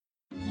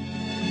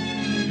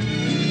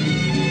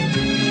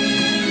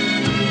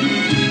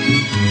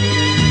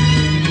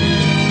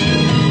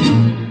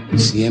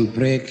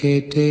Siempre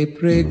que te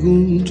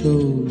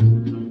pregunto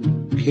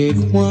que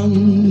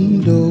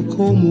cuándo,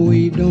 cómo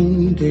y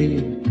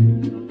dónde,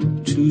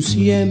 tú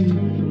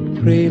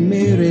siempre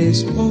me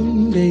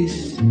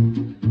respondes,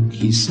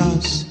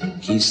 quizás,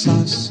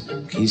 quizás,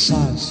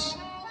 quizás.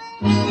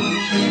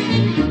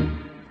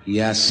 Y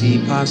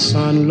así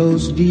pasan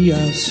los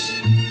días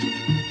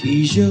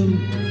y yo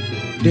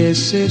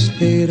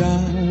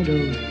desesperado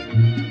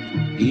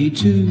y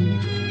tú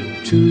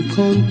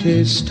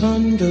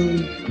contestando,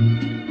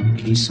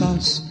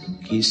 quizás,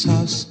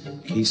 quizás,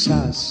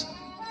 quizás.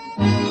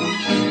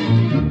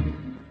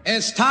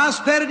 Estás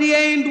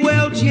perdiendo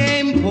el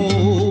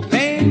tiempo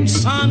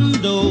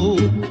pensando,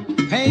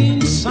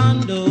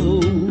 pensando,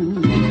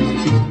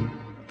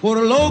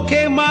 por lo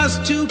que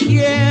más tú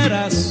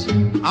quieras,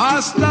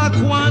 hasta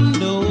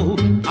cuándo,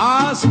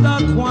 hasta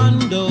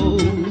cuándo.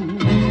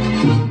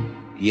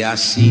 Y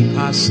así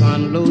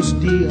pasan los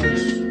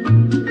días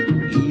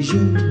y yo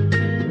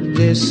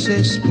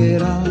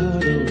desesperado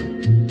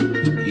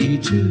y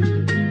tú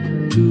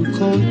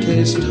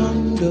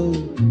contestando,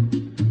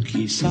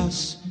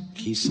 quizás,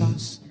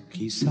 quizás,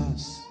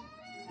 quizás.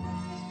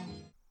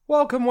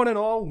 Welcome one and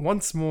all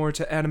once more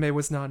to Anime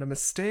Was Not a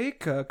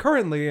Mistake,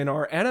 currently in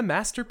our Anna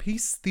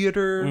Masterpiece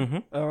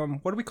Theater,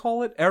 what do we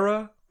call it,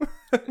 era?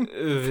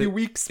 A few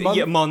weeks, month?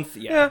 Yeah, month,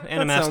 yeah.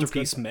 Anna that sounds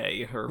Masterpiece good.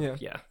 May,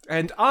 yeah.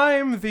 And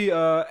I'm the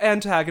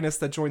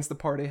antagonist that joins the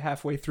party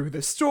halfway through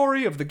this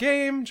story of the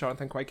game,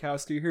 Jonathan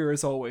Kwiatkowski, here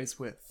as always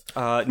with...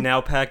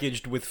 Now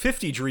packaged with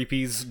 50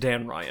 Dreepies,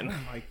 Dan Ryan. Oh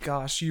my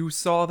gosh, you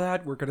saw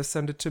that? We're gonna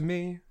send it to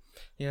me.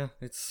 Yeah,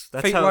 that's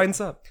Fate how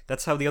lines up.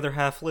 That's how the other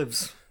half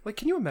lives. Like,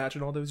 can you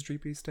imagine all those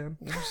Dreepies, Dan?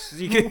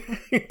 You can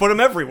put them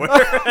everywhere.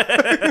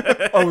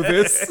 Oh,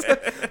 this?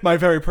 My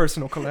very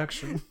personal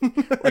collection.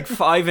 Like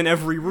 5 in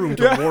every room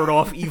to ward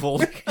off evil.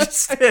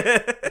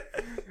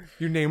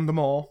 You name them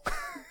all.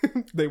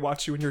 They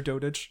watch you in your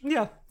dotage.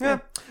 Yeah.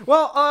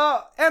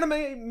 Well,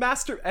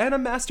 Anna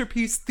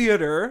Masterpiece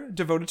Theater,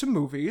 devoted to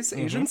movies,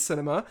 Asian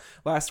cinema.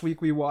 Last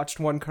week we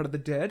watched One Cut of the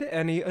Dead.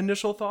 Any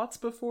initial thoughts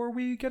before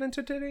we get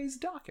into today's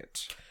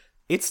docket?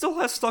 It still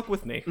has stuck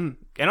with me. And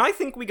I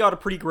think we got a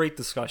pretty great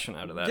discussion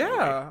out of that movie.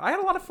 Yeah, I had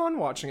a lot of fun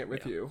watching it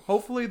with you.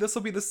 Hopefully this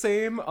will be the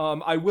same.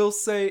 I will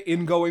say,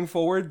 in going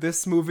forward,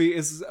 this movie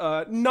is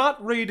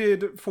not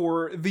rated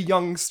for the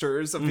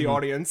youngsters of the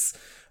audience.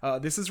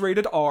 This is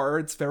rated R.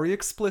 It's very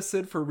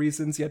explicit for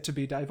reasons yet to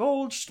be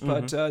divulged,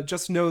 but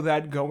just know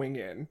that going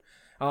in.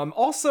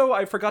 Also,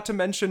 I forgot to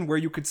mention where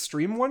you could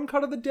stream One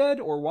Cut of the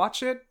Dead or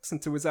watch it,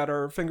 since it was at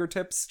our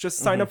fingertips. Just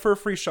sign up for a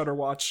free Shudder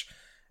watch,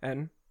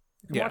 and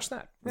you can watch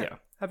that. Yeah.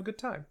 Have a good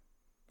time.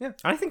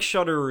 I think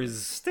Shudder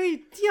is...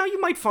 you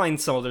might find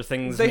some other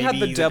things. They maybe had The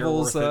that are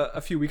Devils worth it.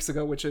 a few weeks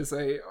ago, which is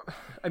a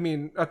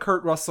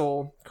Kurt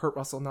Russell,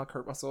 not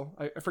Kurt Russell.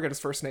 I forget his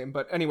first name,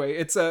 but anyway,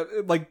 it's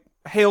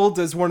hailed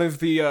as one of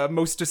the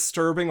most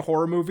disturbing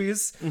horror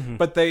movies,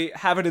 but they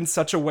have it in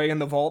such a way in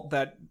the vault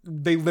that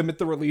they limit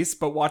the release,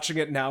 but watching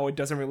it now, it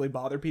doesn't really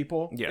bother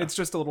people. Yeah. It's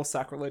just a little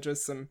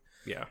sacrilegious, and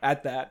Yeah.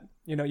 at that,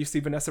 you see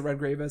Vanessa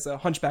Redgrave as a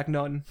hunchback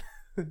nun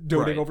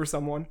doting Right. over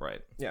someone.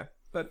 Right. Yeah,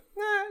 but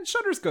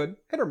Shudder's good.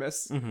 Hit or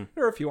miss.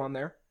 There are a few on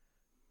there.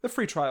 The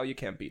free trial, you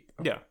can't beat.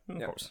 Yeah,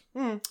 of course.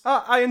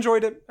 I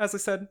enjoyed it, as I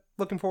said.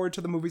 Looking forward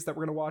to the movies that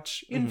we're going to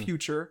watch in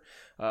future.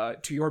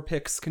 To your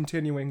picks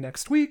continuing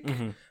next week.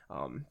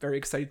 Very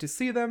excited to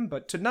see them,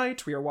 but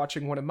tonight we are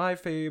watching one of my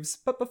faves.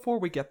 But before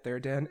we get there,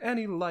 Dan,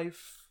 any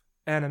life,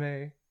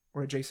 anime,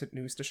 or adjacent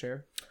news to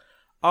share?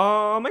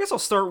 I guess I'll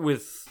start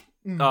with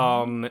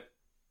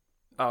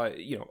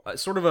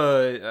sort of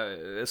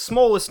a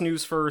smallest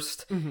news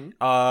first.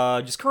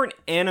 Just current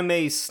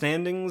anime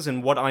standings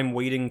and what I'm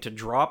waiting to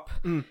drop.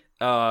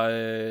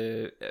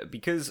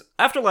 Because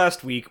after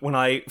last week, when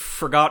I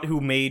forgot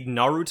who made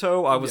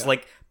Naruto, I was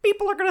like,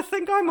 people are gonna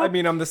think I'm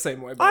the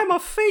same way. But... I'm a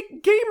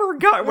fake gamer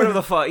guy. Whatever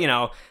the fuck,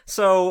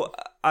 So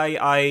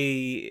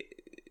I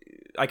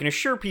can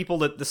assure people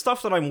that the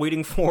stuff that I'm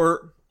waiting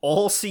for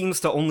all seems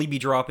to only be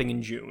dropping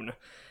in June.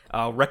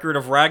 Record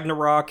of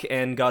Ragnarok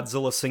and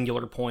Godzilla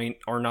Singular Point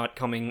are not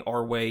coming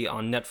our way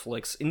on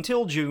Netflix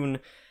until June,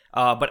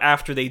 but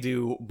after they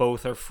do,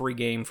 both are free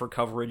game for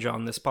coverage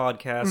on this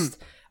podcast.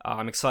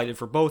 I'm excited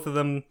for both of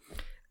them.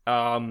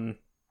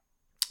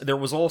 There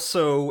was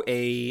also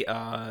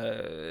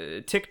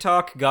a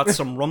TikTok got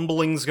some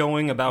rumblings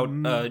going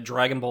about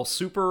Dragon Ball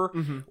Super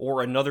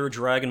or another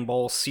Dragon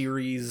Ball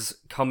series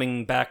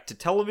coming back to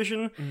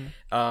television.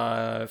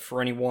 For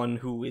anyone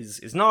who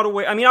is not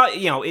aware, I mean,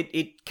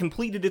 it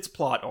completed its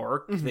plot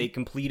arc. They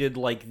completed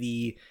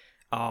the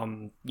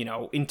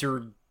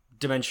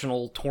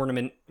interdimensional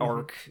tournament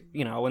arc,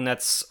 and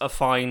that's a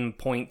fine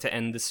point to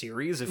end the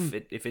series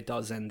if it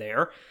does end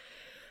there.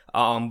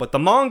 But the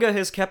manga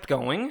has kept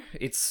going.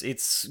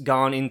 It's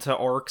gone into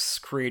arcs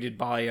created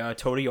by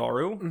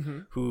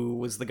Toriyaru, who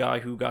was the guy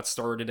who got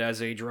started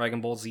as a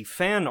Dragon Ball Z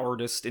fan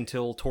artist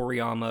until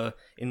Toriyama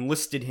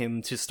enlisted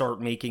him to start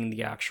making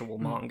the actual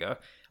manga,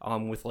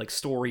 with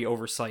story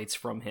oversights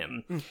from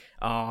him.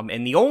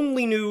 And the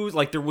only news,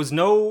 there was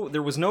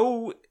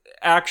no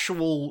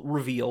actual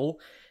reveal.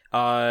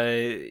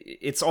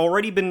 It's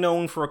already been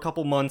known for a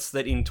couple months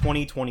that in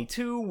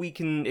 2022 we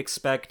can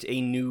expect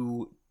a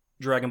new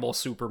Dragon Ball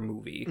Super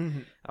movie.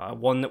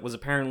 One that was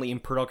apparently in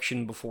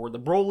production before the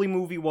Broly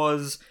movie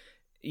was,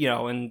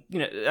 and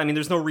I mean,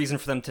 there's no reason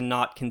for them to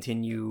not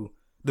continue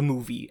the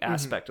movie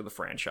aspect of the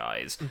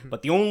franchise.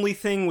 But the only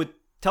thing with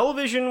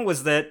television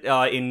was that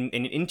in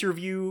an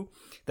interview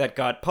that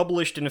got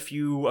published in a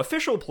few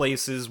official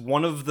places,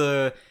 one of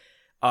the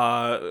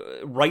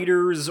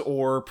writers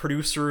or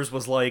producers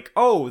was like,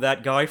 "Oh,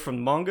 that guy from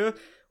the manga,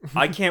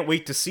 I can't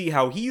wait to see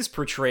how he's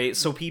portrayed."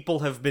 So people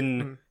have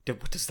been,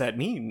 what does that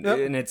mean?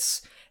 Yep.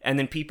 And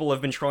then people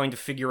have been trying to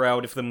figure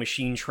out if the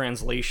machine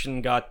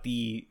translation got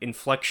the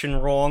inflection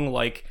wrong.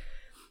 Like,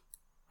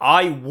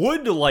 I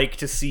would like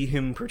to see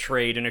him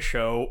portrayed in a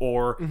show,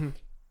 or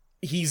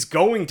he's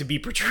going to be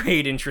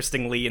portrayed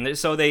interestingly. And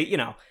so they,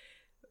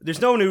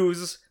 there's no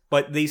news,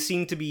 but they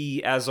seem to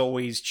be, as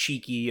always,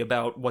 cheeky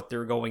about what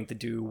they're going to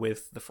do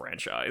with the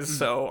franchise.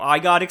 So I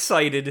got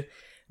excited,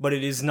 but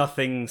it is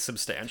nothing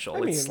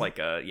substantial. It's like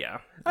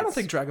I don't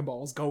think Dragon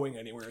Ball is going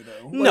anywhere,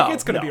 though. No,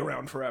 it's going to no. be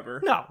around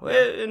forever. No,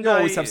 and You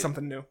always have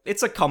something new.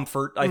 It's a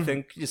comfort, I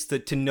think, just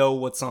to know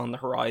what's on the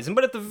horizon.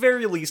 But at the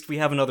very least, we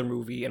have another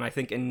movie, and I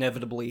think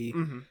inevitably,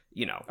 we'll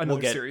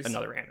Another get series.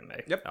 another anime.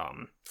 Yep.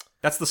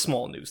 That's the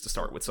small news to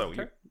start with. So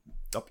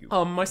up you.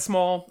 My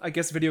small, I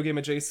guess, video game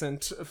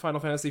adjacent Final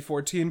Fantasy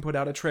XIV put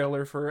out a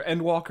trailer for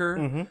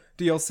Endwalker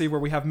DLC where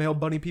we have male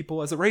bunny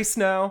people as a race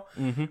now,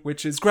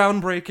 which is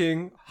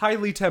groundbreaking.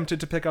 Highly tempted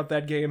to pick up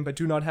that game, but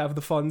do not have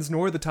the funds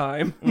nor the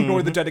time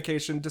nor the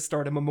dedication to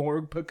start a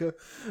Memorial. But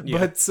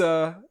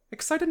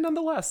excited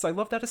nonetheless. I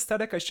love that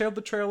aesthetic. I shared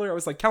the trailer. I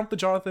was like, count the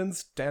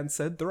Jonathans. Dan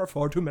said there are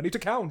far too many to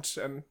count,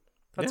 and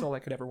that's all I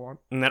could ever want.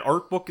 And that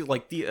art book,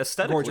 like, the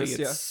aesthetically,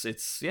 Gorgeous,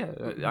 it's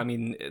I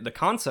mean, the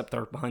concept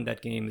art behind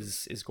that game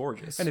is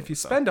gorgeous. And if you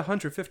spend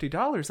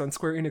 $150 on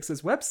Square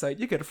Enix's website,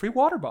 you get a free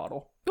water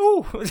bottle.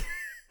 Ooh,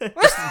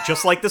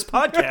 just like this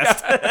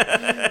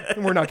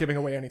podcast. We're not giving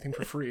away anything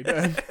for free,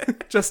 Dan.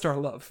 Just our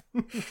love.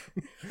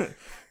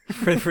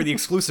 for the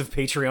exclusive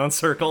Patreon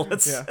circle.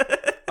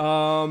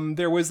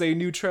 There was a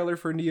new trailer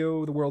for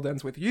Neo: The World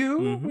Ends With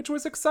You, which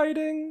was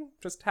exciting.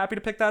 Just happy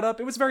to pick that up.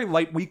 It was a very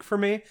light week for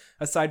me.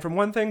 Aside from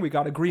one thing, we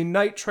got a Green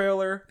Knight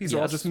trailer. These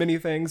are all just mini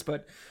things,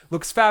 but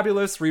looks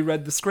fabulous.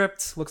 Reread the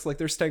script. Looks like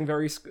they're staying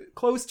very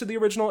close to the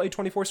original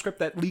A24 script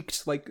that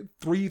leaked like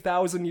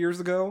 3,000 years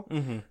ago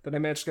that I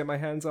managed to get my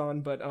hands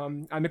on. But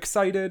I'm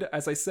excited.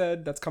 As I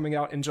said, that's coming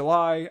out in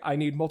July. I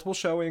need multiple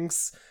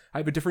showings. I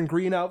have a different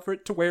green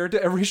outfit to wear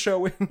to every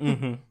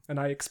showing. And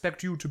I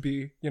expect you to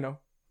be,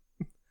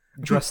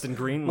 dressed in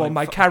green. well, like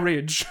my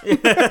carriage.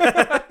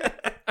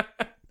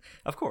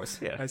 Of course,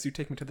 yeah. As you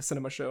take me to the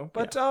cinema show.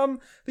 But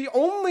the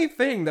only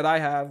thing that I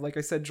have, like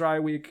I said, dry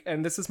week,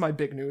 and this is my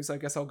big news. I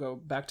guess I'll go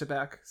back to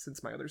back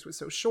since my others was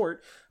so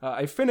short.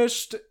 I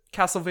finished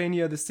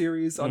Castlevania, the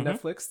series on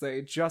Netflix.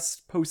 They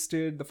just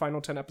posted the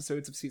final 10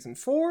 episodes of season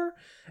 4,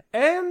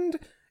 and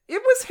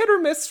it was hit or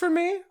miss for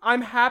me.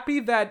 I'm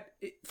happy that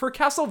for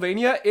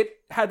Castlevania,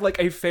 it had like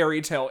a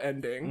fairy tale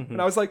ending.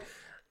 And I was like,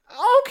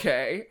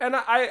 okay. And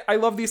I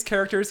love these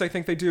characters. I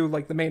think they do,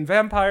 like, the main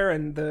vampire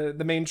and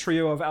the main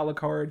trio of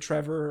Alucard,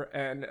 Trevor,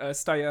 and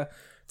Staya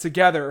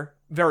together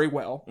very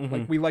well.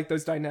 Like, we like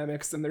those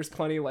dynamics, and there's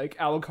plenty, like,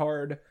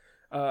 Alucard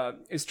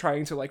is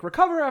trying to, like,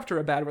 recover after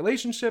a bad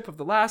relationship of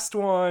the last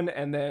one,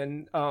 and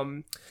then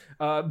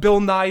Bill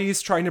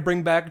Nighy's trying to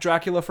bring back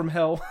Dracula from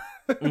hell.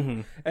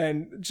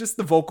 And just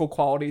the vocal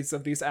qualities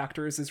of these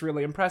actors is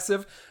really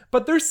impressive.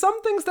 But there's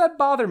some things that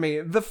bother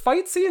me. The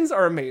fight scenes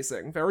are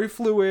amazing, very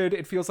fluid.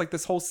 It feels like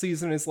this whole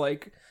season is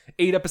like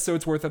 8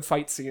 episodes worth of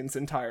fight scenes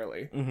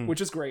entirely, which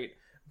is great.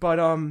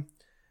 But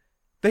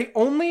they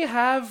only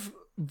have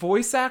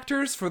voice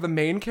actors for the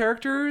main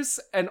characters,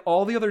 and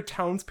all the other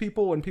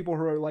townspeople and people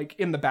who are like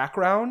in the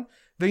background,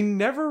 they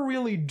never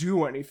really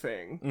do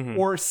anything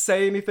or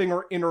say anything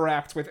or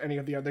interact with any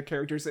of the other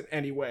characters in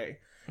any way.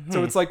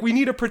 So it's like, we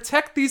need to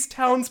protect these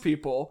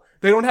townspeople.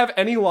 They don't have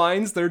any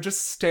lines. They're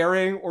just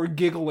staring or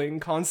giggling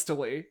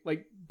constantly,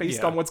 like,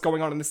 based on what's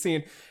going on in the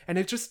scene. And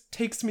it just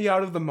takes me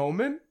out of the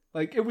moment.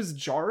 Like, it was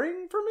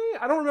jarring for me.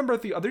 I don't remember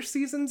if the other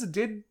seasons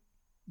did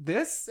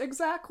this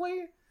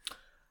exactly.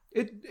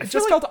 It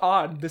just felt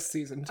odd this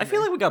season to I me.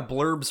 feel like we got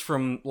blurbs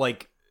from,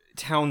 like,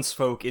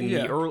 townsfolk in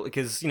the early,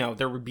 because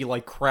there would be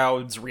like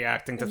crowds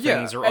reacting to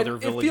things or other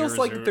villagers. It feels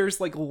like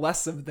there's like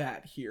less of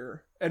that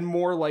here, and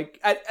more like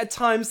at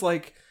times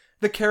like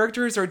the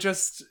characters are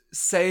just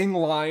saying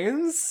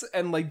lines,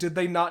 and like, did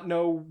they not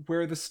know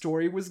where the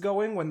story was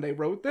going when they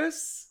wrote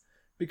this?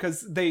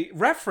 Because they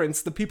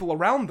reference the people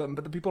around them,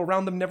 but the people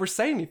around them never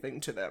say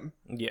anything to them.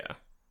 Yeah.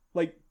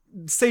 Like,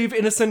 save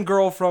innocent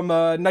girl from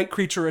a night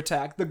creature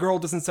attack. The girl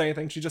doesn't say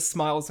anything. She just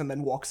smiles and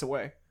then walks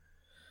away.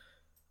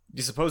 Do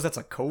you suppose that's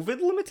a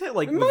COVID limited?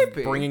 Like, It might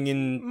be. bringing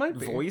in Might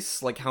be.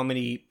 voice? Like, how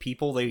many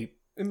people they...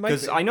 It might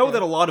Because be, I know yeah.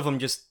 that a lot of them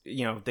just,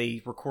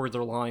 they record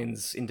their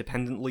lines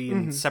independently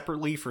and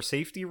separately for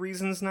safety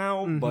reasons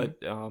now, but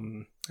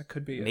That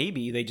could be it.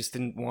 maybe they just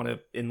didn't want to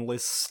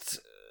enlist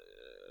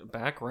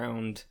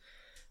background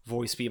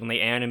voice people, and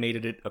they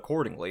animated it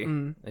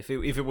accordingly. If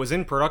it was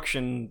in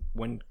production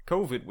when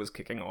COVID was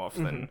kicking off,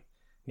 then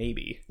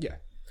maybe. Yeah.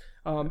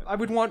 I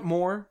would want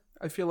more.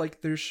 I feel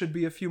like there should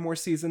be a few more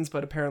seasons,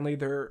 but apparently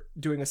they're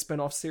doing a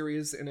spin-off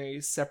series in a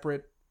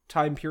separate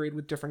time period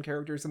with different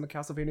characters in the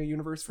Castlevania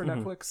universe for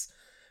Netflix,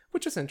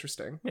 which is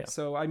interesting. Yeah.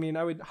 So, I mean,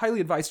 I would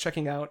highly advise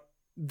checking out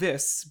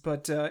this,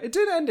 but it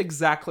did end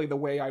exactly the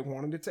way I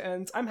wanted it to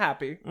end. I'm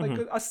happy. Like,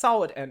 a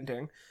solid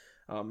ending.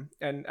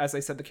 And as I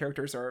said, the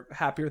characters are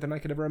happier than I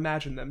could ever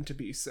imagine them to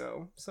be,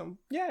 so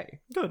yay.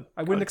 Good.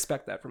 I wouldn't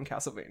expect that from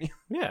Castlevania.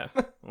 Yeah,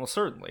 well,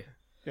 certainly.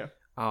 Yeah.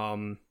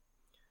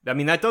 I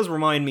mean, that does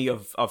remind me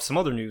of some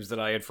other news that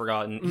I had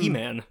forgotten.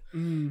 He-Man.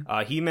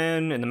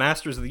 He-Man and the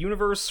Masters of the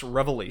Universe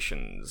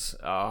Revelations.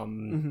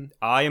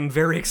 I am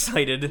very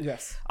excited.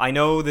 Yes. I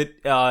know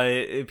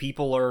that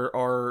people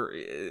are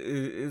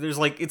there's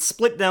like, it's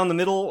split down the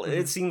middle,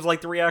 it seems like,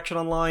 the reaction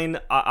online.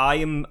 I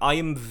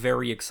am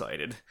very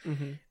excited.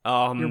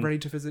 You're ready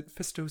to visit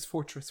Fisto's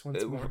fortress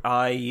once more.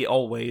 I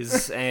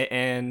always,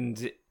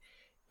 and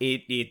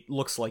it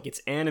looks like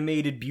it's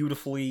animated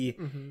beautifully.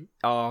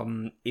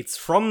 It's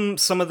from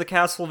some of the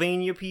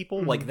Castlevania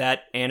people, like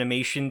that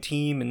animation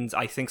team, and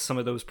I think some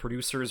of those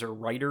producers are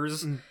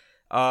writers.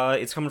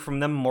 It's coming from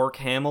them. Mark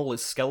Hamill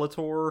is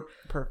Skeletor.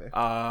 Perfect.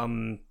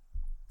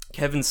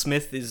 Kevin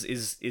Smith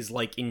is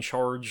like in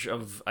charge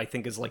of, I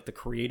think, is like the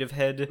creative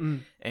head,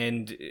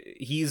 and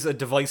he's a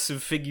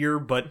divisive figure,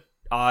 but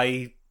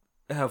I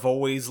have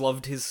always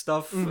loved his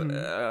stuff.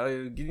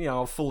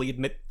 I'll fully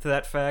admit to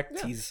that fact.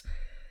 Yeah. He's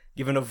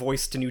given a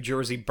voice to New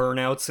Jersey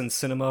burnouts in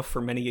cinema for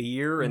many a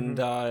year, and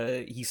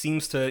he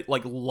seems to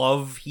like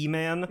love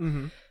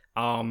He-Man.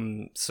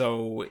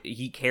 So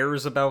he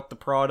cares about the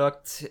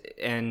product,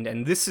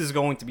 and this is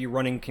going to be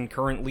running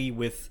concurrently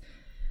with,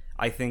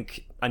 I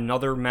think,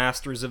 another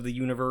Masters of the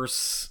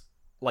Universe,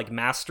 like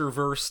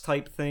Masterverse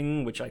type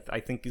thing, which I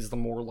think is the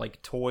more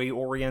like toy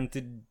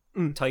oriented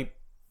type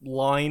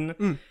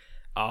line.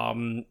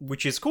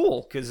 Which is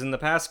cool, because in the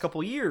past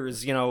couple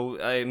years,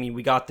 I mean,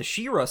 we got the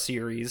She-Ra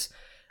series,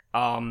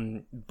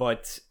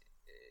 but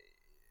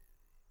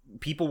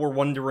people were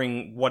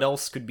wondering what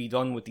else could be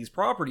done with these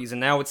properties,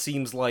 and now it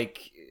seems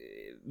like,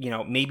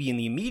 maybe in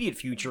the immediate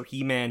future,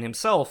 He-Man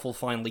himself will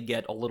finally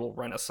get a little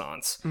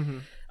renaissance.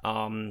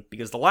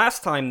 Because the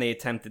last time they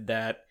attempted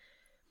that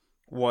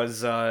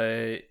was,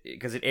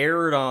 because it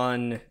aired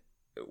on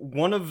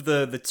one of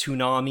the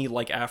Toonami,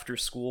 like,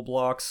 after-school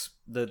blocks,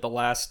 the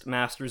last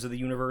Masters of the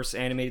Universe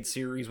animated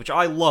series, which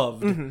I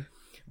loved,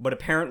 but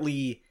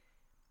apparently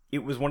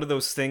it was one of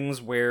those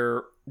things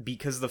where,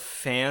 because the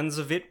fans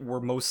of it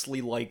were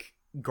mostly like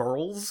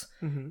girls,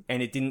 and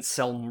it didn't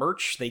sell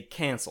merch, they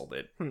canceled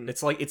it.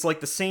 It's like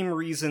the same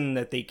reason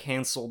that they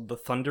canceled the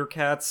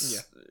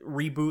Thundercats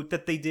reboot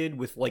that they did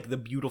with like the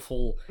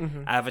beautiful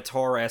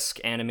Avatar-esque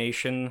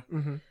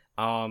animation.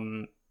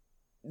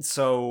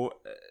 So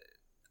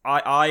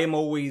I am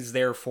always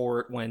there for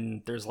it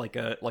when there's like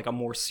a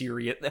more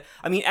serious,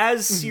 I mean,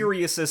 as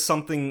serious as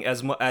something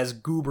as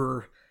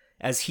goober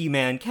as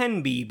He-Man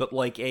can be, but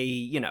like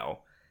a,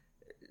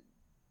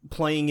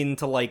 playing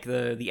into like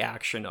the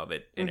action of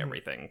it and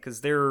everything,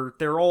 because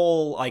they're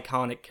all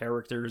iconic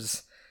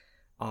characters,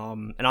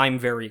 and I'm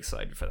very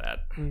excited for that.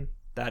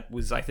 That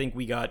was, I think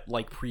we got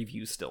like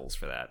preview stills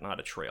for that, not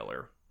a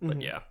trailer,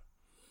 but yeah.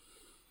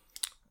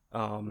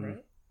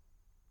 Right.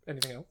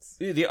 Anything else?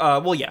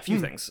 A few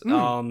things.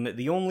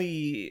 The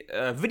only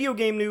video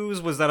game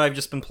news was that I've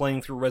just been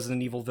playing through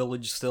Resident Evil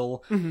Village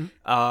still.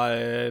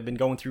 I've been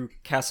going through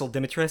Castle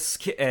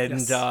Dimitrescu,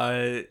 and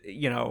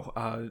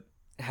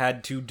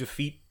had to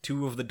defeat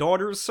 2 of the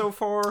daughters so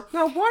far.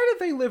 Now, why do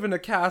they live in a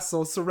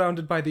castle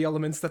surrounded by the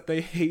elements that they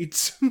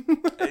hate?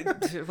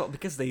 Well,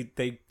 because they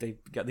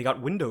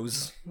got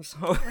windows,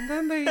 so. And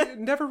then they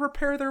never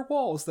repair their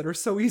walls that are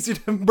so easy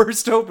to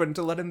burst open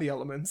to let in the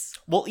elements.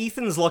 Well,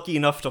 Ethan's lucky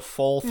enough to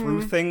fall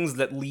through things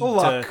that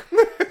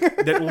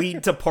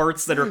lead to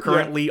parts that are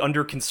currently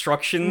under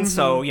construction,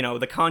 so,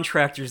 the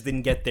contractors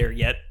didn't get there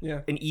yet.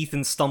 Yeah. And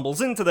Ethan stumbles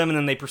into them, and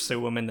then they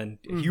pursue him, and then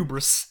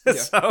hubris. Yeah.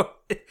 So...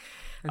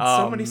 And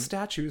so many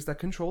statues that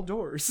control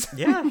doors.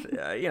 Yeah,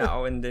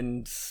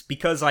 and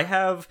because I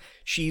have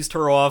sheezed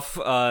her off,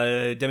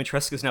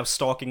 Dimitrescu is now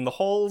stalking the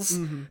halls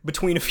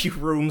between a few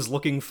rooms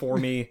looking for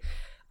me.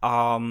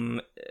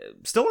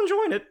 Still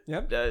enjoying it.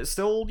 Yep.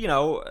 Still,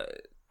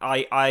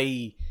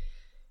 I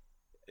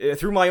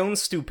through my own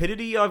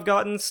stupidity, I've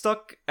gotten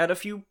stuck at a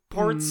few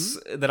parts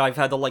that I've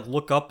had to like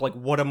look up, like,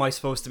 what am I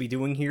supposed to be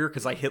doing here?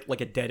 Because I hit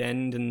like a dead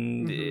end,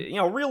 and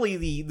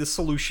really the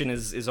solution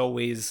is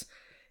always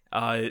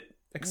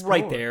Explore.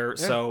 Right there.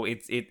 Yeah. So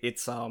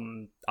it's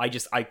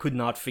I could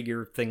not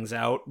figure things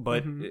out,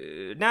 but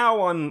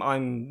now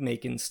I'm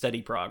making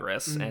steady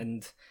progress,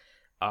 and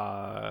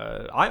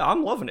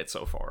I'm loving it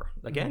so far.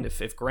 Again,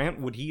 if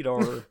Grant would heed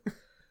our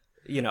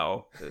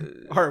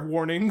our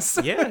warnings,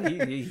 yeah,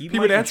 he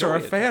would answer our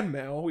fan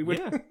mail. We would.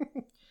 Yeah.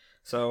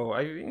 So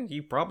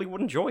he probably would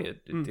enjoy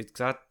it. It's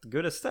got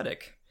good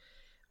aesthetic.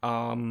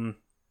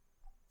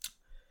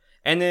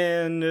 And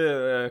then,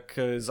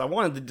 because I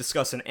wanted to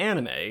discuss an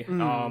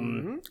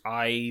anime,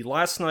 I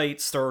last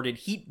night started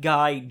Heat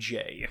Guy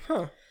J,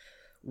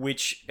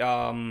 which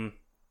I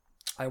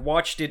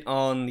watched it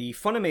on the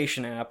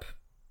Funimation app.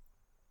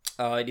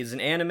 It is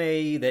an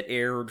anime that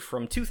aired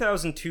from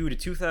 2002 to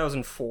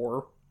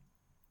 2004,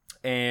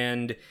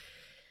 and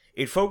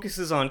it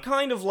focuses on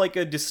kind of like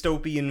a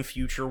dystopian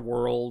future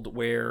world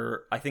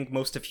where I think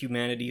most of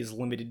humanity is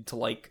limited to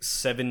like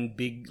 7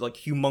 big, like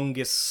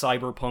humongous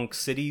cyberpunk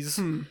cities.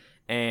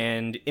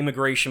 And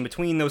immigration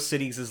between those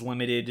cities is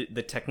limited.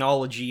 The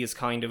technology is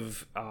kind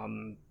of,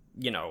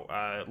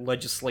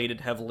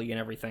 legislated heavily and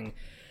everything.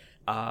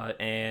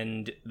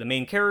 And the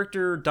main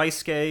character,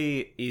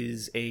 Daisuke,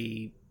 is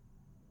a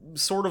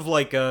sort of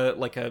like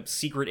a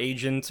secret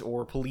agent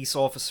or police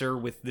officer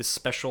with this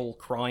special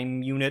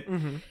crime unit,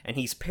 and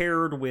he's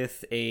paired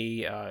with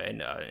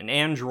an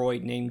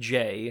android named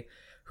Jay,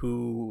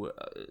 who,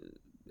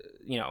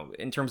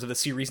 in terms of the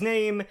series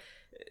name,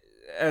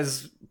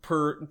 as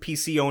per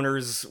PC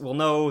owners will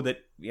know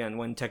that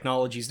when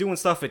technology's doing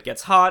stuff, it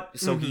gets hot,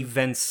 so he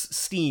vents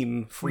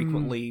steam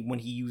frequently when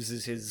he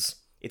uses his...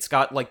 It's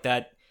got like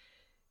that...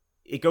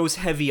 It goes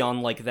heavy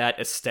on like that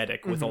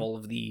aesthetic with all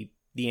of the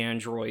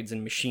androids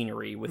and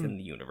machinery within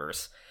the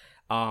universe.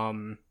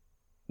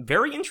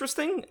 Very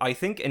interesting. I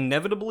think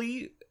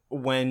inevitably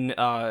when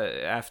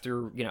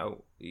after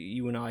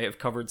you and I have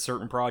covered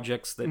certain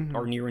projects that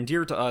are near and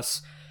dear to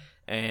us,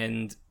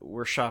 and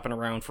we're shopping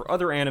around for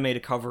other anime to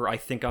cover, I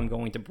think I'm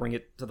going to bring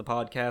it to the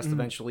podcast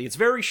eventually. It's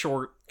very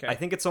short. Okay. I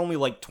think it's only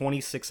like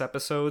 26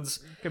 episodes.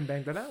 You can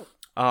bang that out.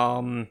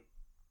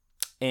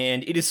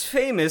 And it is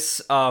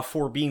famous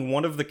for being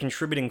one of the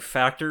contributing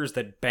factors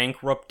that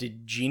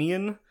bankrupted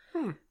Genion,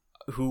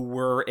 who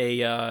were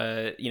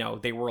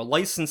they were a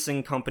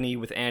licensing company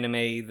with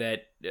anime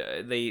that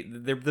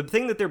the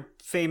thing that they're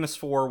famous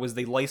for was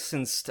they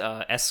licensed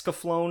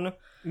Escaflowne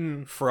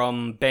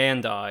from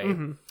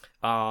Bandai.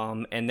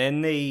 And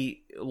then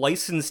they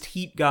licensed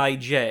Heat Guy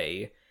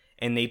J,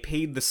 and they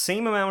paid the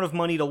same amount of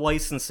money to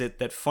license it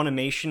that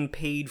Funimation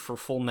paid for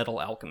Full Metal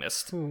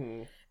Alchemist.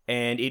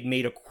 And it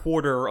made a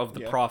quarter of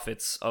the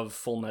profits of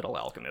Full Metal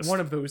Alchemist. One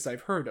of those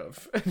I've heard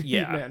of.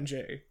 Heatman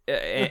J.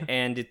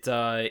 And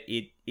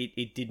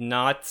it did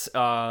not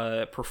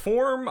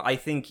perform. I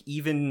think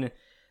even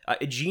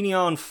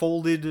Genion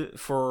folded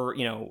for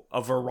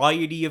a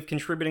variety of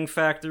contributing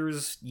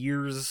factors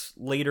years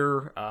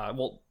later.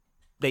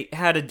 They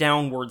had a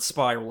downward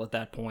spiral at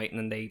that point,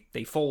 and then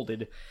they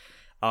folded.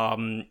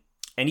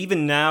 And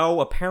even now,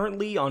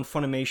 apparently, on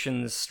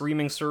Funimation's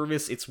streaming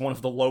service, it's one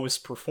of the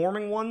lowest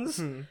performing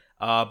ones.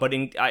 But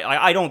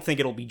I don't think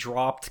it'll be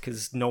dropped,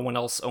 because no one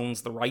else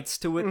owns the rights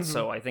to it,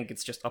 so I think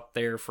it's just up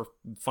there for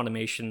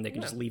Funimation. They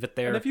can just leave it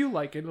there. And if you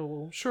like it,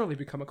 it'll surely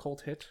become a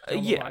cult hit.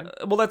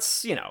 Well,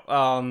 that's, we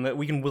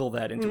can will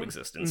that into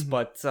existence.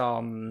 But,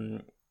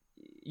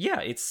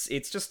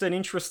 it's just an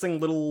interesting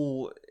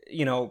little,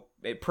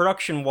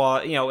 production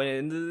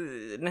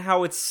and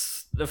how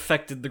it's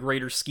affected the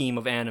greater scheme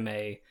of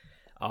anime.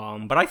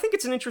 But I think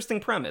it's an interesting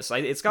premise.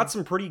 It's got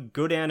some pretty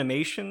good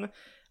animation.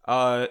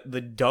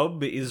 The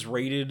dub is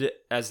rated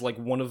as like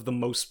one of the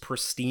most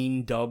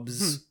pristine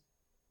dubs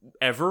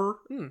ever.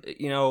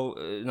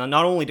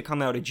 Not only to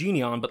come out of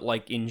Genion, but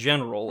like in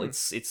general,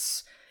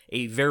 it's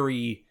a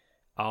very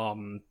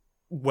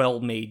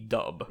well-made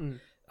dub.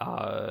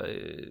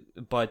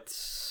 But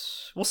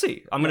we'll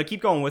see. I'm gonna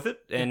keep going with it,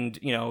 and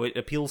it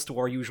appeals to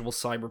our usual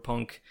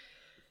cyberpunk,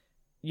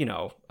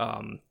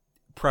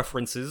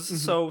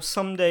 preferences. So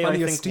someday I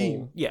think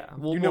Steam.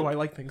 I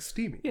like things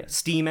steamy. Yeah,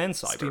 Steam and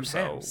cyber.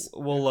 Steam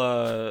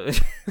so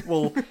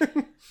we'll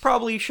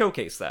probably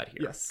showcase that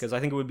here. Yes, because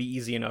I think it would be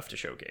easy enough to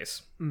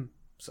showcase.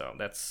 So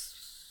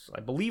I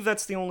believe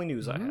that's the only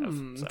news I have.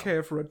 So.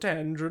 Care for a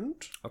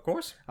tangent? Of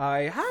course.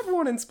 I have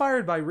one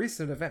inspired by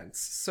recent events.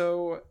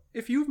 So,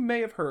 if you may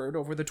have heard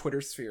over the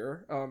Twitter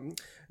sphere,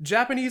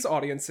 Japanese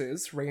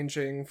audiences,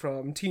 ranging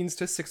from teens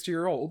to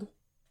 60-year-old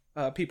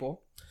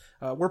people,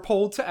 were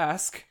polled to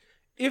ask,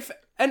 if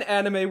an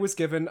anime was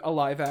given a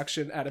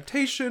live-action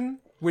adaptation,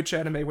 which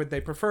anime would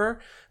they prefer?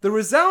 The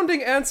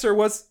resounding answer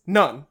was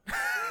none.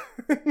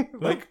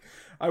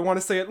 I want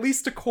to say at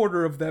least a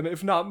quarter of them,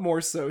 if not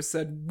more so,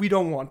 said, we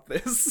don't want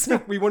this.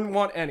 We wouldn't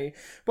want any.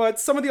 But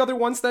some of the other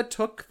ones that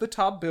took the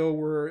top bill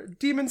were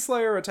Demon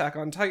Slayer, Attack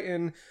on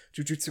Titan,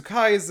 Jujutsu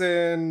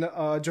Kaisen,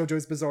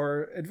 JoJo's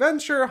Bizarre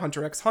Adventure,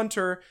 Hunter x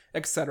Hunter,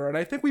 etc. And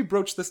I think we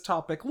broached this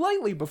topic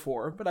lightly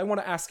before, but I want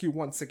to ask you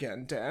once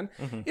again, Dan,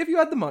 if you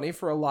had the money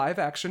for a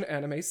live-action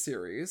anime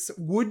series,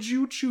 would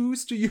you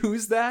choose to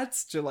use that,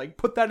 to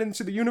put that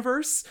into the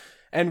universe?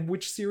 And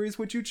which series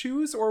would you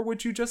choose, or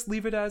would you just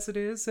leave it as it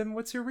is, and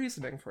what's your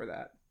reasoning for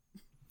that?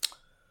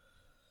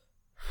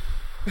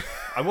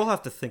 I will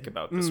have to think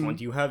about this one.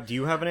 Do you have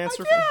an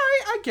answer? Yeah,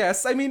 I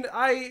guess. I mean,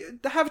 I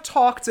have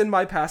talked in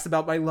my past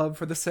about my love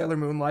for the Sailor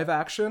Moon live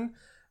action,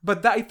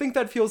 but I think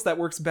that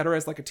works better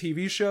as like a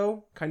TV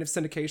show, kind of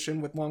syndication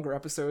with longer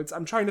episodes.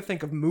 I'm trying to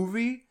think of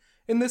movie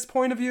in this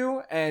point of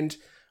view, and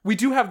we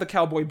do have the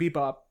Cowboy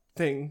Bebop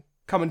thing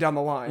coming down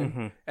the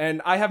line.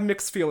 And I have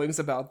mixed feelings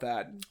about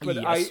that. But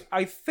Yes.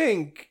 I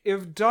think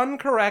if done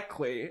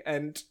correctly,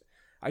 and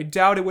I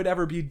doubt it would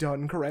ever be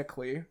done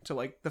correctly to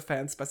like the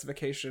fan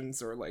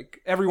specifications or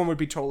like everyone would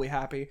be totally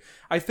happy.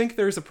 I think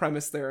there's a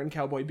premise there in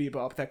Cowboy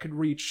Bebop that could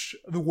reach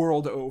the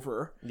world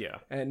over. Yeah.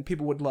 And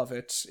people would love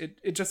it.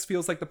 It just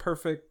feels like the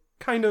perfect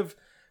kind of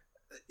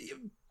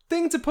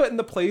thing to put in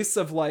the place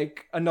of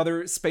like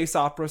another space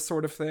opera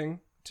sort of thing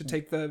to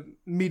take the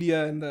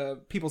media and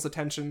the people's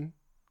attention,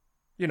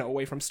 you know,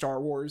 away from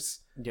Star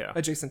Wars. Yeah.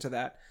 Adjacent to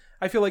that.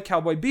 I feel like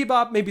Cowboy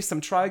Bebop, maybe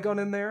some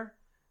Trigun in there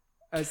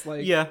as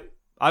like Yeah.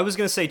 I was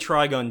gonna say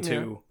Trigun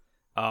too,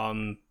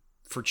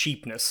 for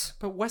cheapness.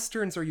 But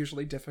westerns are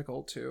usually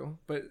difficult too.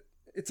 But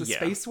it's a Yeah.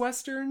 space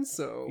western,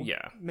 so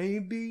Yeah.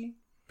 maybe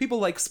people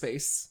like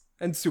space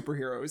and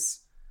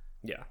superheroes.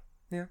 Yeah.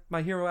 Yeah,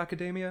 My Hero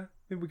Academia.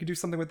 Maybe we could do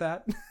something with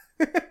that.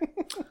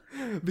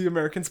 The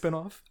American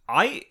spinoff.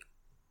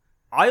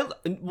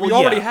 We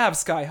already have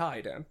Sky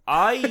High, Dan.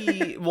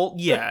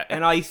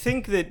 And I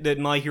think that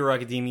My Hero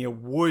Academia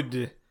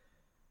would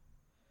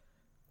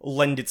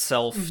lend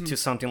itself to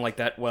something like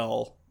that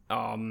well.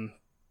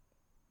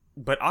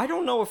 But I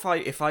don't know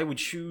if I would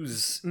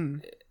choose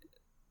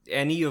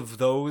any of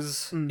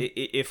those.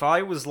 If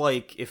I was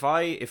like if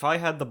I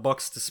had the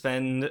bucks to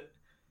spend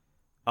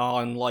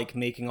on like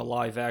making a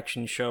live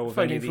action show of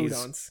Fighting any of these,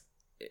 Foodons.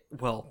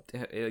 well,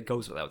 it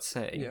goes without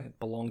saying. Yeah. It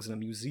belongs in a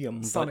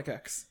museum. Sonic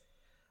X.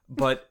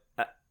 But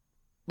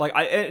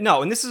like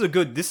no, and this is a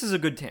good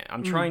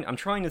I'm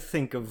trying to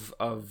think of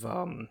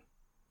Well,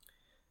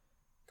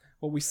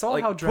 we saw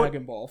like, how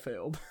Dragon Ball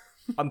failed.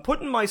 I'm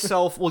putting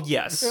myself, well,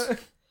 yes.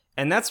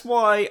 And that's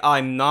why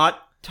I'm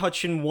not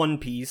touching One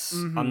Piece.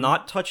 I'm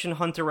not touching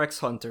Hunter x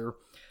Hunter.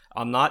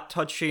 I'm not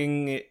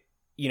touching,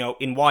 you know,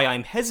 in why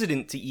I'm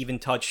hesitant to even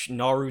touch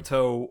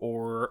Naruto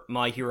or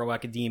My Hero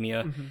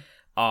Academia.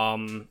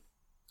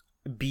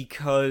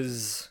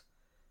 Because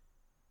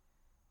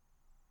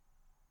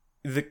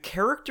the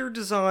character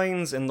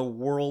designs and the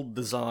world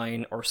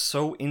design are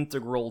so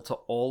integral to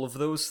all of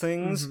those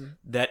things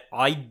that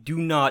I do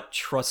not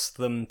trust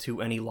them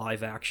to any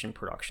live action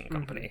production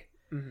company.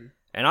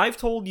 And I've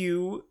told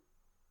you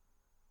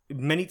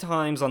many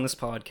times on this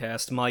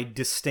podcast my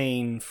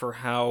disdain for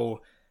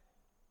how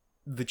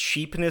the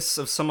cheapness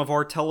of some of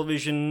our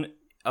television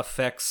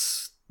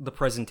affects the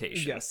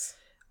presentation. Yes.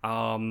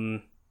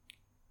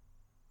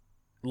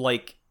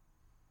 Like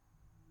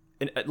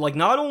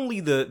not only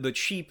the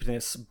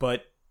cheapness,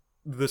 but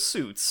the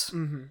suits.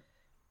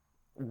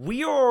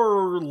 We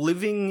are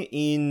living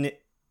in,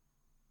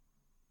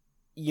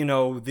 you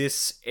know,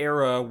 this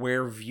era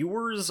where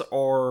viewers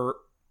are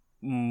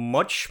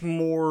much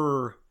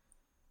more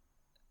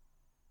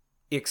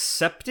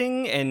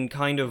accepting and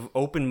kind of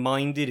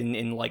open-minded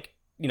and like,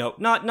 you know,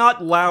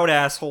 not loud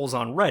assholes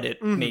on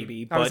Reddit,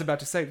 maybe, but I was about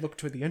to say, look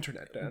to the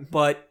internet, Dan.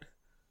 but,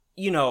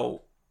 you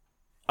know,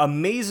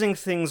 amazing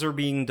things are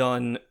being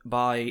done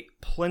by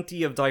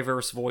plenty of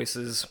diverse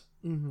voices.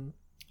 And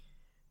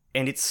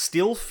it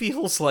still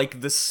feels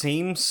like the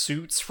same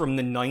suits from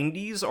the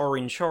 90s are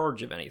in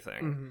charge of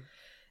anything.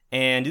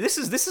 And this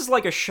is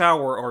like a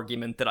shower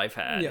argument that I've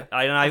had. Yeah,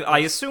 I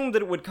assumed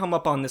that it would come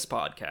up on this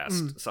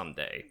podcast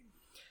someday.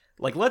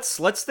 Like, let's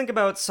think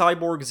about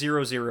Cyborg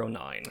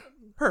 009.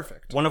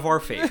 Perfect. One of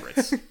our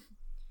favorites.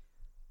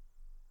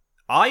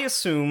 I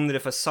assume that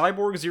if a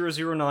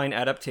Cyborg 009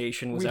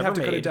 adaptation was We'd ever have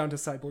to made, cut it down to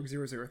Cyborg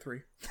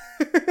 003.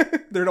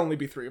 There'd only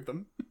be 3 of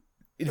them.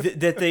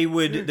 that they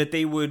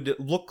would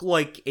look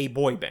like a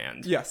boy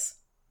band. Yes.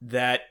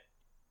 That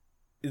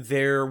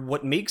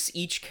what makes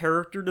each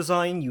character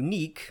design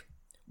unique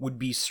would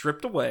be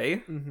stripped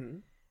away,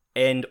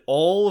 and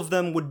all of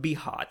them would be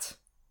hot.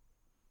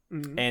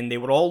 And they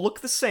would all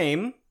look the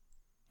same,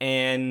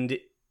 and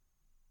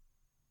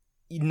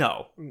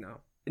no.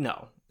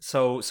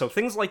 So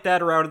things like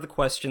that are out of the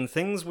question.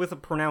 Things with a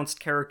pronounced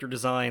character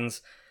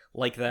designs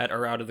like that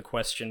are out of the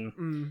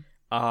question.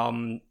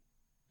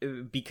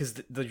 Because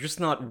they're just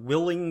not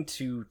willing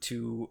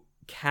to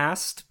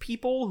cast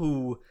people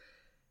who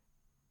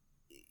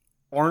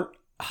aren't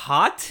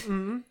hot,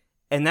 and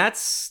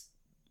that's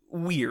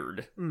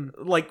weird.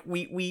 Like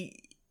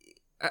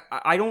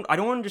I don't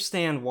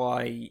understand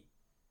why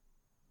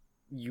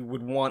you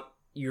would want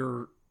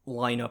your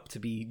lineup to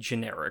be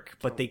generic,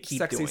 but they keep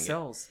Sexy doing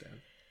sells, Dan.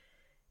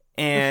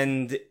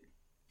 And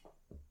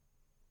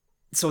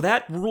so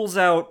that rules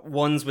out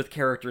ones with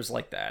characters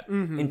like that.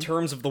 In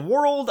terms of the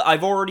world,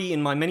 I've already,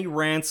 in my many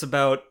rants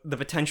about the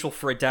potential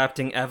for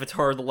adapting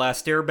Avatar: The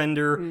Last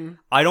Airbender,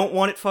 I don't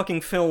want it fucking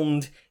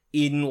filmed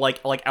in,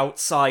 like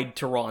outside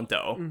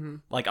Toronto.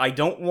 Like, I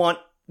don't want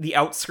the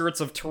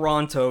outskirts of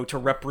Toronto to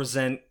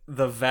represent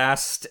the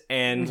vast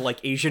and, like,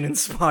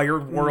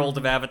 Asian-inspired world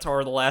of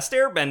Avatar: The Last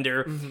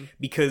Airbender,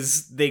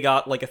 because they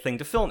got, like, a thing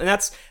to film. And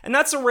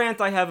that's a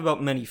rant I have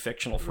about many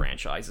fictional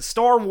franchises.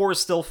 Star Wars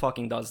still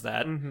fucking does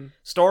that.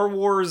 Star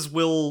Wars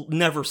will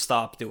never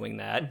stop doing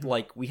that.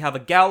 Like, we have a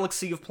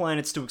galaxy of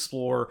planets to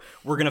explore.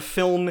 We're gonna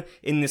film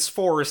in this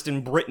forest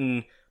in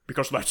Britain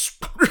because that's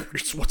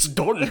it's what's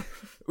done.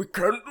 We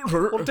can't.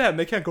 Well, damn,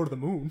 they can't go to the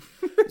moon.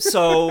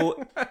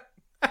 So,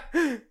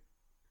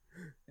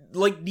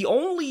 like, the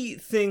only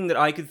thing that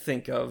I could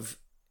think of,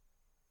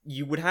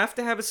 you would have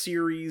to have a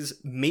series,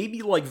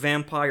 maybe like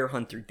Vampire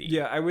Hunter D.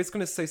 Yeah, I was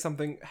gonna say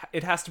something.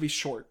 It has to be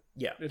short.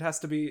 Yeah. It has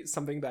to be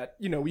something that,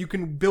 you know, you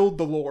can build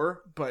the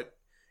lore, but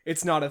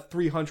it's not a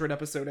 300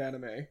 episode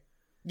anime.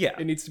 Yeah.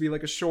 It needs to be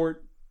like a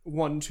short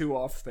 1-2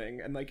 off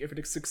thing, and like if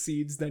it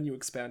succeeds, then you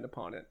expand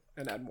upon it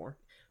and add more.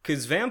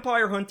 Because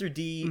Vampire Hunter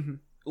D,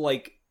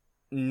 like,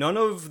 none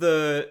of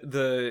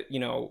the you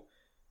know,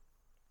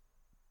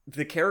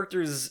 the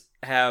characters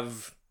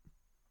have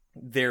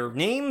their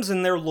names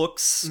and their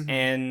looks,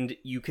 and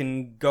you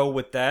can go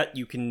with that.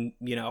 You can,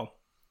 you know,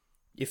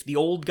 if the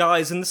old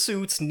guys in the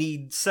suits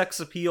need sex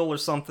appeal or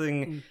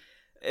something,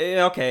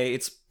 okay,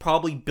 it's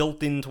probably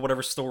built into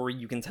whatever story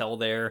you can tell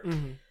there.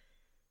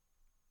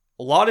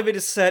 A lot of it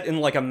is set in,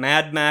 like, a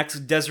Mad Max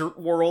desert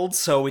world,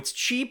 so it's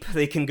cheap.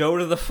 They can go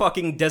to the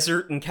fucking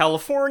desert in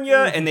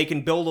California, and they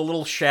can build a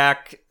little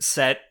shack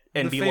set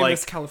and The be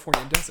famous like,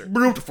 Californian desert.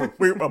 beautiful,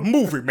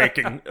 movie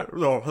making.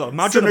 The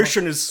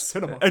imagination is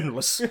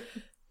endless.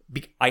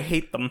 I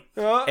hate them.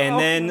 And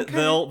then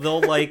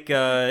they'll like,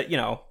 you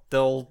know,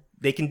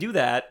 they can do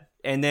that,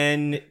 and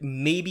then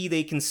maybe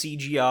they can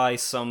CGI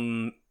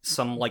some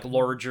like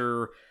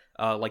larger,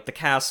 like the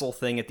castle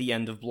thing at the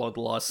end of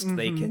Bloodlust.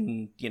 They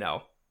can, you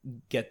know,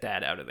 get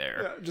that out of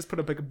there. Yeah, just put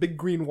up like a big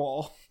green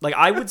wall. Like,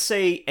 I would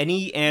say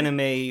any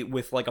anime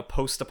with like a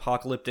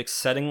post-apocalyptic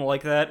setting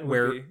like that,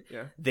 where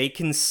they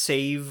can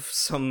save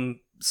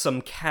some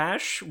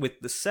cash with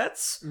the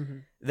sets,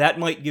 that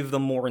might give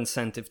them more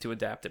incentive to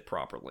adapt it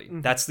properly.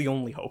 That's the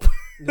only hope.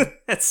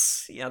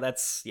 That's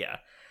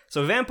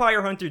So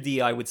Vampire Hunter D,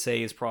 I would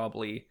say, is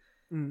probably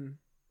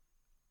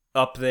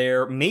up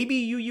there. Maybe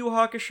Yu Yu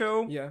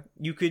Hakusho. Yeah.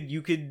 You could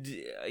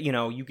you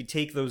know, you could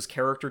take those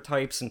character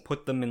types and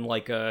put them in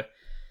like a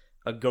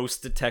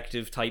ghost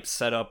detective type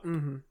setup.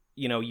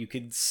 You know, you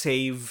could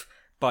save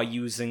by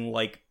using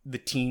like the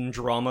teen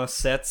drama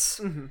sets,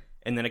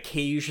 and then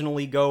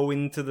occasionally go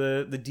into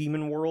the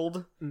demon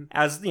world,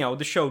 as, you know,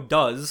 the show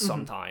does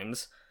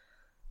sometimes.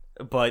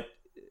 But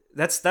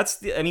that's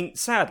the, I mean,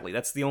 sadly,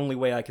 that's the only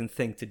way I can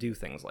think to do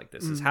things like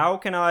this, is how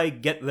can I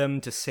get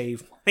them to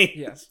save my...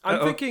 Yes.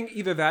 I'm thinking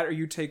either that, or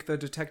you take the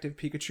Detective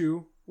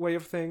Pikachu way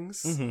of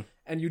things,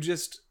 and you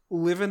just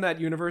live in that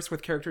universe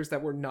with characters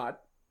that we're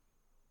not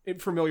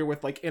familiar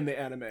with, like, in the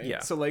anime. Yeah.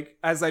 So, like,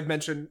 as I've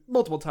mentioned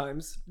multiple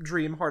times,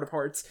 Dream, Heart of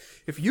Hearts,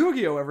 if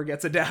Yu-Gi-Oh! Ever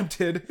gets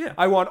adapted,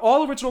 I want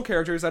all original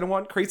characters. I don't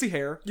want crazy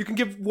hair. You can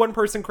give one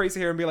person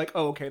crazy hair and be like,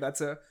 oh, okay, that's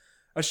a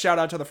shout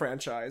out to the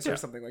franchise or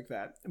something like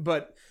that.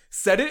 But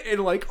set it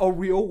in like a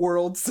real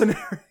world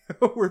scenario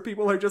where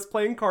people are just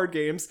playing card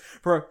games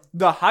for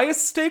the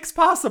highest stakes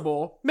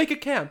possible. Make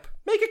it camp.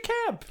 Make it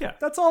camp. Yeah.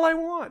 That's all I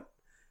want.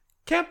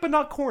 Camp but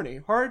not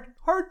corny. Hard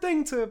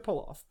thing to pull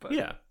off. But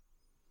Yeah.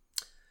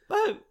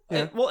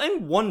 Well,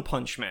 and One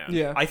Punch Man.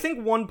 Yeah. I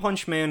think One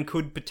Punch Man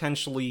could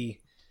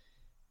potentially,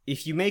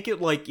 if you make it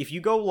like, if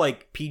you go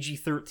like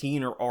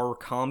PG-13 or R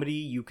comedy,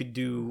 you could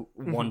do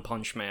One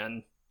Punch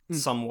Man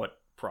somewhat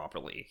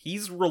properly.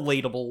 He's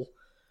relatable,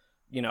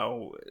 you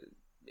know,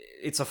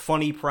 it's a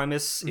funny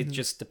premise. It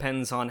just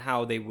depends on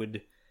how they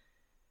would,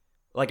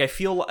 like, I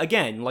feel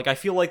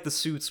like the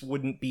suits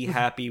wouldn't be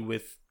happy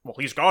with, well,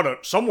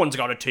 someone's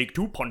gotta take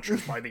 2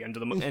 punches by the end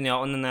of the movie, and, you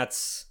know, and then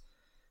that's,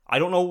 I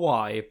don't know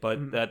why,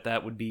 but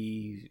that would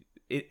be,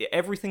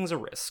 everything's a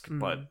risk,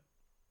 but...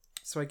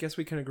 So I guess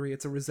we can agree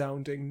it's a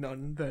resounding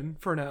none then,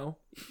 for now.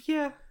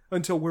 Yeah.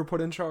 Until we're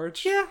put in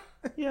charge.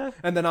 Yeah.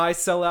 And then I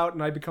sell out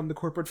and I become the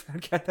corporate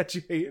fat cat that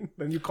you hate. And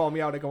then you call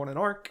me out, I go on an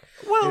arc.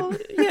 Well,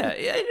 yeah,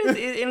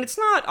 and it's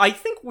not, I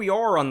think we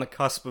are on the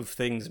cusp of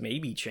things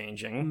maybe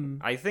changing.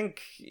 I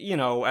think, you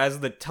know, as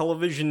the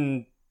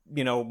television,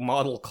 you know,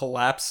 model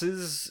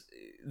collapses,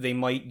 they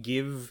might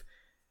give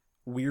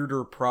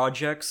weirder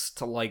projects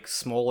to, like,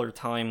 smaller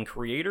time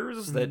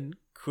creators that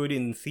could,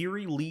 in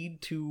theory,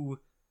 lead to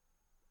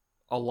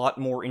a lot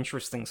more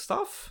interesting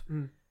stuff.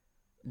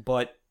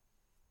 But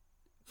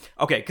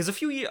okay, because a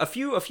few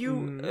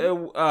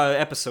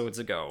episodes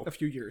ago, A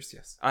few years,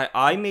 yes.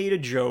 I made a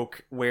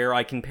joke where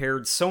I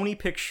compared Sony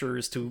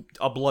Pictures to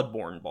a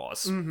Bloodborne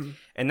boss. And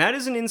that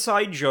is an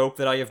inside joke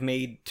that I have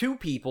made to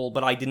people,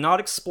 but I did not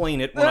explain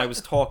it when I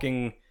was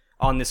talking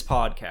on this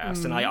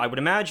podcast. And I would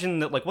imagine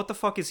that, like, what the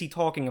fuck is he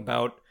talking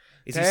about?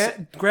 Is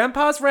he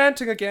Grandpa's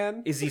ranting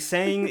again. Is he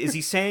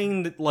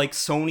saying that, like,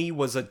 Sony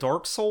was a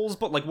Dark Souls,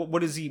 but, like, what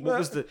was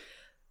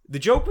the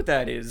joke with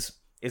that is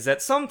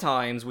that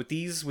sometimes with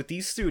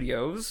these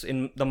studios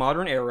in the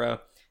modern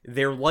era,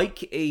 they're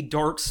like a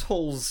Dark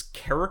Souls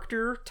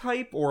character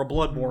type or a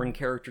Bloodborne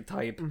character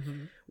type,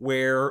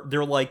 where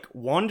they're, like,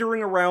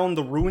 wandering around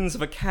the ruins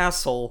of a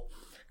castle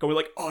going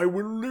like, I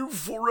will live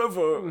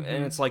forever.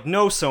 And it's like,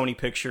 no, Sony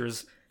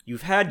Pictures,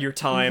 you've had your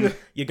time.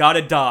 You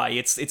gotta die.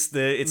 It's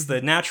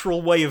the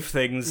natural way of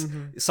things.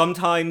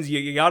 Sometimes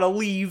you gotta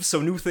leave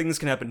so new things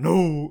can happen.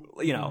 No,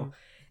 you know.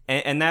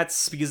 And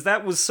that's because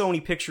that was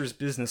Sony Pictures'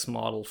 business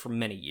model for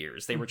many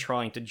years. They were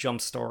trying to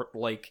jumpstart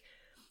like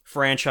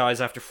franchise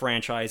after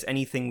franchise,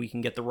 anything we can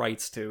get the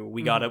rights to.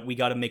 We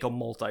gotta make a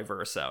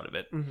multiverse out of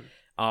it.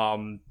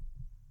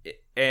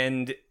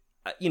 And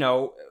you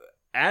know,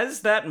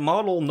 as that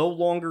model no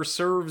longer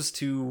serves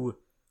to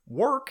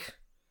work,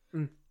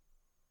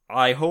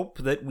 I hope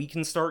that we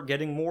can start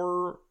getting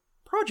more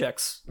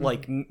projects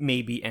like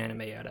maybe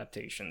anime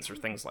adaptations or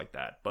things like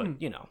that.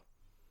 But you know.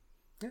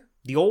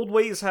 The old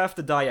ways have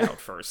to die out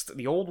first.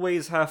 The old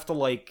ways have to,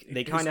 like,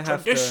 they kind of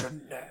have to...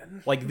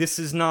 Like, this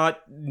is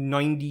not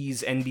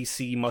 90s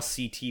NBC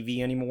must-see TV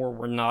anymore.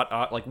 We're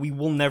not, like, we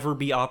will never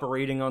be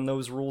operating on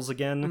those rules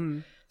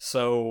again.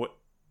 So,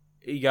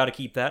 you gotta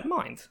keep that in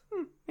mind.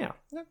 Yeah.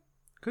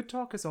 Good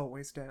talk as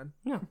always, Dan.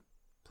 Yeah.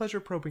 Pleasure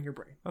probing your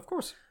brain. Of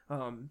course.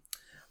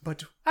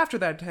 But after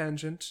that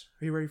tangent,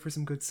 are you ready for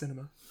some good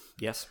cinema?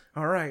 Yes.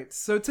 Alright,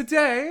 so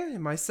today,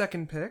 my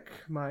second pick,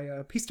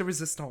 my piece de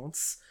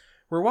resistance...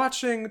 We're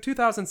watching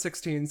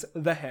 2016's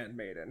The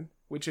Handmaiden,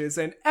 which is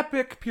an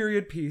epic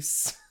period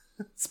piece.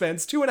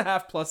 Spans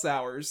 2.5+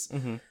 hours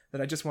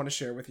that I just want to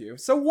share with you.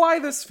 So why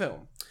this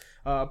film?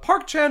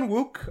 Park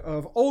Chan-wook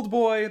of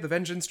Oldboy, The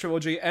Vengeance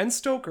Trilogy, and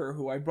Stoker,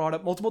 who I brought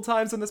up multiple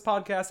times in this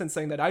podcast and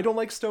saying that I don't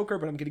like Stoker,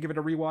 but I'm going to give it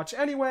a rewatch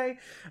anyway.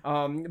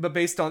 But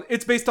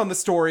it's based on the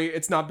story.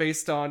 It's not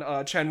based on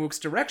Chan-wook's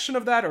direction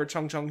of that or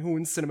Chung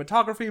Jung-hoon's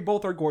cinematography.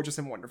 Both are gorgeous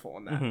and wonderful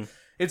in that.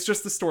 It's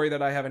just the story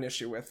that I have an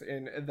issue with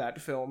in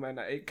that film, and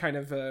it kind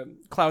of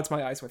clouds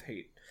my eyes with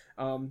hate.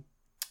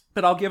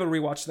 But I'll give a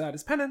rewatch to that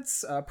as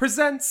penance.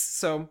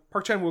 So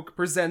Park Chan-wook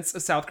presents a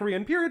South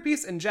Korean period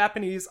piece in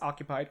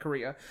Japanese-occupied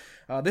Korea.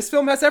 This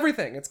film has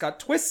everything. It's got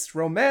twists,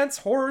 romance,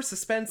 horror,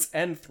 suspense,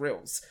 and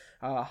thrills.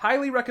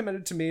 Highly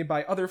recommended to me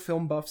by other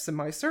film buffs in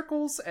my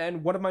circles,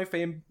 and one of my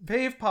fave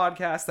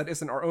podcasts that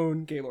isn't our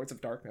own, Gaylords of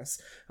Darkness.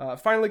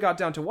 Finally got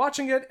down to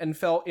watching it and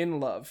fell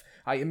in love.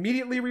 I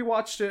immediately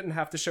rewatched it and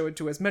have to show it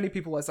to as many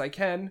people as I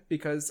can,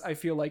 because I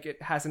feel like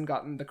it hasn't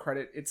gotten the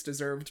credit it's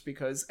deserved,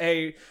 because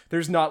A,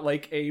 there's not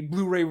like a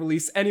Blu-ray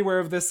release anywhere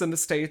of this in the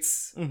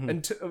States,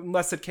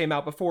 unless it came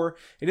out before.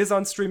 It is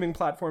on streaming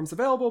platforms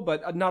available,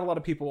 but not a lot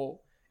of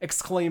people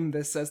exclaim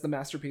this as the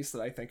masterpiece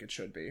that I think it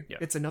should be. Yeah.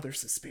 It's another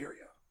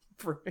Suspiria.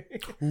 For me.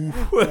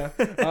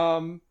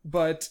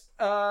 But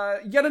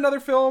yet another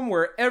film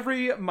where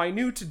every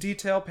minute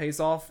detail pays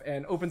off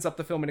and opens up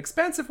the film in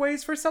expansive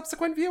ways for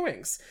subsequent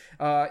viewings.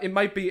 It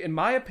might be, in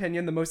my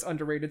opinion, the most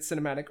underrated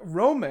cinematic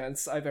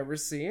romance I've ever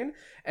seen.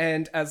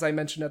 And as I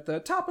mentioned at the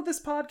top of this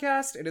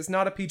podcast, it is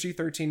not a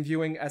PG-13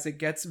 viewing, as it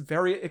gets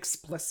very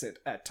explicit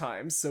at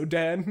times. So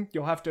Dan,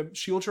 you'll have to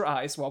shield your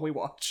eyes while we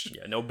watch.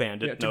 Yeah, no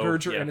Bandit. Yeah, to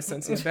guard your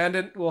innocence. Yeah,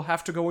 Bandit will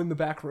have to go in the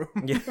back room.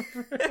 Yeah.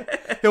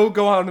 He'll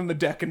go out on the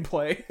deck and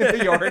play in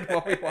the yard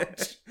while we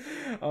watch.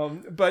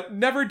 But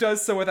never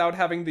does so without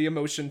having the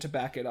emotion to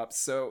back it up.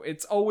 So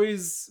it's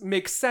always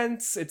makes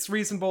sense, it's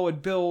reasonable,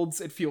 it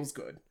builds, it feels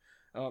good.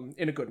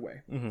 In a good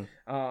way.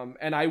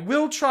 And I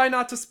will try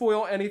not to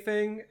spoil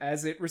anything,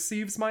 as it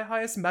receives my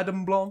highest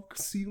Madame Blanc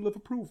seal of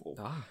approval.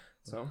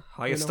 So,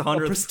 highest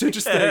honor, a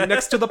prestigious thing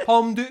next to the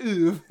Palme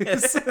d'Oeuvre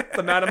is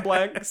the Madame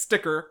Blanc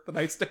sticker that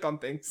I stick on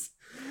things.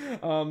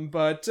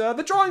 But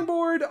the Drawing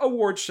Board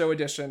Award Show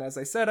edition, as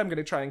I said, I'm going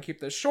to try and keep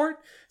this short.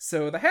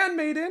 So The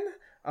Handmaiden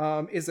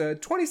is a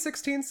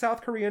 2016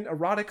 South Korean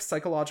erotic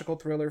psychological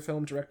thriller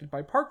film directed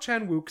by Park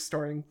Chan-wook,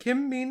 starring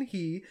Kim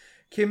Min-hee,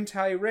 Kim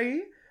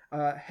Tae-rae,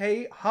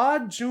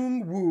 Ha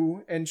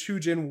Jung-woo, and Chu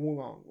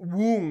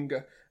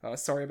Jin-woong.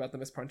 Sorry about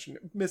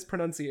the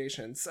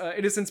mispronunciations.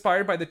 It is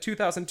inspired by the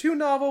 2002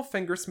 novel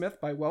Fingersmith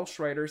by Welsh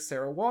writer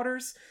Sarah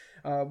Waters,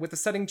 with the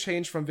setting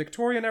changed from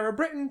Victorian-era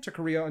Britain to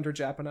Korea under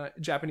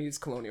Japanese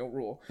colonial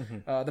rule.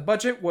 The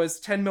budget was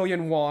 10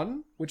 million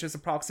won, which is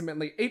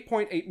approximately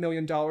 $8.8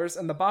 million,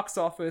 and the box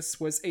office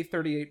was a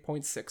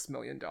 $38.6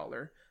 million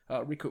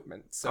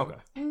recoupment. So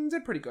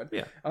did pretty good.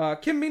 Yeah.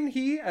 Kim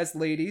Min-hee as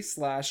Lady /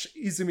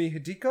 Izumi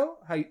Hideko.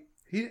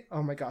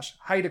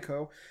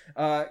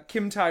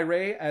 Kim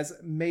Tae-rae as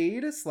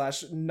Maid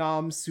 /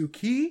 Nam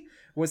Soo-ki.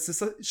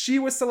 She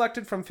was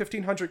selected from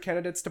 1,500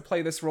 candidates to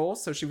play this role,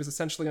 so she was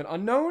essentially an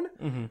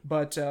unknown,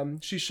 but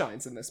she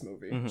shines in this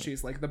movie.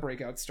 She's like the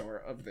breakout star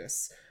of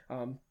this.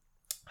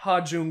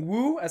 Ha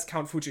Jung-woo as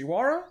Count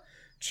Fujiwara,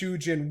 Chu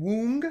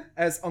Jin-woong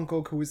as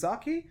Uncle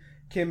Kuwasaki,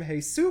 Kim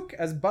Hae-suk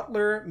as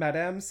Butler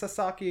Madame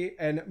Sasaki,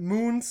 and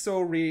Moon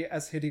So-ri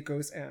as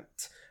Hideko's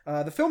aunt.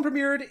 The film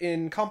premiered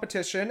in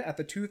competition at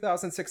the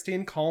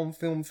 2016 Cannes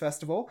Film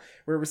Festival,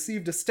 where it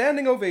received a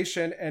standing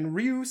ovation, and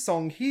Ryu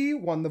Song-hee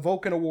won the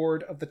Vulcan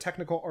Award of the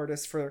Technical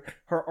Artist for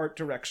her art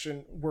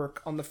direction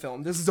work on the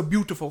film. This is a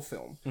beautiful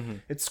film.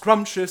 It's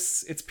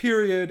scrumptious, it's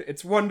period,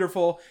 it's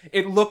wonderful.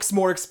 It looks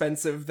more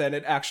expensive than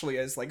it actually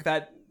is. Like,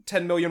 that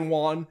 10 million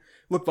won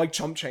looked like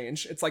chump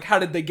change. It's like, how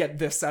did they get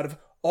this out of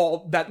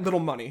all that little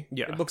money?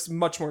 Yeah. It looks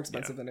much more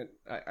expensive than it,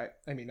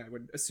 I mean, I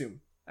would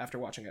assume after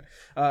watching it.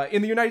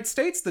 In the United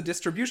States, the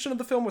distribution of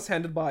the film was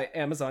handled by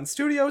Amazon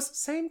Studios,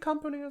 same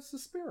company as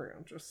Suspiria,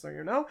 just so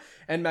you know,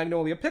 and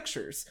Magnolia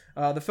Pictures.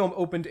 The film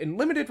opened in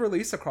limited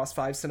release across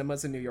 5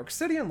 cinemas in New York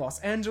City and Los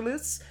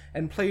Angeles,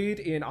 and played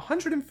in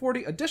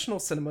 140 additional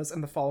cinemas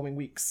in the following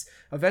weeks.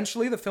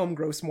 Eventually, the film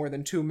grossed more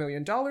than $2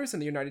 million in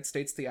the United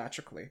States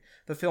theatrically.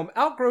 The film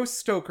outgrossed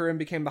Stoker and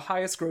became the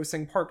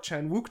highest-grossing Park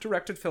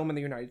Chan-wook-directed film in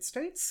the United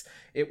States.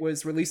 It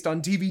was released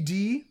on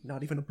DVD,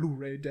 not even a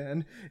Blu-ray,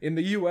 Dan, in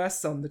the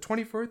US on the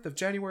 24th of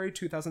January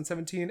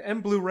 2017,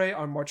 and Blu-ray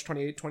on March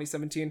 28,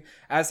 2017.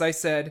 As I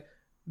said,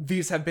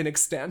 these have been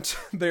extant.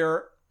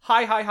 They're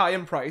high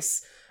in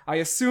price. I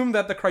assume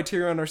that the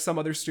Criterion or some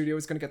other studio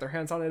is going to get their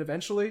hands on it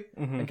eventually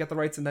and get the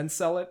rights and then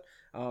sell it.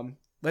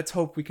 Let's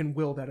hope we can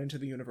will that into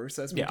the universe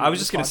as we do I was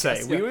just this going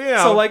to say.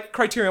 podcast. So, like,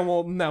 Criterion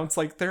will announce,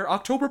 like, their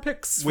October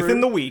picks.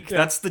 Within the week.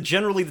 That's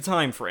generally the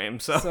time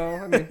frame, so... So,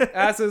 I mean,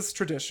 as is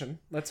tradition,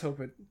 let's hope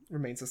it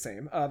remains the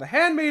same. The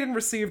Handmaiden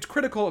received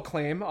critical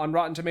acclaim. On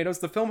Rotten Tomatoes,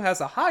 the film has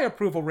a high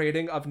approval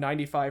rating of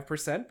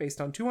 95%, based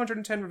on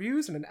 210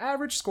 reviews and an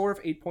average score of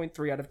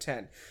 8.3 out of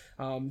 10.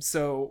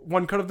 So,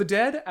 One Cut of the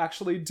Dead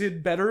actually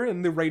did better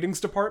in the ratings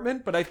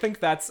department, but I think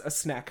that's a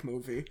snack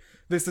movie.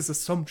 This is a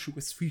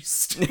sumptuous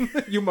feast.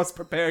 You must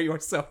prepare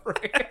yourself,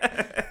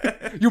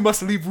 right? You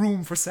must leave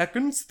room for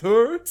seconds,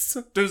 thirds,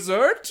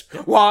 dessert,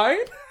 wine.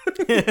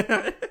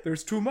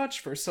 There's too much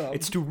for some.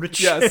 It's too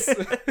rich. Yes.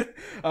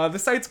 The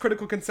site's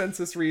critical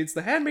consensus reads,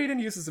 The Handmaiden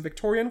uses a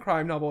Victorian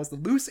crime novel as the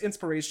loose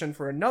inspiration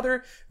for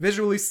another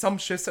visually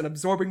sumptuous and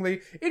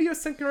absorbingly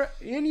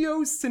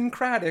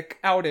idiosyncratic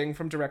outing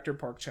from director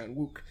Park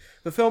Chan-wook.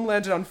 The film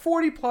landed on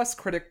 40-plus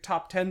critic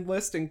top 10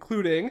 list,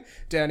 including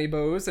Danny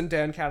Bowes and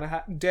Dan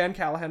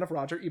Callahan of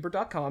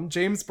RogerEbert.com,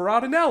 James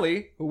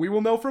Berardinelli, who we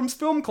will know from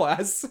Film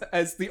Class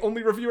as the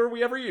only reviewer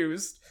we ever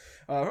used,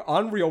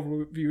 on Real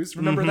Reviews.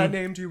 Remember that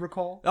name? Do you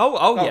recall?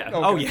 Oh yeah. Okay.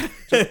 Oh yeah.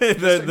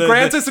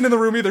 Grant isn't in the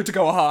room either to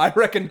go, I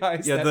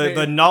recognize that name.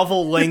 The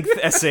novel-length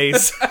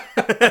essays.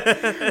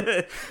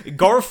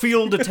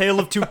 Garfield, A Tale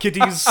of Two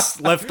Kitties,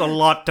 left a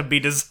lot to be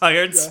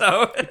desired,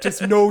 so...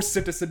 Just no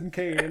Citizen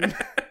Kane.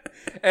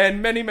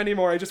 And many, many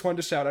more. I just wanted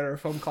to shout out our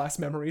Film Class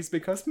memories,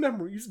 because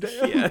memories,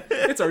 damn. Yeah.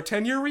 It's our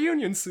 10-year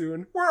reunion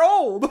soon. We're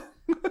old.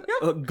 In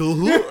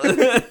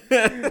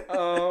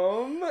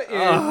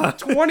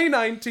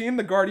 2019,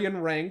 The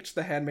Guardian ranked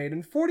The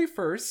Handmaiden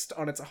 41st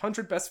on its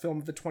 100 Best Film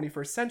of the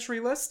 21st Century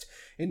list.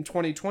 In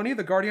 2020,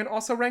 The Guardian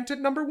also ranked it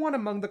number 1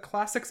 among the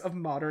classics of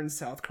modern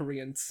South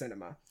Korean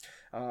cinema.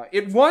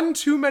 It won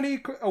too many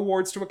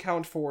awards to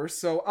account for,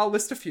 so I'll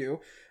list a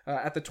few.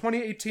 At the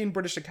 2018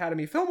 British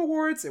Academy Film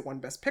Awards, it won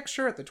Best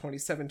Picture. At the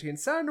 2017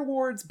 Saturn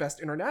Awards,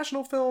 Best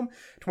International Film.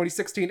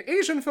 2016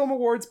 Asian Film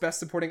Awards, Best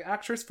Supporting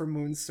Actress for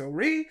Moon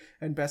So-ri,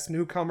 and Best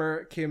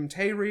Newcomer Kim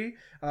Tae-ri.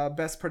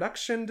 Best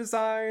Production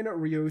Design,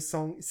 Ryo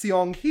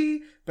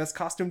Seong-hee. Best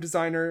Costume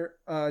Designer,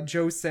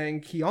 Jo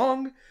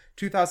Sang-kyung.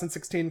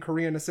 2016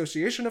 Korean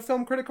Association of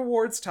Film Critic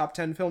Awards, Top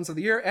 10 Films of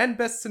the Year, and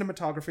Best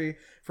Cinematography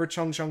for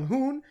Chung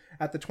Jung-hoon.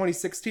 At the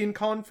 2016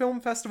 Cannes Film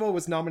Festival,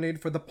 was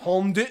nominated for the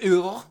Palme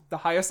d'Or, the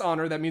highest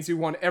honor. That means you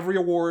won every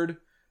award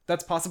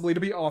that's possibly to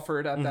be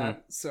offered at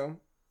that.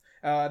 So,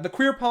 the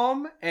Queer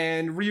Palm,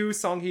 and Ryu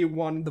Song-hee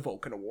won the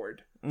Vulcan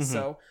Award.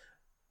 So,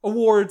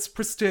 awards,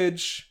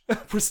 prestige.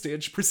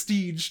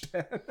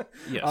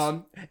 Yes.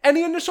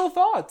 Any initial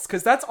thoughts?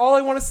 Because that's all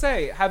I want to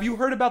say. Have you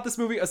heard about this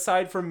movie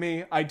aside from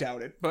me? I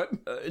doubt it, but...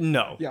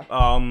 No. Yeah.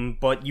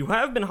 But you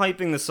have been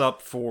hyping this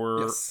up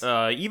for,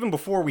 even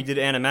before we did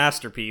Anna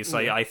Masterpiece.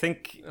 I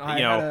think,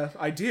 I had an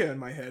idea in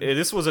my head.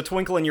 This was a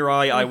twinkle in your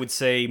eye, I would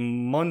say,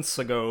 months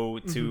ago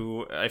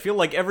to... I feel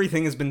like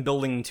everything has been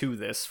building to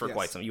this for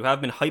quite some... You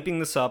have been hyping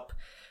this up.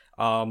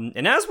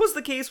 And as was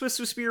the case with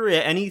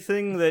Suspiria,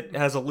 anything that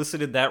has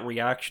elicited that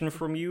reaction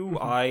from you,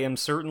 I am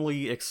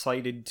certainly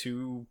excited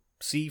to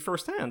see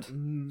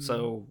firsthand.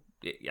 So,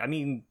 I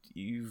mean,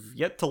 you've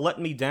yet to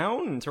let me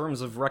down in terms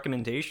of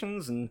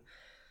recommendations, and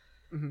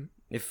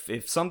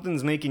if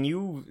something's making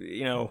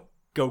you,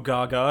 go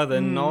gaga,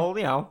 then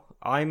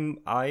I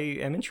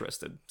am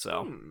interested.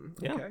 So,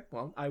 yeah. Okay,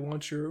 well, I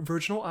want your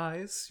virginal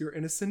eyes, your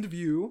innocent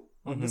view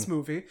on this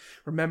movie.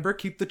 Remember,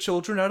 keep the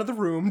children out of the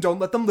room. Don't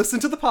let them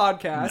listen to the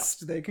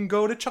podcast. No. They can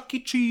go to Chuck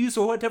E. Cheese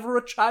or whatever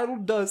a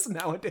child does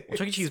nowadays. Well,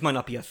 Chuck E. Cheese might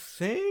not be a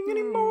thing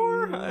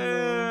anymore.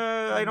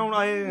 Not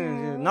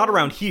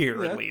around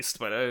here, at least.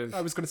 But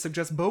I was going to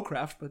suggest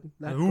Bowcraft, but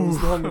that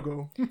was long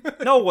ago.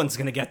 No one's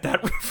going to get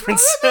that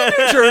reference. The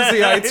New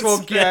Jerseyites will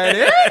get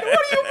it.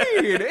 What do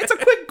you mean? It's a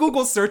quick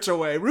Google search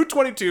away. Route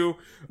 22,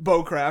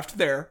 Bowcraft.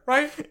 There,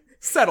 right?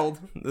 Settled.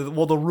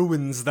 Well, the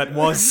ruins that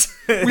was.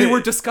 We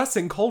were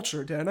discussing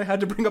culture, Dan. I had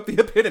to bring up the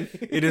epitome.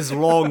 It is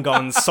long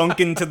gone, sunk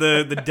into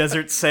the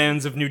desert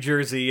sands of New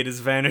Jersey. It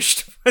has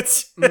vanished.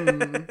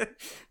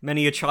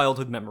 Many a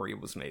childhood memory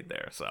was made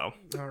there, so.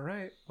 All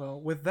right. Well,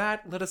 with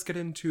that, let us get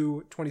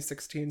into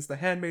 2016's The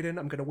Handmaiden.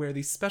 I'm going to wear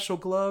these special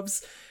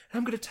gloves, and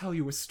I'm going to tell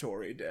you a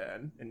story,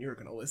 Dan. And you're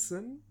going to listen,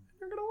 and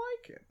you're going to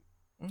like it.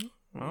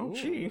 Well,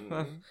 gee.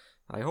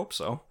 I hope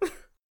so.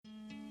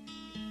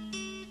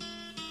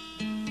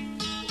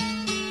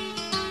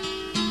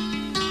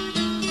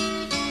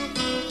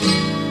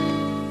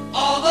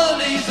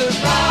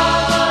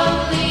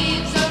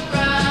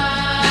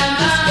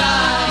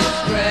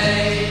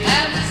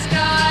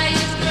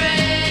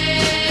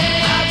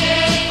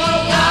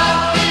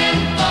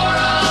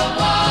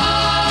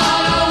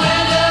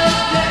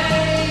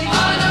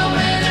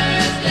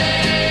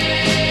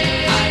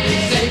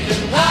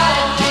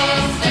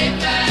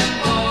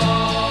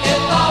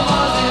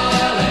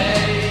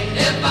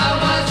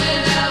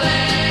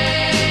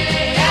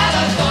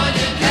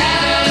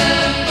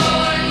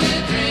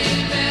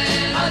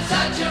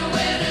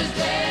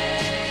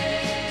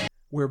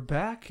 we're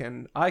back,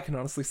 and I can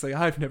honestly say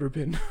I've never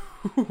been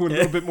a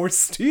little bit more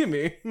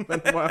steamy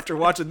than after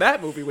watching that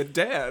movie with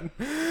Dan.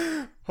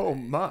 Oh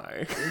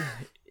my.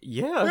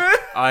 Yeah.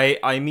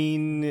 I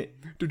mean,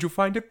 Did you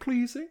find it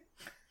pleasing?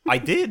 I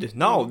did.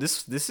 No,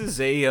 this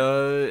is a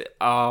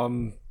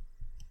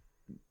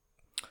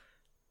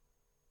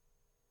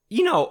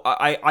you know,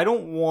 I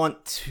don't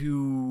want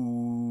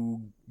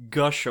to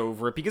gush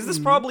over it because this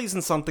probably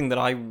isn't something that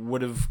I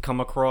would have come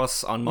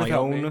across on my Without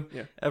own me,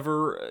 yeah.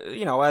 ever,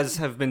 you know, as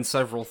have been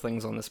several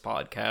things on this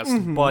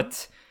podcast.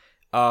 But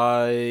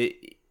I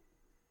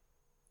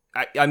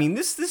mean,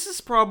 this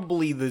is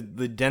probably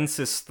the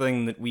densest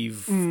thing that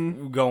we've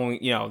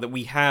that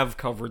we have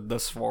covered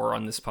thus far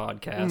on this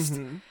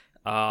podcast,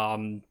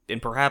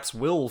 and perhaps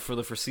will for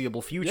the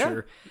foreseeable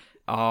future.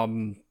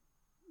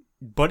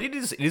 But it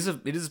is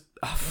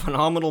a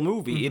phenomenal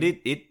movie.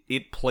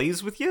 It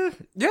plays with you.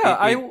 Yeah,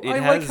 I has,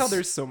 like how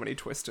there's so many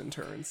twists and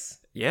turns.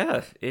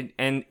 Yeah,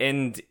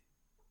 and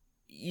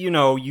you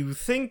know, you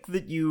think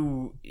that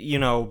you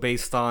know,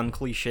 based on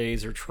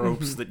cliches or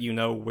tropes that you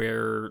know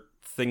where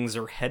things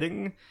are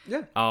heading.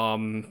 Yeah.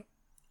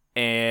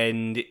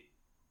 And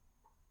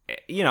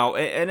you know,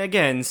 and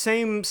again,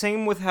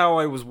 same with how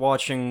I was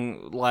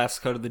watching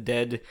Last Cut of the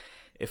Dead.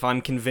 If I'm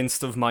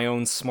convinced of my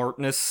own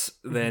smartness,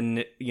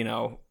 then, you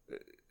know,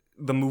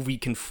 the movie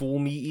can fool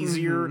me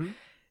easier.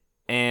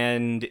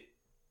 And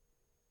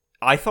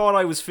I thought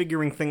I was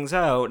figuring things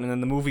out, and then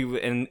the movie,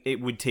 and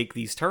it would take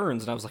these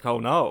turns, and I was like, oh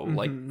no,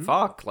 like,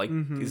 fuck, like,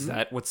 is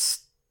that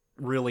what's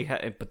really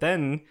but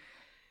then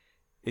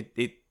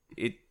it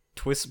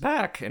twists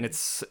back, and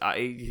it's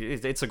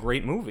a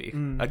great movie.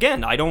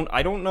 Again, I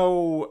don't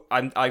know,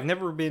 I've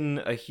never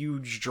been a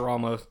huge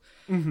drama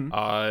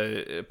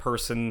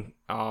person.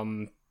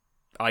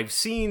 I've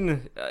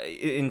seen,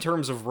 in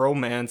terms of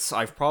romance,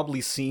 I've probably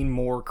seen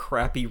more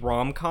crappy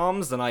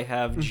rom-coms than I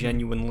have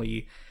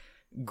genuinely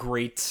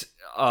great.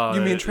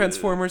 You mean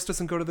Transformers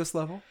doesn't go to this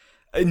level?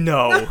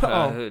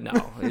 No,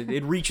 no.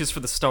 It reaches for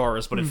the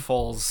stars, but it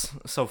falls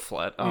so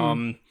flat.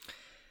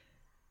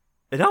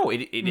 No,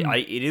 it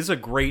is a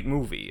great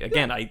movie.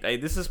 Again,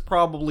 this is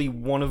probably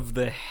one of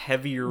the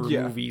heavier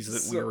movies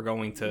that we are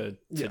going to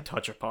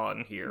touch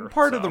upon here.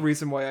 Part of the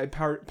reason why I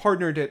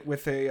partnered it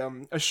with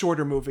a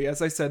shorter movie,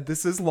 as I said,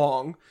 this is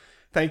long.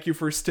 Thank you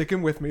for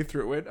sticking with me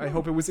through it. I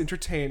hope it was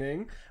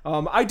entertaining.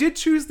 I did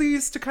choose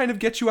these to kind of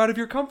get you out of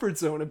your comfort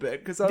zone a bit,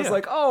 because I was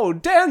like, oh,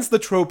 Dan's the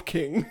trope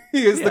king.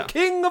 He is the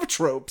king of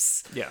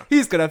tropes. Yeah.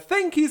 He's gonna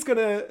think, he's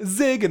gonna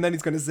zig, and then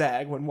he's gonna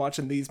zag when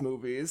watching these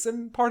movies.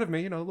 And part of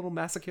me, you know, a little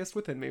masochist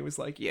within me was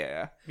like,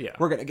 yeah.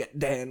 We're gonna get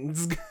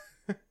Dan's.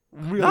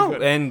 Really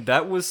good. And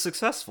that was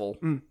successful.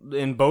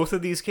 In both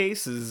of these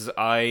cases,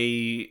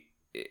 I,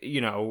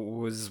 you know,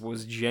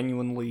 was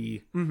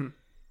genuinely...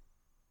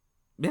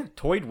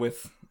 toyed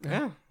with.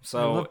 Yeah. So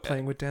I love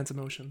playing with Dan's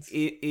emotions.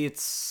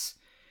 It's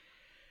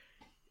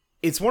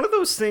one of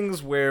those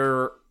things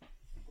where,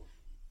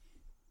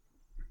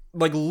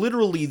 like,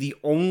 literally the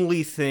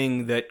only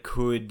thing that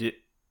could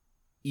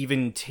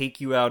even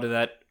take you out of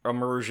that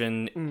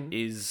immersion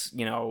is,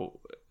 you know,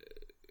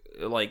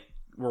 like,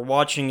 we're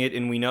watching it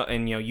and we know,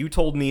 and, you know, you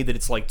told me that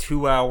it's like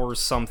 2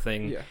 hours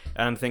something, and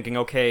I'm thinking,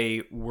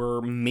 okay,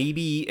 we're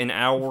maybe an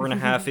hour and a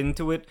half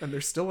into it, and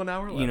there's still an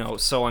hour left. You know,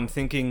 so I'm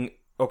thinking,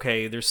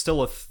 okay, there's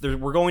still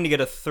we're going to get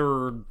a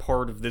third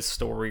part of this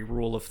story,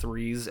 rule of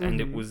threes,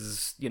 and it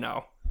was, you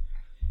know,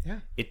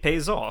 it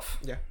pays off.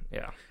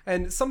 Yeah.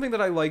 And something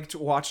that I liked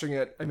watching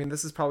it, I mean,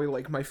 this is probably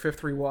like my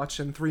 5th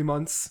rewatch in 3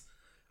 months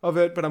of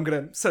it, but I'm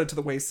gonna set it to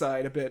the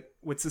wayside a bit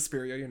with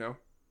Suspiria, you know.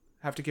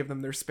 Have to give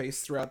them their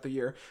space throughout the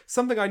year.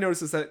 Something I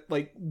noticed is that,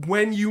 like,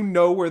 when you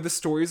know where the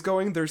story's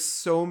going, there's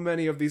so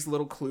many of these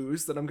little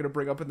clues that I'm gonna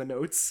bring up in the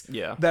notes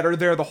that are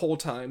there the whole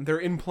time. They're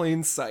in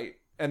plain sight.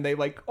 And they,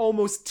 like,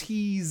 almost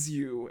tease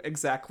you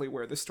exactly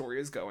where the story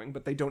is going,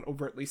 but they don't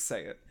overtly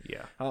say it.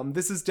 Yeah.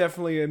 This is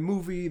definitely a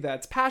movie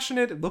that's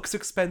passionate. It looks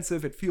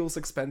expensive. It feels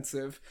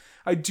expensive.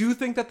 I do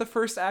think that the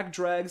first act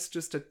drags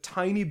just a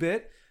tiny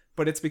bit,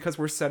 but it's because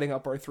we're setting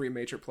up our 3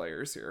 major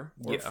players here.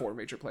 Or 4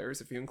 major players,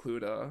 if you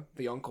include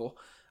the uncle.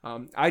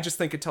 I just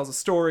think it tells a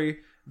story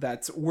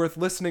that's worth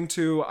listening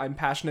to. I'm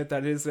passionate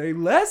that it is a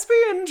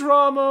lesbian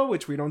drama,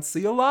 which we don't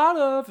see a lot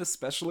of,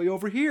 especially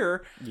over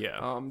here.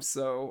 Yeah.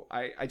 So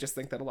I just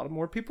think that a lot of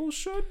more people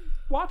should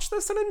watch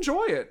this and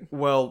enjoy it.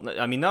 Well,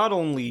 I mean, not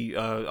only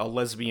a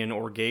lesbian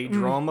or gay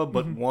drama,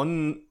 but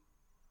one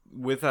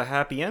with a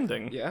happy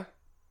ending. Yeah.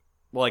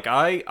 Like,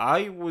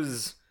 I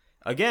was,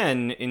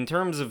 again, in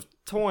terms of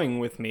toying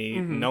with me,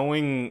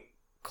 knowing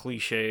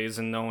cliches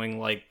and knowing,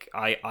 like,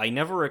 I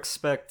never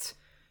expect...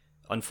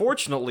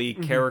 Unfortunately,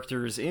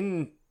 characters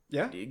in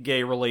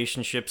gay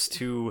relationships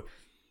to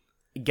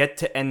get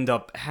to end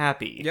up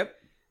happy. Yep.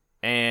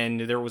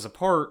 And there was a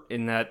part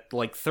in that,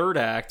 like, third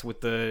act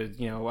with the,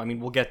 you know, I mean,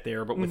 we'll get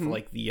there, but with,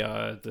 like,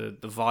 the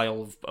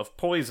vial of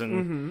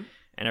poison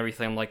and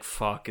everything, I'm like,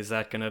 fuck, is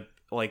that gonna,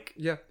 like...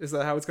 Yeah, is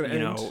that how it's gonna end?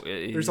 Know,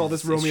 There's all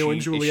this Romeo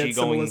and Juliet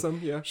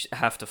symbolism.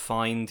 Have to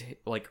find,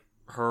 like,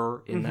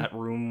 her in that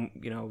room,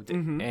 you know,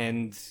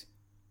 and...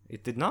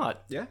 It did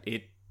not. Yeah.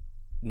 It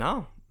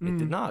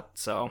did not.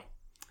 So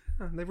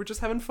They were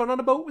just having fun on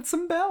a boat with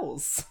some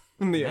bells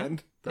in the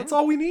end. That's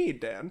all we need,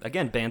 Dan.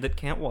 again, Bandit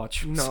can't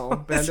watch. No,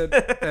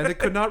 Bandit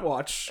could not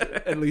watch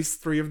at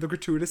least 3 of the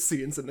gratuitous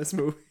scenes in this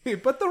movie,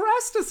 but the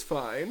rest is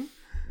fine.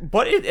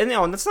 But and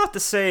that's not to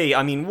say.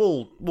 I mean,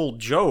 we'll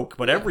joke,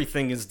 but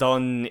everything is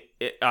done.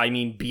 I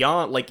mean,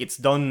 beyond like it's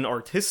done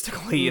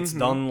artistically. It's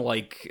done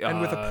like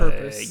And with a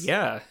purpose.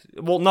 Yeah.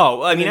 Well,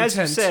 no. I mean, as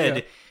you intent, said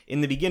yeah.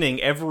 in the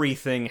beginning,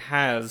 everything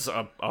has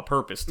a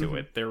purpose to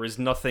it. There is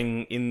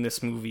nothing in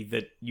this movie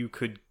that you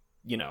could,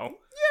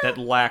 that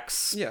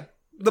lacks. Yeah,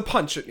 the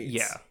punch it needs.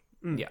 Yeah.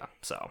 Yeah.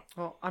 So.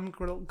 Well, I'm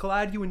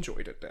glad you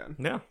enjoyed it, Dan.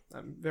 Yeah.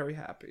 I'm very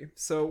happy.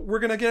 So we're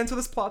gonna get into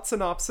this plot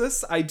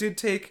synopsis. I did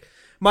take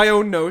my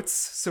own notes,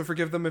 so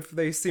forgive them if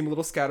they seem a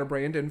little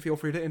scatterbrained, and feel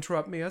free to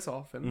interrupt me as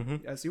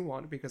often as you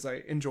want, because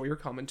I enjoy your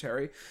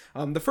commentary.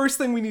 The first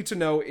thing we need to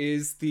know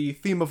is the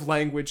theme of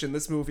language in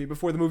this movie.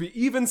 Before the movie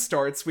even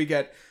starts, we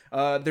get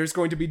there's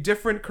going to be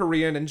different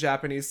Korean and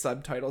Japanese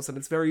subtitles, and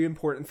it's very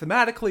important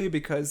thematically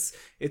because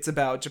it's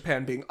about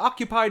Japan being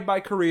occupied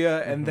by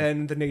Korea and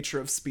then the nature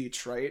of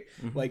speech, right?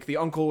 Like the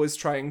uncle is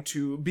trying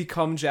to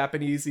become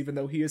Japanese even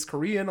though he is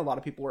Korean. A lot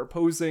of people are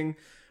opposing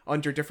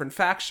under different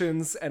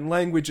factions, and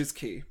language is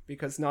key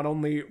because not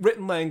only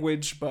written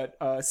language but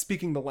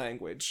speaking the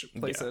language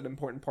plays an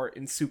important part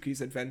in Suki's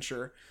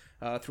adventure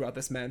throughout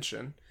this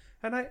mansion.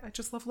 And I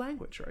just love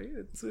language, right?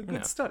 It's a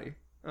good study.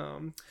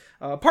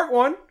 Part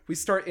 1, we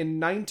start in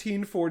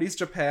 1940s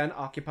Japan,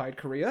 occupied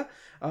Korea.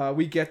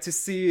 We get to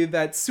see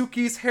that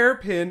Suki's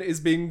hairpin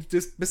is being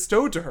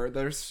bestowed to her.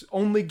 There's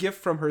only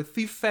gift from her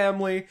thief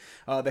family.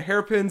 The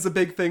hairpin's a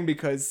big thing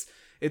because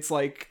it's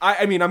like,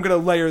 I mean, I'm gonna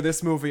layer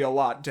this movie a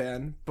lot,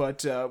 Dan,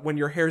 but when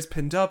your hair's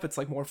pinned up, it's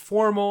like more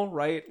formal,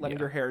 right? Letting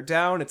your hair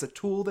down. It's a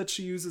tool that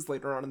she uses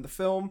later on in the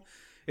film.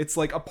 It's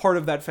like a part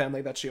of that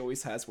family that she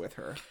always has with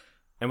her.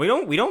 And we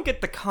don't get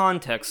the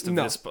context of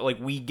this, but like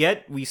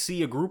we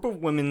see a group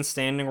of women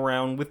standing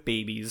around with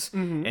babies,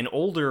 an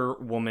older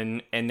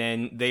woman, and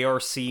then they are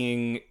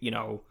seeing,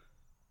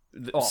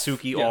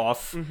 Suki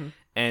off.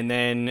 And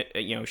then,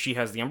 she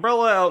has the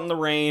umbrella out in the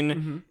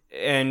rain,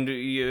 and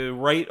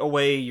right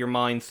away your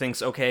mind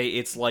thinks, okay,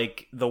 it's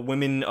like the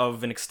women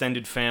of an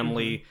extended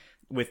family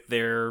with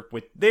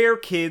their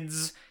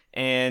kids,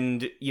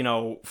 and,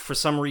 for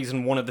some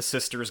reason one of the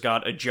sisters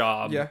got a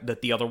job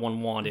that the other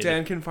one wanted.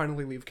 Dan can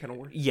finally leave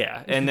Kenilworth.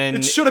 Yeah, and then...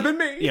 It should have been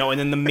me! And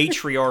then the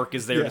matriarch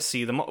is there to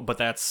see them, but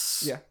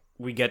that's... Yeah.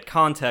 We get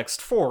context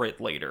for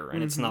it later,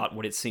 and it's not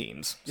what it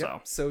seems.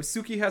 So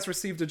Suki has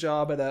received a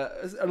job at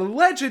an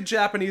alleged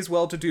Japanese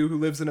well-to-do who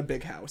lives in a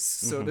big house.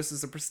 So this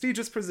is a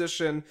prestigious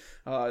position.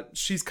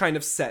 She's kind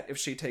of set if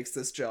she takes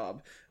this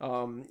job.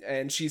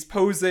 And she's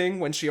posing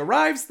when she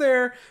arrives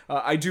there.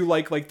 I do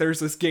like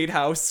there's this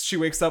gatehouse. She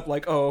wakes up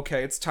like, oh,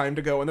 okay, it's time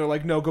to go. And they're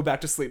like, no, go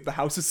back to sleep. The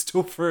house is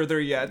still further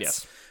yet.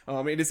 Yes.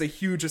 It is a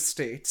huge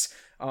estate.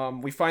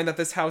 We find that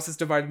this house is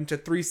divided into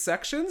 3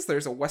 sections.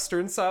 There's a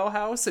Western-style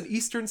house, an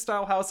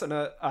Eastern-style house, and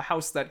a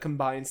house that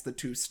combines the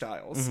 2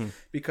 styles.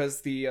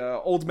 Because the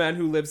old man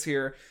who lives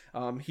here,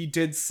 he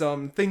did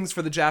some things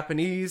for the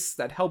Japanese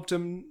that helped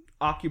him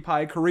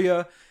occupy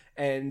Korea,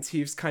 and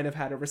he's kind of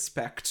had a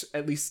respect,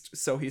 at least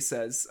so he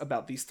says,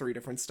 about these 3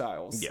 different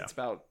styles. Yeah. It's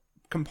about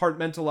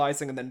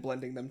compartmentalizing and then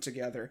blending them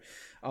together.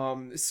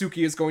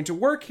 Suki is going to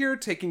work here,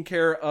 taking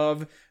care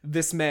of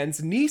this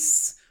man's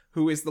niece,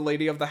 who is the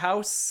lady of the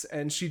house,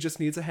 and she just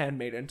needs a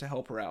handmaiden to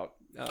help her out.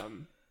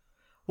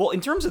 Well,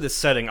 in terms of this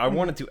setting, I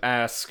wanted to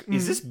ask,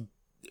 is this,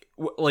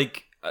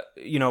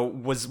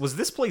 was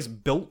this place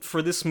built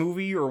for this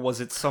movie, or was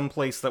it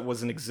someplace that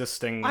was an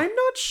existing... I'm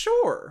not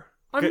sure.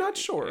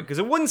 Because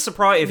it wouldn't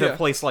surprise if a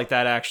place like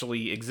that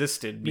actually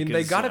existed. Because, I mean,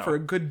 they got it for a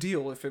good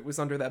deal if it was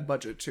under that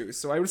budget, too.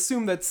 So I would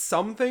assume that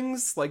some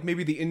things, like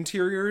maybe the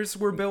interiors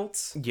were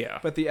built. Yeah.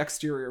 But the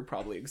exterior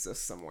probably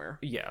exists somewhere.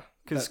 Yeah.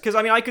 Because,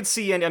 I mean, I could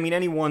see, and I mean,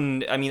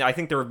 anyone... I mean, I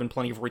think there have been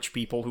plenty of rich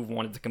people who've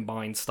wanted to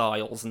combine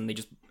styles, and they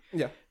just...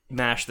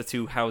 mash the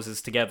 2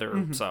 houses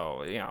together,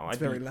 so, I'd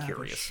be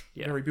curious.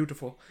 Yeah. Very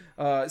beautiful.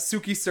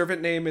 Suki's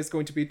servant name is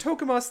going to be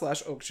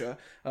Tokuma/Oksha.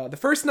 The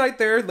first night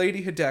there,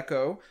 Lady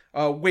Hideko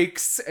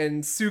wakes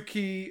to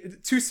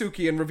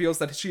Suki and reveals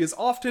that she is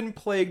often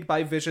plagued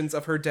by visions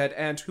of her dead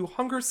aunt who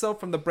hung herself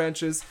from the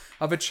branches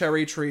of a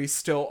cherry tree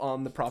still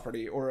on the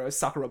property, or a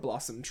sakura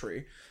blossom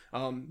tree.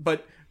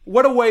 But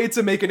what a way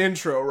to make an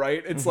intro,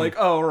 right? It's like,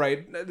 oh,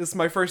 right, this is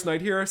my first night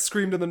here,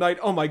 screamed in the night,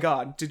 oh my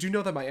god, did you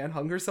know that my aunt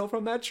hung herself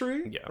from that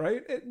tree? Yeah.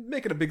 Right?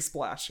 Making a big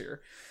splash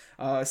here.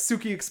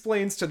 Suki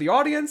explains to the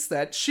audience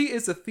that she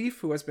is a thief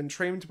who has been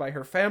trained by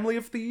her family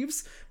of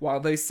thieves while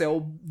they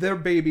sell their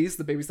babies,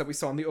 the babies that we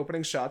saw in the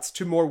opening shots,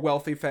 to more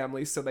wealthy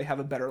families so they have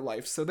a better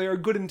life. So they are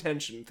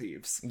good-intentioned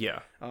thieves.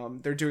 Yeah.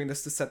 They're doing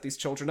this to set these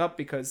children up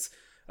because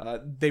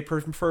they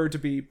prefer to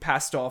be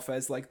passed off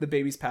as, like, the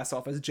babies passed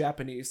off as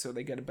Japanese so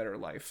they get a better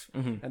life.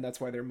 And that's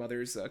why their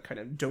mothers kind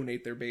of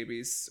donate their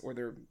babies or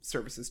their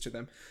services to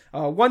them.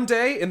 One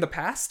day in the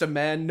past, a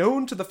man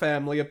known to the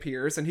family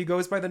appears, and he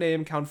goes by the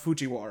name Count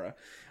Fujiwara.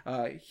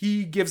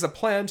 He gives a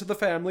plan to the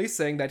family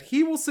saying that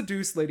he will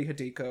seduce Lady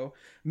Hideko,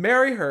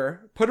 marry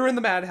her, put her in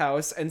the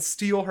madhouse, and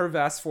steal her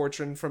vast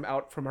fortune from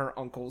her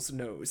uncle's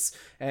nose.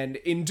 And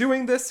in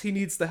doing this, he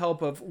needs the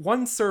help of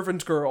one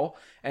servant girl,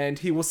 and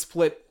he will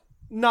split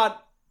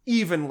not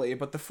evenly,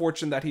 but the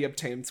fortune that he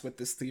obtains with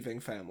this thieving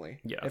family,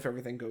 if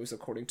everything goes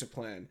according to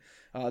plan.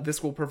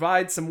 This will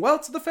provide some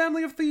wealth to the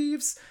family of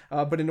thieves,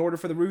 but in order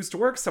for the ruse to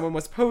work, someone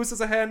must pose as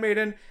a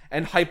handmaiden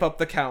and hype up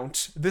the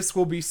count. This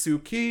will be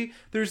Suki.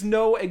 There's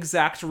no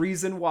exact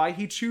reason why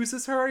he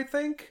chooses her, I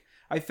think.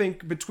 I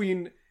think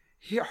between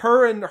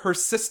her and her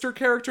sister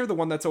character, the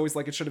one that's always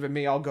like, it should have been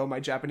me, I'll go, my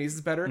Japanese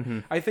is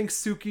better. I think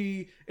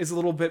Suki is a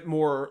little bit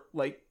more,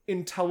 like,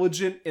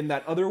 intelligent in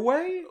that other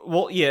way.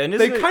 Well, yeah, and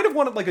they kind of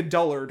wanted, like, a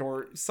dullard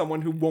or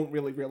someone who won't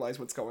really realize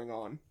what's going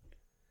on.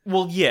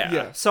 Well,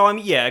 yeah. So, I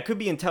mean, yeah, it could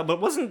be intel, but it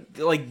wasn't,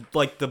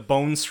 like the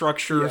bone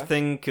structure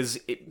thing, because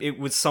it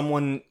was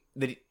someone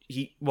that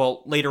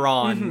later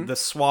on, the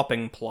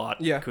swapping plot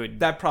could...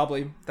 that's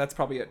probably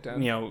it,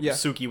 Dan.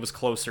 Suki was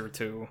closer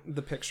to...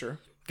 the picture.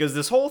 Because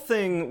this whole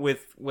thing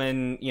with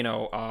when,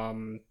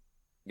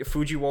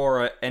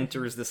 Fujiwara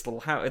enters this little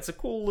house, it's a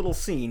cool little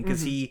scene,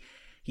 because he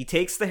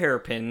takes the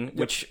hairpin,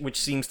 which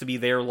seems to be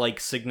their,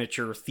 like,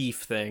 signature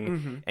thief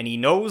thing, and he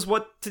knows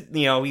what to,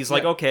 he's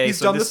like, okay, he's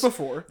so done this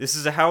before. This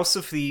is a house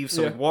of thieves,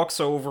 so he walks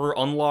over,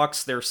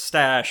 unlocks their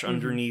stash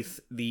underneath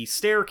the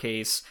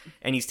staircase,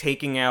 and he's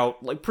taking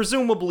out, like,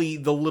 presumably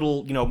the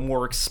little,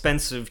 more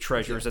expensive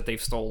treasures that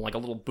they've stolen, like a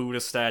little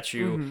Buddha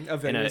statue, a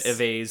and a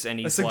vase, and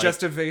he's a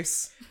suggestive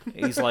vase.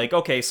 He's like,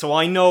 okay, so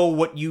I know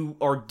what you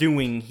are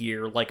doing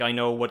here, like, I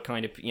know what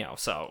kind of,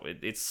 so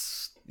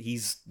it's...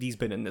 He's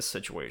been in this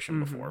situation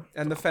before.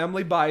 And the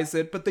family buys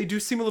it, but they do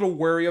seem a little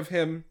wary of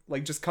him,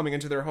 like, just coming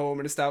into their home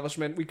and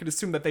establishment. We could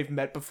assume that they've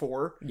met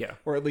before. Yeah.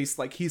 Or at least,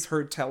 like, he's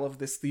heard tell of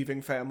this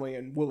thieving family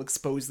and will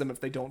expose them if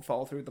they don't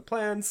follow through with the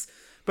plans.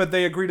 But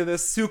they agree to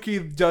this.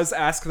 Suki does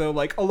ask, though,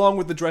 like, along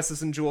with the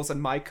dresses and jewels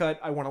and my cut,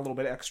 I want a little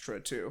bit extra,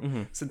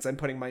 too, since I'm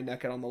putting my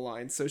neck out on the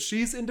line. So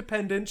she's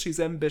independent,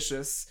 she's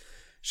ambitious.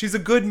 She's a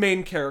good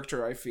main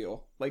character, I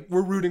feel. Like,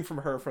 we're rooting from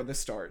her from the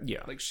start.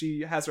 Yeah. Like,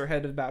 she has her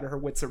head about her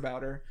wits are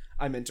about her.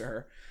 I'm into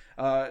her.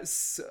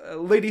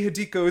 Lady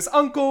Hideko's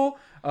uncle,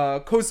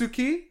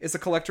 Kozuki, is a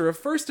collector of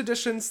first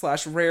edition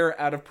 / rare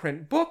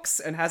out-of-print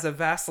books and has a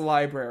vast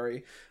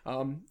library.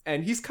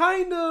 And he's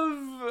kind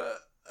of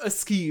a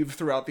skeeve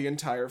throughout the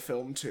entire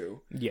film,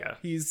 too. Yeah.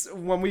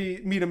 When we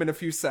meet him in a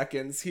few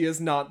seconds, he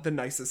is not the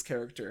nicest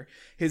character.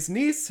 His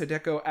niece,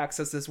 Hideko, acts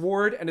as his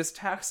ward and is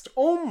tasked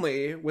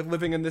only with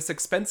living in this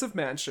expensive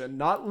mansion,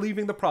 not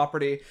leaving the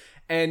property,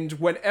 and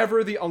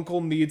whenever the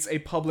uncle needs a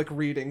public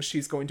reading,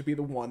 she's going to be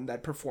the one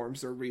that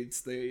performs or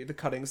reads the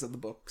cuttings of the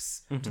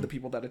books to the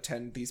people that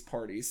attend these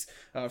parties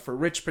for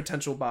rich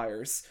potential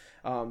buyers.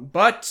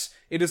 But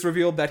it is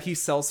revealed that he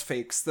sells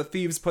fakes. The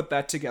thieves put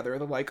that together.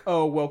 They're like,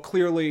 oh, well,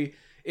 clearly...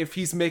 if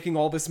he's making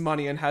all this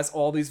money and has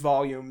all these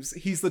volumes,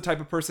 he's the type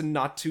of person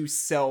not to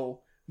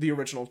sell the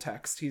original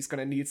text. He's going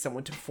to need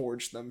someone to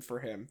forge them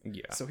for him.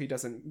 Yeah. So he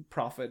doesn't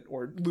profit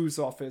or lose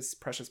off his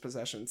precious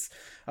possessions.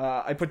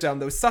 I put down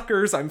those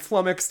suckers. I'm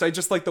flummoxed. I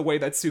just like the way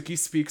that Suki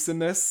speaks in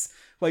this.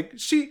 Like,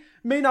 she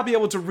may not be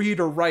able to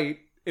read or write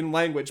in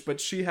language, but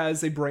she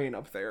has a brain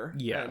up there.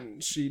 Yeah.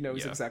 And she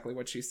knows exactly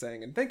what she's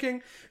saying and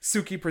thinking.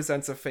 Suki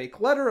presents a fake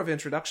letter of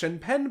introduction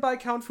penned by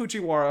Count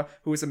Fujiwara,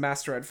 who is a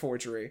master at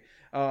forgery.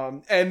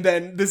 And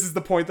then this is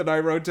the point that I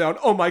wrote down.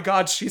 Oh my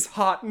god, she's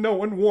hot. No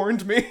one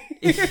warned me.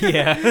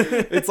 Yeah.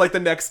 It's like the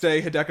next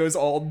day, Hideko's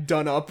all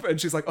done up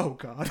and she's like, oh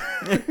god.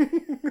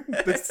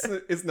 This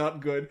is not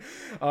good.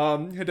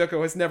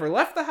 Hideko has never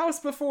left the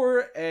house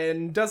before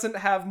and doesn't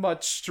have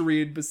much to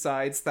read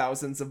besides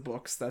thousands of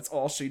books. That's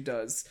all she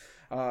does.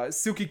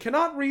 Suki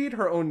cannot read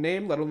her own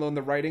name, let alone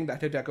the writing that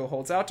Hideko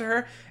holds out to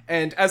her.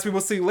 And as we will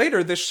see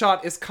later, this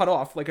shot is cut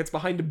off. Like, it's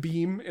behind a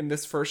beam in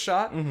this first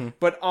shot.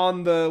 But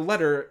on the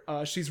letter,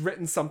 she's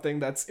written something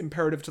that's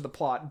imperative to the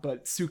plot,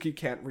 but Suki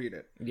can't read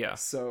it. Yeah.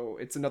 So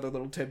it's another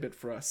little tidbit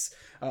for us.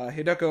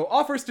 Hideko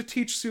offers to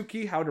teach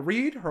Suki how to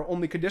read. Her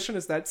only condition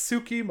is that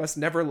Suki must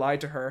never lie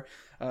to her.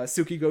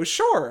 Suki goes,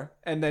 sure.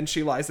 And then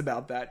she lies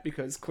about that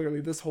because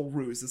clearly this whole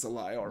ruse is a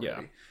lie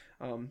already.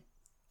 Yeah.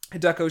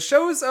 Hideko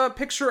shows a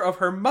picture of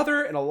her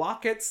mother in a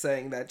locket,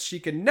 saying that she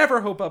can never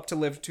hope up to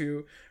live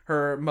to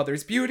her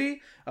mother's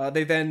beauty.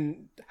 They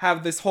then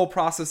have this whole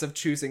process of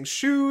choosing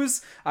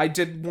shoes. I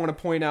did want to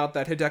point out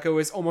that Hideko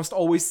is almost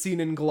always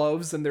seen in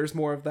gloves, and there's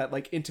more of that,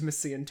 like,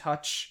 intimacy and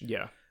touch.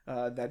 Yeah.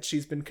 That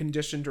she's been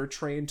conditioned or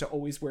trained to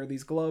always wear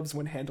these gloves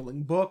when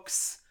handling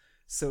books,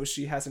 so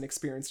she hasn't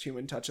experienced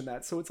human touch in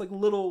that. So it's like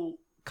little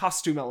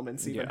costume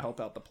elements even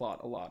help out the plot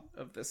a lot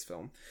of this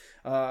film.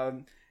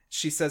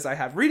 She says, I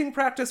have reading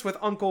practice with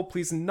Uncle.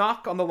 Please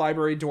knock on the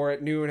library door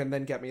at noon and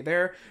then get me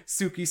there.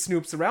 Suki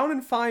snoops around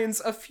and finds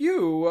a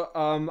few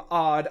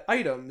odd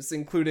items,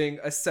 including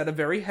a set of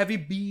very heavy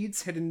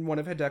beads hidden in one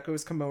of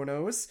Hideko's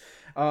kimonos.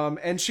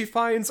 And she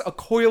finds a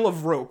coil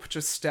of rope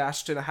just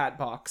stashed in a hat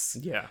box.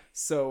 Yeah.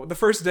 So the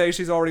first day,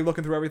 she's already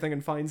looking through everything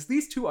and finds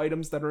these two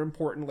items that are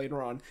important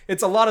later on.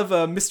 It's a lot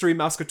of mystery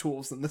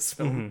Mouseketools in this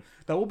film.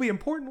 That will be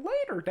important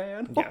later,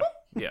 Dan. Yeah.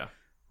 Yeah.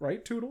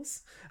 Right,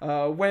 Toodles?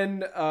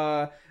 When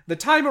the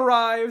time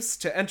arrives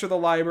to enter the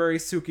library,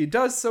 Suki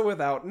does so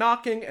without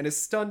knocking and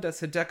is stunned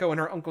as Hideko and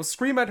her uncle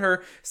scream at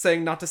her,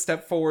 saying not to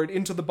step forward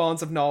into the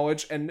bonds of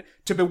knowledge and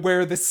to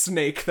beware this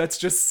snake that's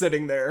just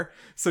sitting there.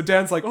 So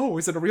Dan's like, oh,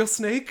 is it a real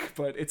snake?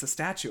 But it's a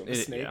statue of a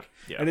snake.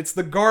 Yeah. And it's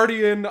the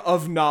guardian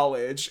of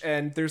knowledge.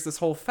 And there's this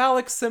whole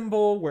phallic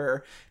symbol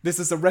where this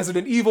is a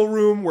Resident Evil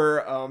room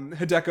where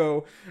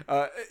Hideko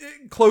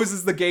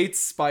closes the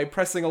gates by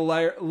pressing a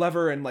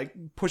lever and like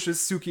pushes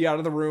Suki out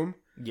of the room.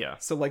 Yeah.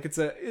 So like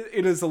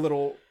it is a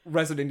little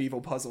Resident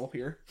Evil puzzle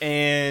here.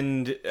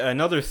 And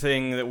another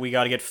thing that we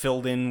got to get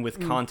filled in with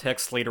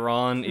context later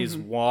on is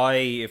why,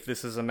 if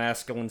this is a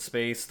masculine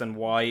space, then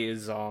why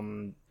is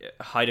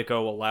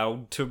Hideko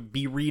allowed to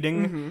be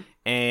reading?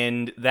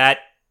 And that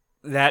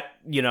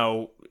you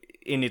know,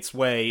 in its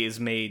way is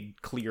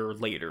made clear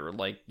later.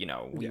 Like, you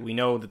know, we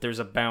know that there's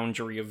a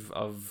boundary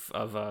of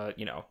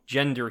you know,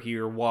 gender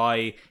here.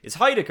 Why is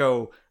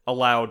Hideko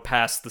allowed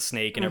past the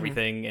snake and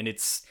everything? And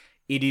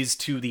it is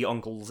to the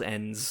uncle's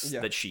ends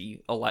that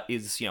she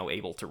is, you know,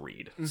 able to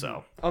read.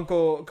 So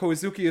Uncle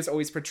Koizuki is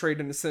always portrayed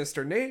in a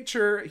sinister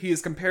nature. He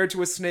is compared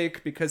to a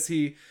snake because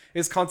he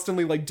is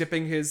constantly like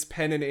dipping his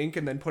pen in ink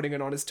and then putting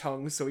it on his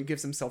tongue, so he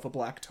gives himself a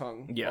black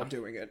tongue while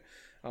doing it.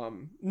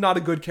 Not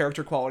a good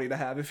character quality to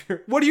have if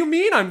you're... What do you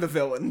mean I'm the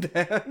villain,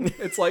 Dan?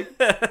 It's like...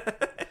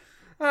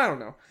 I don't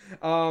know.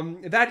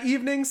 That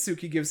evening,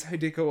 Suki gives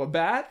Hideko a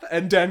bath,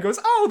 and Dan goes,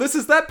 oh, this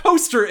is that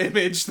poster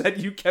image that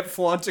you kept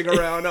flaunting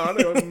around on.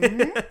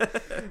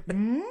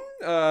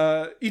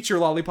 Eat your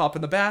lollipop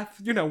in the bath.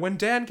 You know, when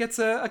Dan gets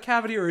a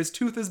cavity or his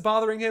tooth is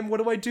bothering him,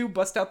 what do?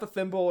 Bust out the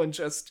thimble and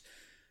just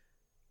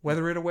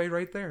weather it away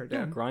right there, Dan.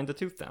 yeah, grind the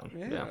tooth down.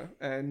 Yeah.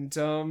 And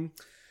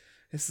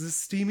this is a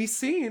steamy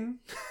scene.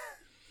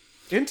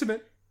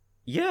 Intimate.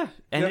 Yeah,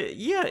 and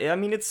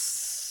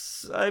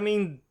I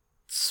mean,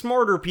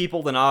 smarter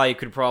people than I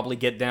could probably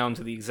get down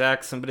to the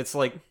exact same, but it's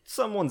like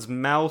someone's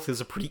mouth is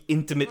a pretty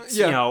intimate,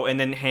 you know, and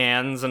then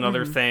hands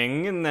another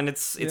thing, and then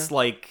it's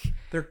like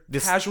they're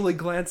casually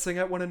glancing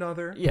at one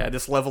another. Yeah,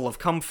 this level of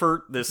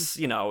comfort, this,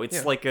 you know,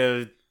 it's like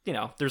a, you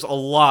know, there's a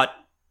lot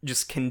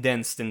just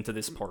condensed into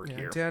this part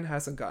here. Dan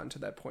hasn't gotten to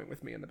that point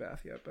with me in the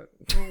bath yet, but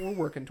we're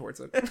working towards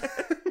it.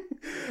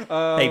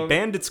 Hey,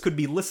 bandits could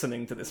be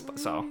listening to this,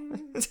 so...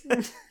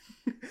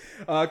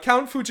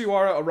 Count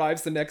Fujiwara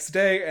arrives the next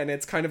day, and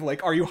it's kind of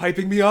like, are you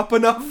hyping me up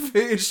enough?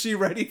 Is she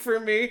ready for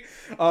me?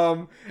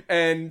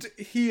 And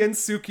he and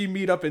Suki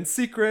meet up in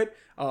secret.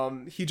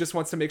 He just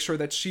wants to make sure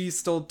that she's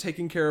still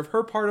taking care of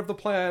her part of the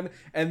plan,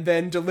 and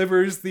then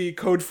delivers the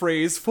code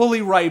phrase,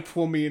 fully ripe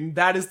will mean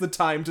that is the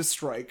time to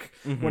strike.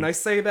 When I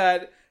say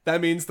that, that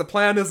means the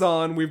plan is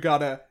on, we've got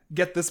to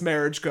get this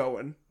marriage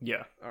going.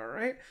 Yeah. All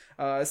right.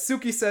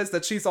 Suki says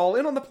that she's all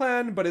in on the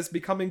plan, but is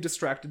becoming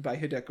distracted by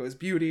Hideko's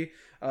beauty,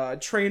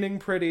 training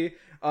pretty.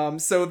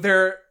 So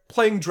they're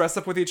playing dress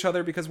up with each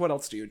other because what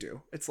else do you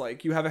do? It's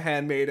like you have a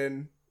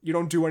handmaiden. You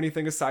don't do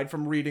anything aside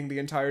from reading the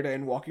entire day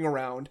and walking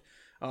around.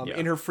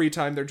 In her free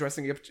time, they're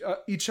dressing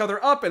each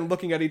other up and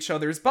looking at each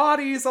other's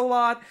bodies a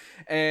lot.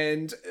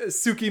 And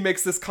Suki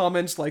makes this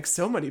comment like,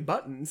 so many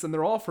buttons, and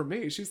they're all for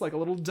me. She's like a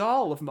little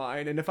doll of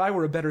mine, and if I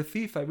were a better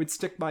thief, I would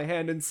stick my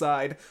hand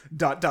inside... ...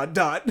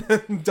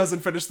 Doesn't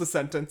finish the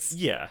sentence.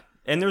 Yeah.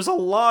 And there's a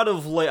lot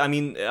of, like, I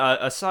mean,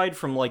 aside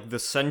from, like, the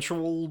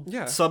sensual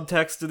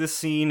subtext to this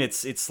scene,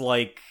 it's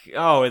like,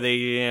 oh,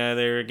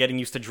 they're getting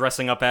used to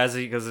dressing up as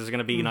it because there's going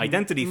to be an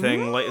identity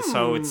thing,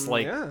 so it's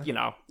like, you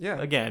know,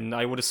 again,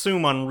 I would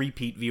assume on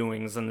repeat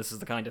viewings, and this is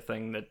the kind of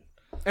thing that...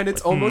 And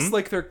it's almost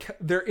like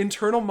their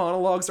internal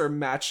monologues are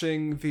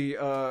matching the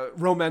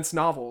romance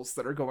novels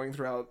that are going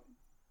throughout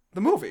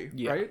the movie,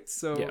 right?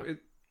 So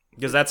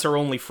because that's her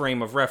only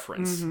frame of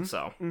reference,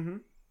 so...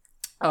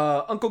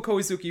 Uncle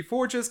Koizuki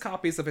forges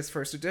copies of his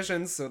first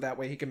editions, so that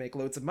way he can make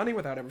loads of money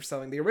without ever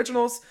selling the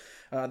originals.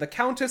 The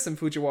Countess and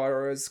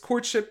Fujiwara's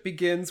courtship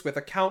begins with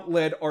a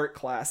Count-led art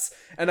class.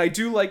 And I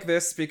do like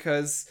this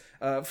because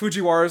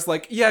Fujiwara's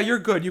like, yeah, you're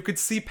good, you could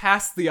see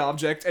past the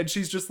object, and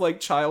she's just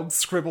like child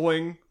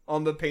scribbling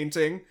on the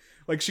painting.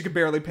 Like, she could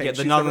barely paint.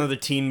 Yeah, not another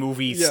teen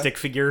movie stick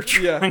figure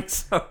drawing.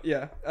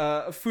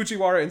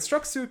 Fujiwara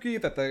instructs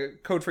Suki that the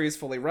code phrase is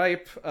fully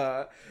ripe.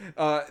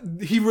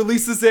 He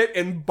releases it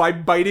and by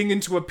biting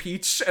into a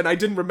peach, and I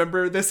didn't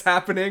remember this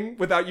happening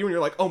without you, and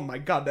you're like, oh my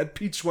god, that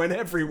peach went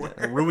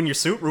everywhere. Ruin your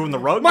suit, ruin the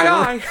rug. My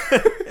eye!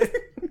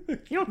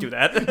 You don't do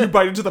that. You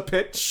bite into the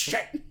pit.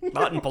 Shit.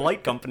 Not in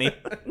polite company.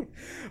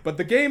 But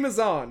the game is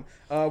on.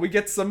 We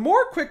get some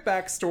more quick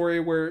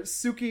backstory where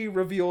Suki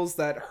reveals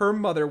that her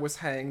mother was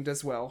hanged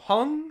as well.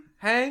 Hung?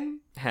 Hang?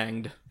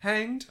 Hanged,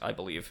 Hanged? I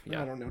believe. I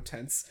Yeah. don't know,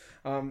 tense.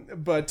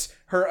 But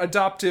her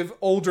adoptive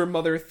older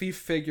mother thief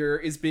figure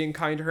is being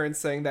kind to her and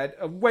saying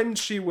that when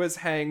she was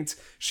hanged,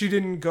 she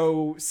didn't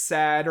go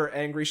sad or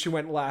angry. She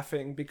went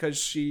laughing because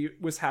she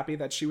was happy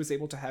that she was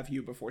able to have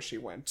you before she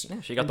went.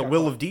 Yeah, she got the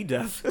will of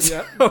D-Death.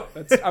 Yeah,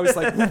 I was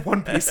like, ooh,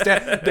 One Piece.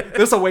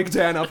 This'll wake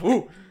Dan up.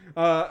 Ooh.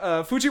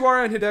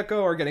 Fujiwara and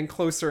Hideko are getting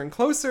closer and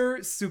closer.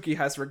 Suki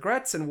has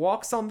regrets and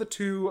walks on the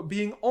two,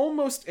 being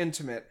almost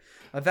intimate.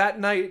 That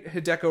night,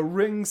 Hideko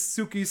rings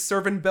Suki's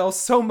servant bell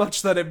so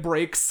much that it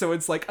breaks, so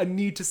it's like a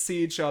need to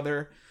see each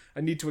other,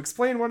 a need to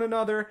explain one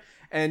another,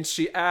 and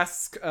she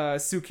asks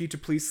Suki to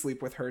please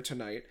sleep with her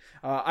tonight.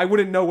 I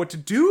wouldn't know what to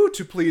do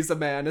to please a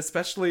man,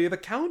 especially the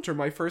Count or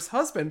my first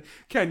husband.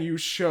 Can you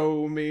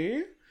show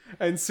me?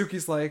 And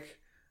Suki's like,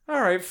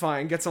 all right,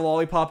 fine. Gets a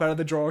lollipop out of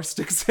the drawer,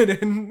 sticks it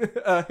in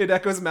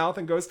Hideko's mouth,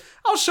 and goes,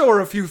 I'll show her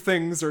a few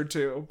things or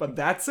two, but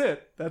that's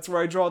it. That's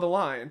where I draw the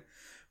line.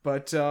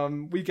 But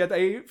we get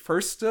a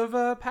first of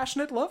a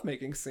passionate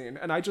lovemaking scene,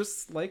 and I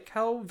just like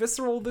how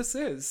visceral this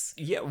is.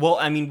 Yeah, well,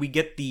 I mean, we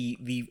get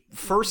the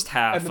first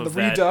half And then of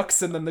the that.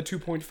 Redux, and then the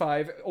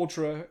 2.5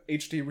 Ultra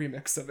HD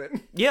remix of it.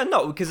 Yeah,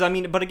 no, because I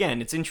mean, but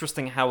again, it's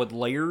interesting how it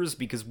layers,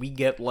 because we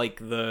get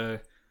like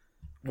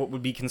what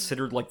would be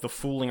considered like the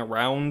fooling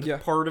around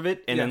part of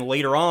it, and then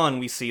later on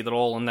we see that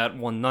all in that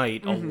one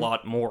night a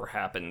lot more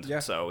happened. Yeah.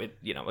 So it,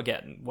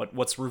 again,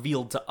 what's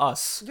revealed to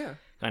us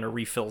kind of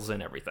refills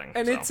in everything.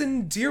 And so. it's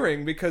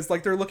endearing because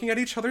like they're looking at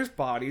each other's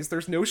bodies,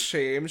 there's no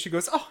shame. She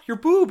goes, oh, your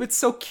boob, it's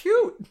so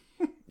cute.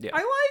 Yeah. I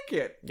like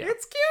it. Yeah.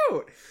 It's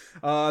cute.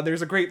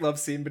 There's a great love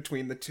scene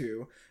between the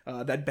two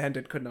that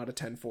Bandit could not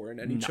attend for, and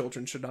any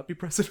children should not be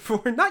present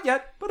for. Not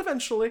yet, but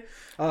eventually.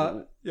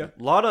 Yeah.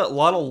 A lot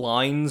of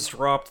lines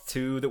dropped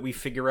too that we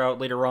figure out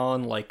later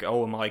on, like,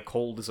 oh, am I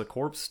cold as a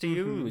corpse to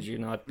you? Would you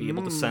not be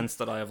able to sense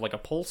that I have like a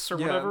pulse or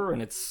whatever?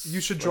 And it's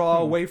you should draw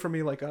away from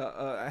me like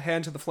a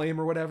hand to the flame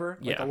or whatever.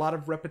 Like Yeah. a lot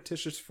of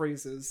repetitious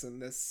phrases in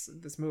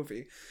this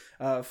movie.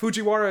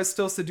 Fujiwara is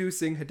still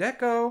seducing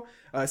Hideko.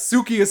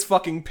 Suki is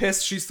fucking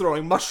pissed. She's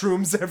throwing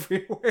mushrooms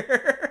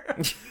everywhere.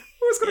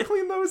 Who's gonna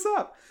clean those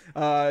up?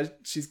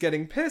 She's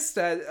getting pissed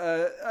at,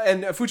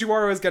 and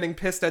Fujiwara is getting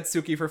pissed at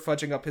Suki for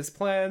fudging up his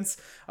plans.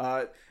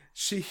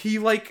 He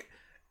like,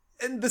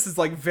 and this is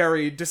like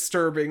very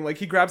disturbing. Like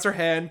he grabs her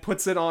hand,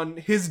 puts it on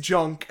his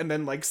junk, and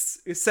then like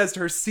says to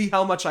her, "See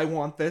how much I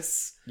want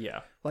this."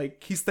 yeah.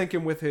 Like he's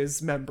thinking with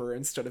his member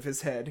instead of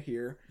his head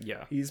here.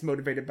 Yeah. He's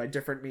motivated by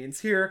different means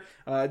here.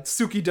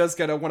 Suki does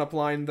get a one-up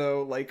line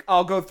though, like,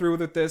 I'll go through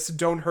with this,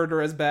 don't hurt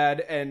her as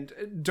bad, and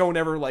don't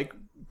ever like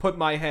put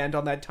my hand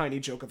on that tiny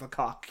joke of a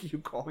cock you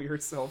call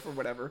yourself or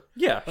whatever.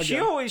 Yeah, she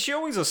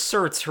always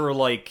asserts her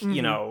like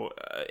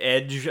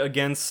edge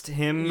against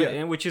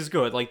him, which is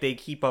good. Like they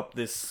keep up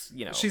this,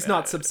 She's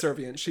not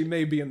subservient. She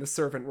may be in the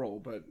servant role,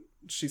 but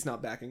she's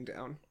not backing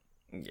down.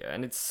 Yeah,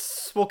 and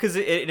it's because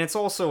it's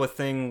also a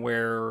thing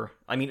where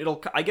I mean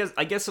I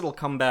guess it'll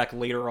come back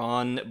later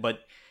on, but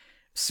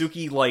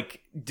Suki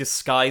like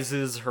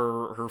disguises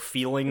her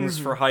feelings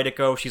for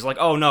Hideko. She's like,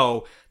 "Oh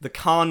no, the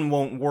con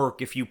won't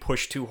work if you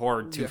push too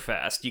hard too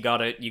fast. You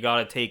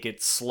gotta take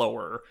it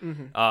slower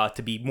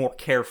to be more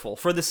careful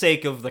for the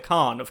sake of the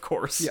con, of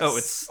course." Yes. So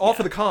it's all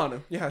for the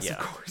con. Yes, of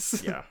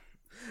course. Yeah.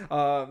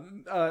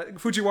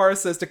 Fujiwara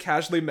says to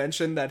casually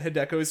mention that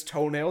Hideko's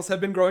toenails have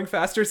been growing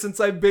faster since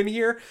I've been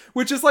here,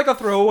 which is like a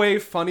throwaway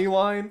funny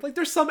line. Like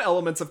there's some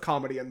elements of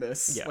comedy in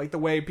this, like the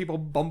way people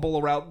bumble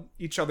around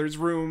each other's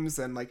rooms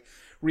and like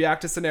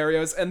react to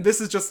scenarios. And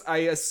this is just, I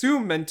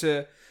assume, meant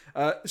to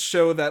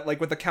show that like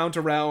with the count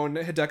around,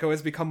 Hideko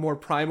has become more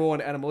primal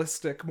and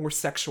animalistic, more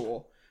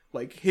sexual.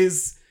 Like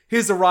his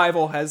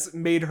arrival has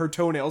made her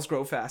toenails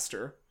grow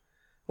faster.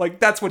 Like,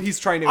 that's what he's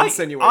trying to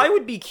insinuate. I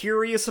would be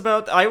curious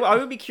about... I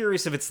would be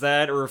curious if it's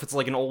that, or if it's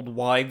like an old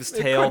wives'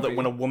 tale that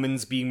when a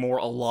woman's being more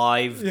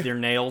alive, their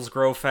nails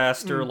grow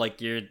faster. Like,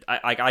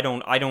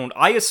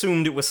 I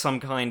assumed it was some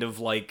kind of,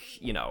 like,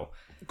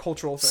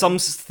 cultural thing.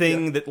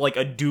 Something that, like,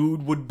 a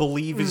dude would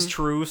believe is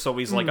true, so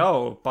he's like,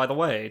 oh, by the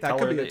way, that tell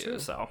could her be that, it too.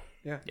 So,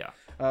 yeah.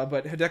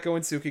 But Hideko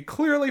and Suki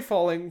clearly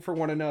falling for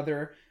one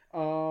another.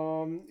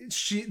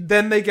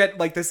 Then they get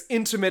like this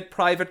intimate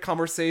private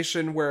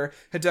conversation where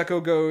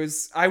Hideko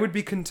goes, I would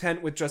be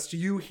content with just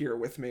you here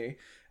with me.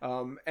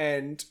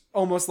 And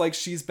almost like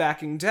she's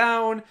backing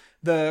down.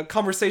 The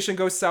conversation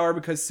goes sour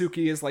because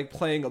Suki is like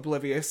playing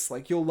oblivious.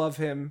 Like, you'll love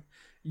him.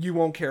 You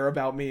won't care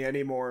about me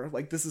anymore.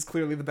 Like, this is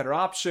clearly the better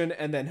option.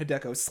 And then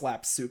Hideko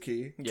slaps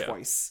Suki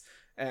twice.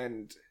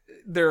 And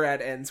they're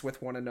at ends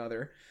with one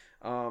another.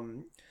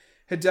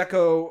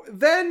 Hideko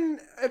then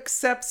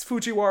accepts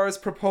Fujiwara's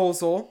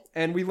proposal,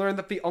 and we learn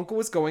that the uncle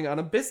is going on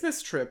a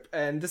business trip,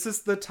 and this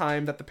is the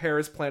time that the pair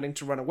is planning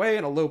to run away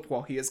and elope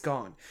while he is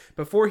gone.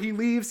 Before he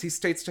leaves, he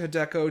states to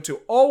Hideko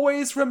to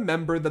always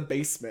remember the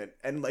basement.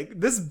 And, like,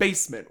 this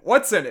basement,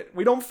 what's in it?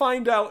 We don't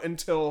find out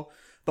until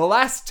the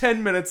last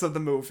 10 minutes of the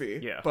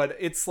movie. Yeah. But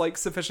it's, like,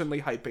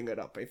 sufficiently hyping it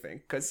up, I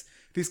think, because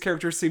these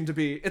characters seem to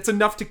be... It's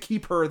enough to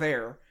keep her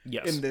there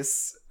in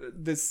this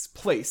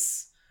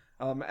place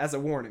as a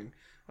warning.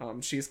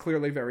 She is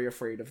clearly very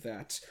afraid of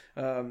that.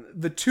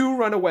 The two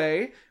run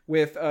away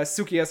with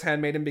Suki as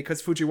handmaiden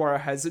because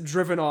Fujiwara has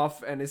driven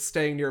off and is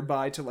staying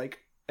nearby to, like,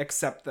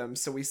 accept them.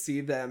 So we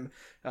see them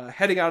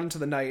heading out into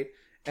the night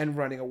and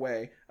running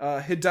away.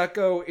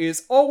 Hideko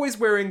is always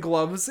wearing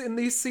gloves in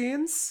these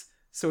scenes,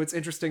 so it's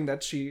interesting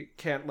that she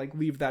can't, like,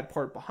 leave that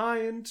part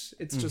behind.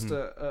 It's just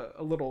a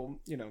little,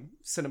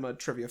 cinema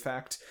trivia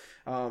fact.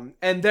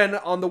 And then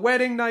on the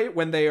wedding night,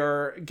 when they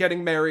are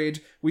getting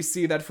married, we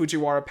see that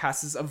Fujiwara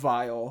passes a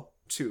vial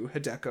to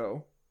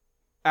Hideko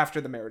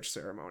after the marriage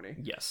ceremony.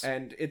 Yes.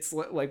 And it's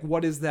like,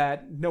 what is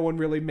that? No one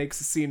really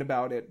makes a scene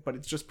about it, but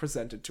it's just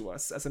presented to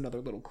us as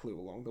another little clue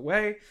along the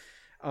way.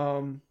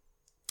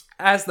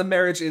 As the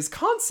marriage is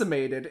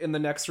consummated in the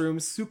next room,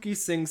 Suki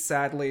sings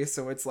sadly,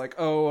 so it's like,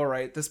 oh, all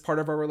right, this part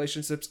of our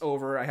relationship's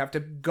over. I have to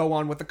go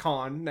on with the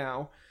con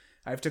now.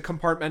 I have to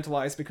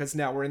compartmentalize because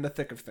now we're in the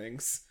thick of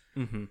things.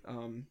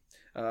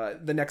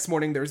 The next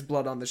morning, there's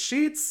blood on the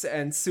sheets,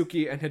 and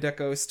Suki and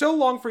Hideko still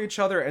long for each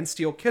other and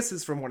steal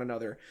kisses from one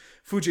another.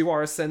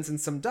 Fujiwara sends in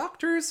some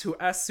doctors who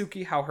ask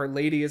Suki how her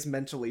lady is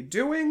mentally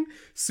doing.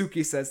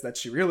 Suki says that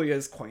she really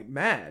is quite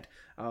mad.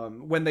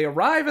 When they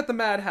arrive at the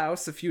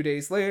madhouse a few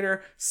days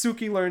later,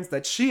 Suki learns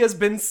that she has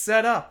been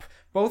set up.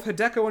 Both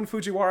Hideko and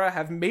Fujiwara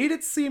have made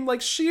it seem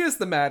like she is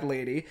the mad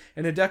lady,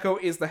 and Hideko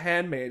is the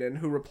handmaiden,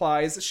 who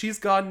replies she's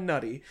gone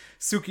nutty.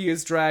 Suki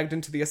is dragged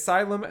into the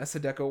asylum as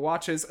Hideko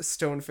watches a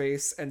stone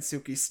face, and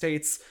Suki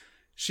states,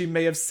 she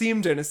may have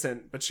seemed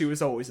innocent, but she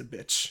was always a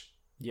bitch.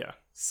 Yeah.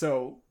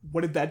 So,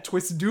 what did that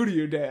twist do to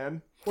you,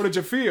 Dan? What did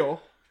you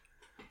feel?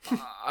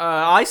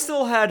 I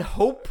still had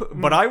hope,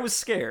 but I was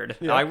scared.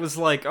 Yeah. I was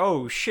like,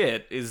 oh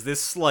shit, is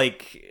this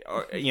like,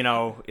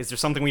 is there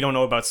something we don't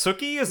know about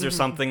Suki? Is there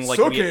something like,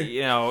 Suki!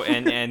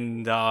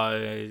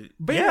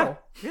 But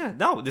yeah,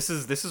 no, this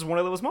is one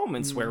of those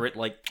moments where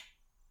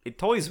it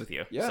toys with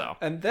you. Yeah. So.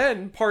 And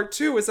then part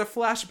 2 is a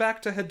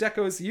flashback to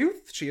Hideko's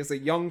youth. She is a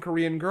young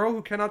Korean girl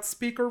who cannot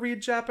speak or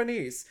read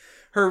Japanese.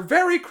 Her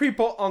very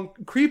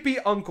creepy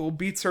uncle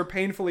beats her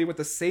painfully with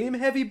the same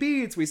heavy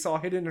beads we saw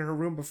hidden in her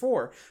room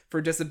before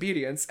for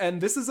disobedience. And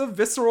this is a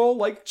visceral,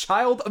 like,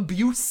 child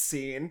abuse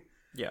scene.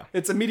 Yeah.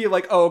 It's immediate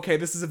like, oh, okay,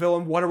 this is a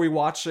villain. What are we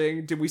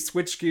watching? Did we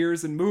switch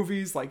gears in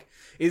movies? Like,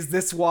 is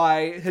this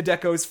why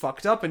Hideko's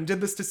fucked up and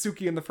did this to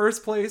Suki in the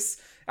first place?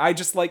 I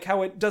just like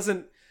how it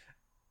doesn't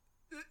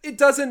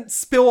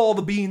spill all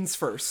the beans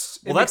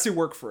first. It makes you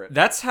work for it.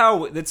 That's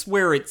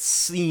where it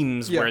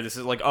seems where this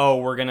is like, oh,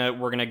 we're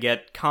gonna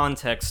get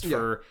context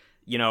for,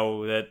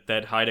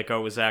 that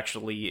Hideko is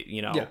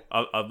actually,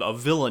 a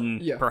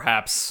villain,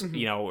 perhaps,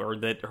 or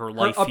that her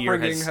life here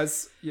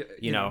has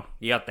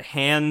you got the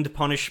hand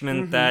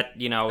punishment that,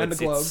 and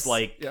it's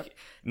like,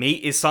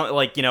 is something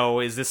like,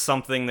 is this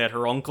something that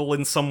her uncle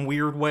in some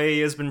weird way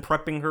has been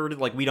prepping her to,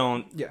 like, we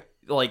don't,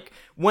 like,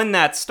 when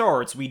that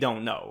starts, we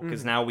don't know,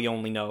 because now we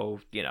only know,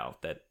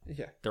 that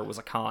there was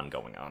a con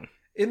going on.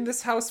 In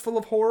this house full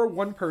of horror,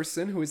 one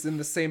person who is in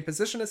the same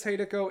position as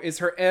Hideko is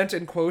her aunt,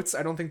 in quotes.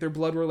 I don't think they're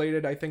blood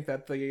related. I think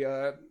that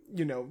the,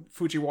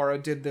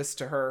 Fujiwara did this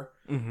to her.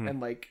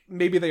 And, like,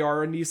 maybe they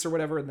are a niece or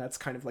whatever, and that's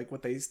kind of, like,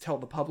 what they tell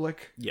the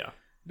public. Yeah.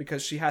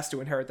 Because she has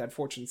to inherit that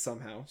fortune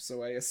somehow.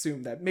 So I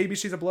assume that maybe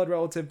she's a blood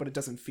relative, but it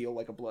doesn't feel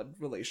like a blood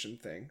relation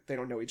thing. They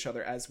don't know each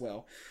other as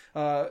well.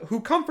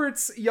 Who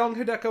comforts young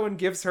Hideko and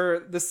gives her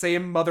the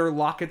same mother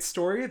locket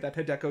story that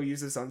Hideko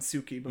uses on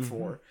Suki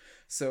before.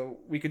 So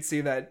we could see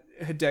that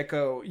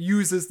Hideko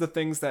uses the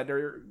things that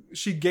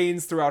she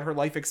gains throughout her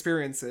life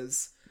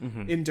experiences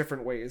in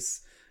different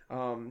ways.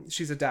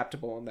 She's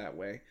adaptable in that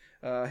way.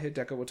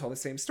 Hideko will tell the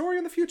same story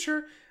in the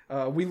future.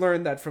 We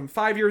learn that from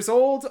 5 years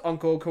old,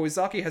 Uncle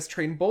Koizaki has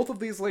trained both of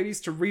these ladies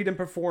to read and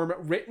perform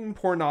written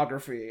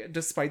pornography,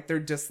 despite their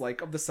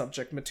dislike of the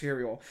subject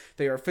material.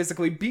 They are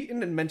physically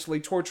beaten and mentally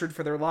tortured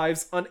for their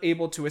lives,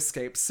 unable to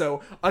escape.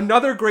 So,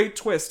 another great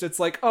twist. It's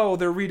like, oh,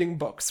 they're reading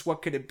books.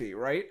 What could it be,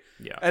 right?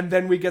 Yeah. And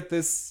then we get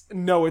this,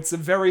 no, it's a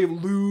very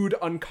lewd,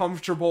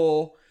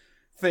 uncomfortable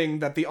thing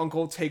that the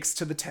uncle takes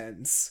to the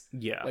tens.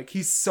 Yeah. Like,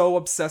 he's so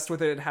obsessed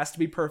with it. It has to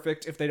be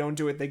perfect. If they don't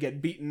do it, they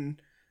get beaten,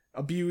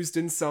 abused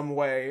in some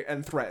way,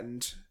 and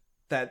threatened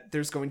that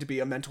there's going to be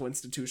a mental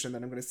institution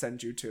that I'm going to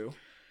send you to.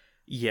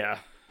 Yeah.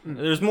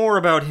 There's more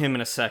about him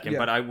in a second,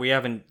 but we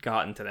haven't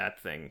gotten to that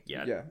thing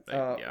yet.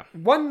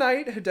 One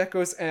night,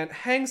 Hideko's aunt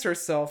hangs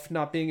herself,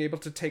 not being able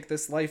to take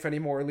this life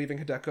anymore, leaving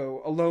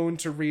Hideko alone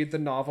to read the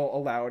novel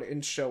aloud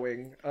in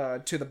showing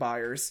to the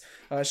buyers.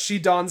 She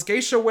dons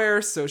geisha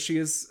wear, so she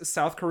is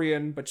South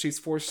Korean, but she's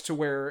forced to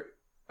wear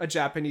a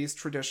Japanese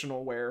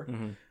traditional wear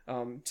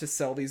to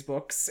sell these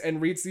books,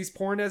 and reads these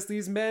porn as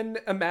these men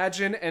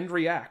imagine and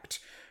react.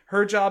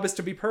 Her job is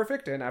to be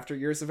perfect, and after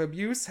years of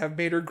abuse, have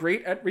made her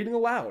great at reading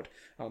aloud.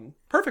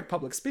 Perfect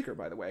public speaker,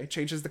 by the way.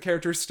 Changes the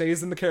character,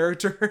 stays in the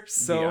character.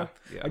 So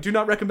I do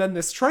not recommend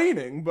this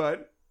training,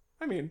 but,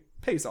 I mean,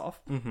 pays off.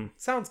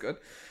 Sounds good.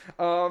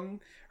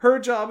 Her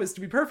job is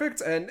to be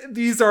perfect, and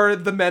these are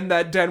the men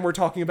that Dan were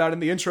talking about in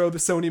the intro, the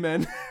Sony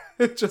men,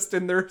 just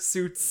in their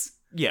suits.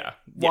 Yeah.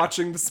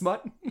 Watching the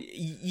smut.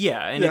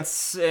 Yeah, and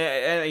it's,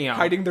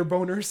 hiding their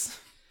boners.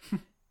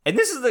 And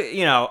this is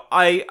the,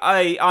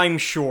 I'm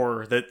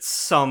sure that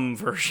some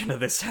version of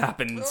this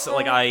happens.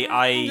 Like,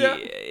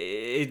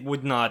 it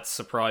would not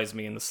surprise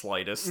me in the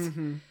slightest.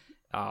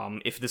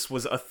 If this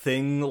was a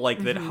thing,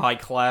 like, that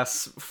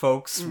high-class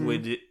folks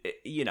would,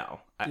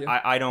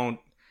 I don't,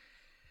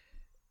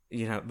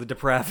 the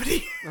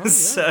depravity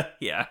is,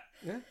 Yeah.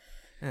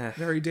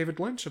 Very David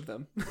Lynch of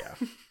them. Yeah.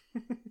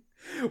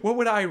 What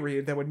would I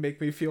read that would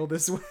make me feel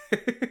this way?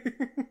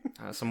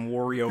 Some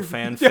Wario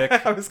fanfic.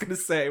 Yeah, I was gonna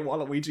say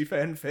Waluigi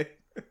fanfic.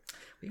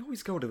 We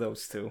always go to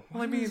those two.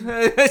 Well, I mean,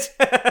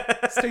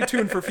 stay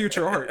tuned for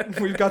future art.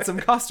 We've got some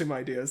costume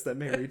ideas that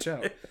may reach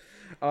out.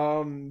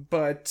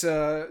 But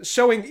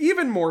showing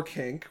even more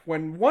kink,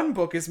 when one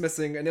book is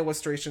missing an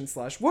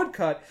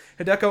illustration/woodcut,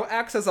 Hideko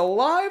acts as a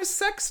live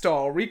sex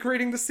doll,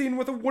 recreating the scene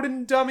with a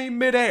wooden dummy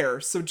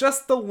midair. So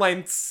just the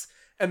lengths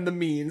and the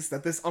means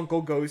that this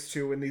uncle goes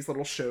to in these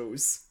little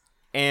shows.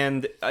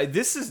 And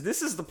this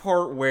is the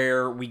part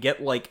where we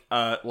get like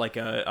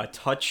a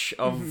touch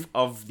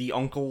of the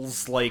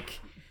uncle's, like,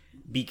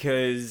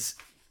 because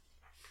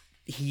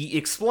he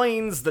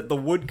explains that the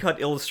woodcut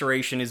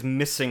illustration is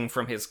missing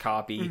from his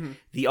copy.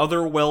 The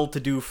other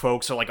well-to-do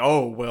folks are like,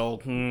 oh well,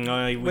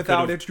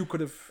 without it, you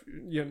could have,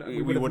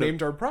 we would have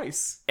named our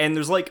price. And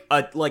there's like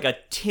a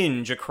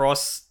tinge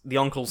across the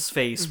uncle's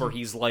face where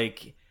he's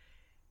like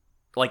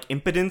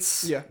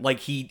impotence. Yeah, like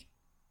he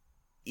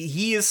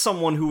is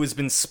someone who has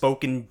been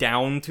spoken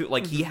down to,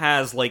 like, he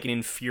has, like, an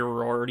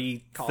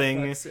inferiority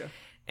complex, thing,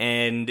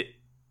 and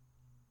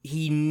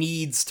he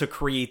needs to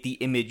create the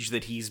image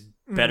that he's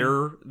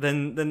better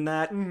than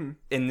that, and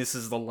this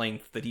is the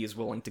length that he is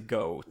willing to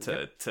go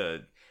to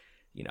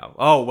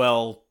oh,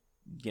 well,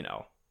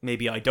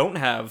 maybe I don't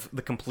have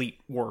the complete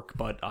work,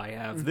 but I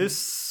have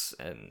this,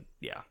 and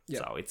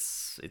so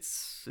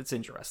it's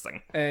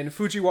interesting. And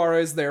Fujiwara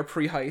is there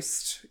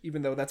pre-heist,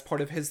 even though that's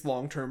part of his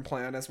long-term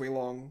plan, as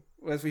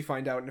we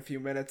find out in a few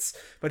minutes.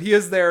 But he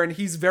is there, and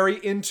he's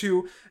very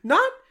into,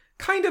 not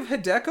kind of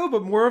Hideko,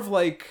 but more of,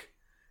 like,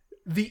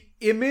 the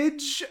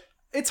image.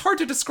 It's hard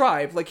to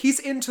describe. Like, he's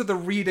into the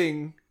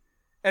reading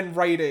and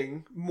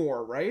writing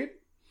more, right?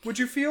 Would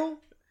you feel?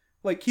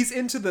 Like, he's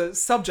into the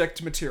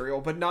subject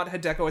material, but not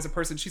Hideko as a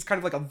person. She's kind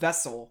of like a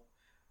vessel.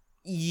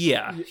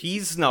 Yeah,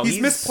 he's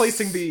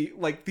misplacing the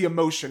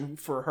emotion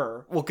for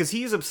her. Well, because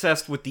he's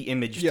obsessed with the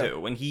image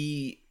too, and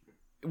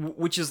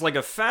which is like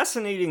a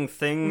fascinating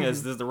thing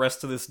as the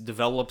rest of this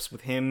develops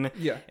with him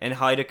and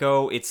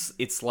Hideko.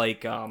 It's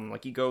like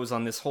he goes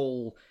on this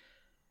whole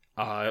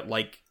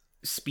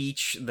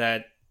speech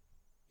that,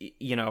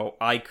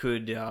 I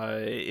could,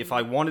 if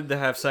I wanted to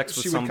have sex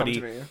with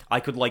somebody, I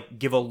could, like,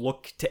 give a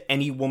look to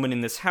any woman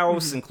in this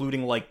house,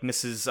 including, like,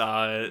 Mrs.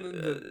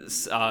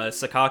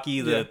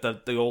 Sakaki,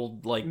 the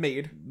old, like,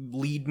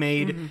 lead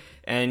maid,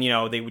 and,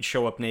 they would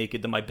show up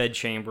naked to my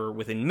bedchamber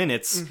within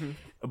minutes,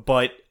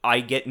 but I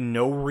get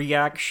no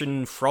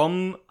reaction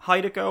from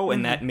Hideko,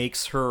 and that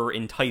makes her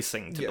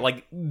enticing.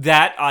 Like,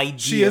 that idea...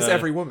 She is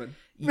every woman.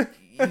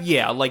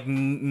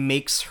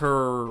 Makes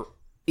her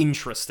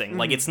interesting.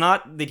 Like, it's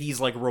not that he's,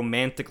 like,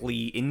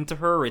 romantically into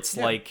her, it's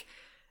like,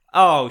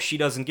 oh, she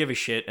doesn't give a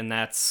shit, and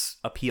that's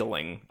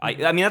appealing. I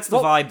mean, that's the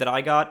vibe that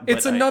I got.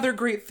 It's another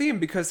great theme,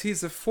 because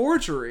he's a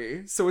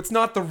forgery, so it's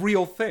not the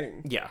real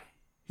thing. Yeah.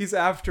 He's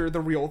after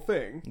the real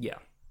thing. Yeah.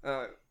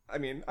 I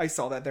mean, I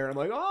saw that there, and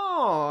I'm like,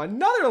 oh,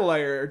 another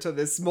layer to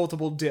this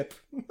multiple dip.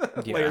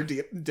 Layer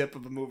dip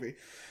of a movie.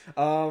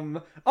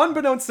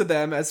 Unbeknownst to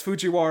them, as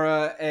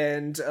Fujiwara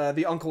and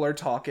the uncle are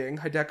talking,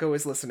 Hideko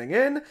is listening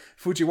in.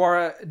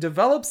 Fujiwara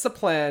develops a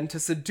plan to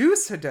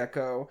seduce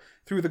Hideko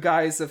through the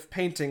guise of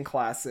painting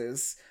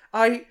classes.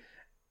 I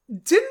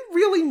didn't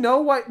really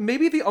know why.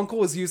 Maybe the uncle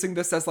was using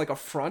this as, like, a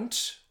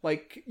front.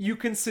 Like, you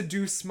can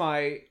seduce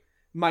my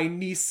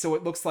niece so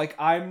it looks like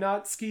I'm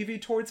not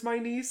skeevy towards my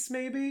niece,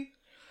 maybe?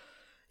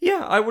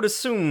 Yeah, I would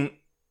assume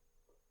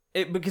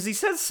it, because he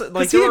says, like,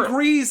 because he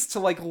agrees to,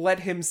 like,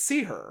 let him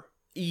see her.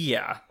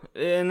 Yeah,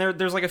 and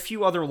there's like a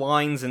few other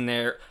lines in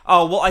there.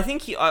 Oh, well, I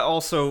think he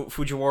also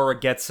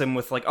Fujiwara gets him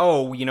with, like,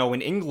 oh,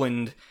 in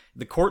England,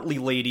 the courtly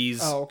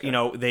ladies,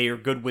 they are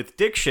good with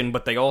diction,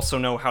 but they also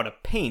know how to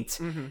paint.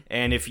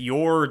 And if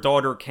your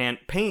daughter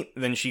can't paint,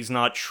 then she's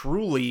not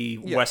truly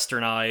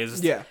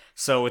westernized. Yeah.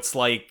 So it's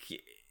like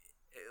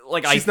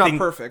she's not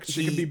perfect.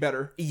 She can be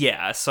better.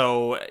 Yeah.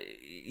 So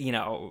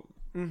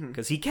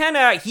because he can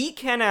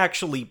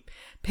actually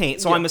paint.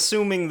 So I'm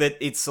assuming that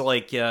it's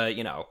like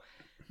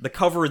the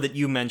cover that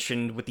you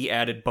mentioned with the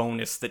added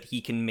bonus that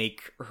he can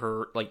make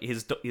her, like,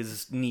 his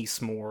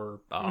niece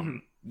more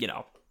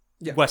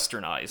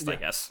westernized, I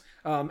guess.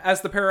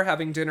 As the pair are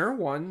having dinner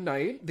one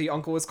night, the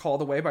uncle is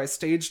called away by a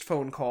staged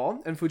phone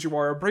call, and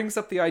Fujiwara brings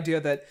up the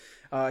idea that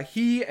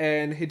he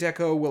and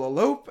Hideko will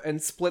elope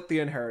and split the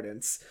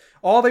inheritance.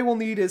 All they will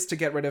need is to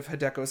get rid of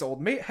Hideko's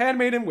old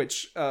handmaiden,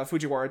 which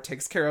Fujiwara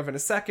takes care of in a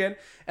second,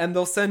 and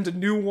they'll send a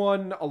new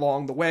one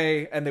along the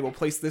way, and they will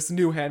place this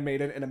new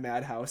handmaiden in a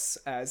madhouse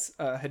as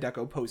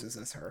Hideko poses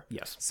as her.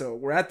 Yes. So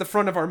we're at the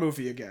front of our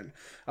movie again.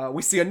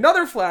 We see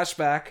another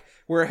flashback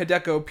where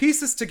Hideko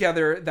pieces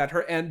together that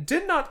her aunt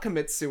did not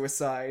commit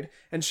suicide,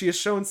 and she is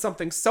shown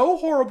something so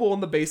horrible in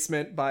the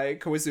basement by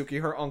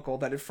Koizuki, her uncle,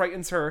 that it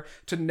frightens her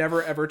to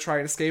never ever try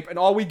and escape, and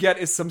all we get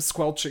is some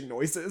squelching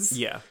noises.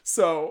 Yeah.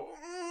 So...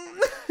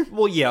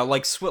 Well, yeah,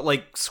 like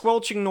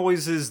squelching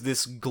noises,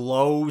 this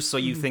glow, so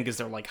you think, is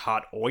there, like,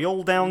 hot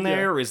oil down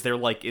there? Is there,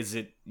 like, is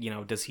it,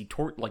 does he,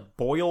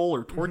 boil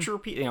or torture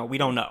people? We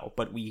don't know,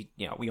 but we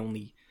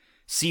only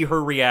see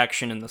her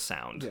reaction in the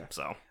sound,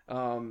 so...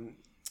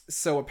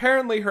 So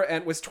apparently her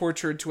aunt was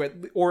tortured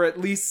or at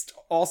least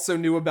also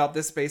knew about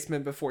this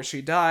basement before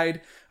she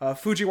died.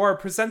 Fujiwara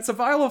presents a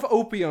vial of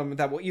opium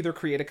that will either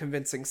create a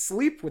convincing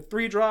sleep with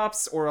 3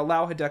 drops or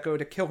allow Hideko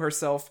to kill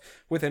herself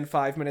within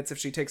 5 minutes if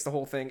she takes the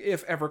whole thing,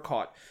 if ever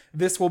caught.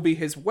 This will be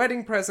his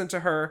wedding present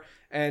to her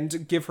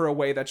and give her a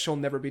way that she'll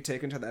never be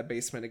taken to that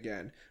basement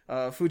again.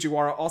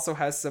 Fujiwara also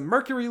has some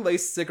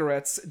mercury-laced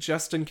cigarettes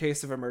just in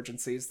case of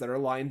emergencies that are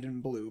lined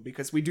in blue,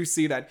 because we do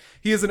see that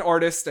he is an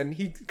artist and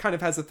he kind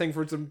of has a thing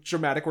for some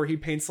dramatic where he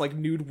paints like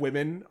nude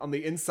women on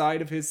the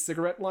inside of his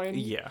cigarette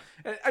lining. Yeah.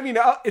 I mean,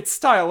 it's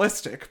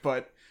stylistic,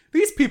 but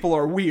these people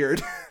are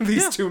weird,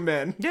 these two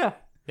men. Yeah,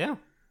 yeah.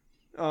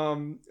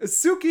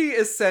 Suki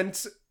is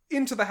sent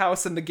into the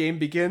house and the game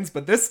begins,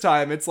 but this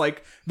time it's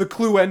like the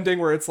Clue ending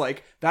where it's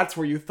like, that's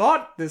where you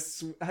thought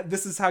this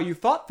is how you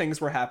thought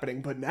things were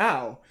happening, but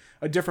now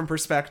a different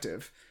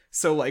perspective.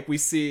 So like we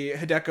see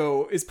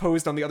Hideko is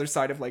posed on the other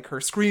side of like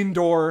her screen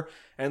door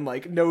and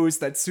like knows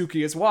that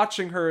Suki is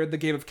watching her. The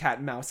game of cat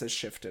and mouse has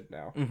shifted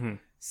now. Mm-hmm.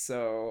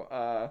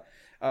 So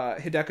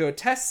Hideko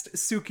tests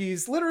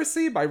Suki's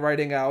literacy by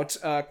writing out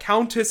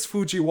Countess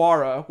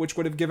Fujiwara, which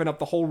would have given up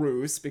the whole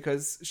ruse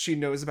because she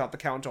knows about the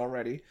count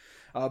already.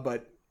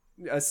 But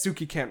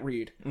Suki can't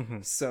read,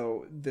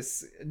 so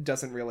this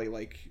doesn't really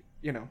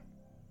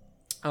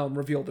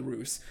reveal the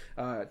ruse.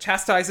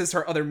 Chastises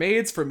her other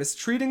maids for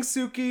mistreating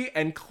Suki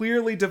and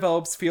clearly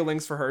develops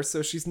feelings for her,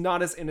 so she's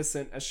not as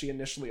innocent as she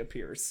initially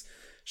appears.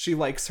 She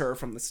likes her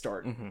from the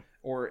start,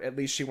 or at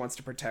least she wants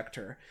to protect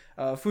her.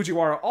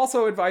 Fujiwara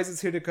also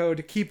advises Hideko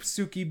to keep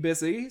Suki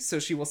busy, so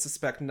she will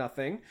suspect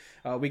nothing.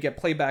 We get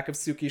playback of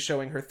Suki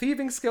showing her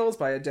thieving skills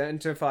by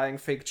identifying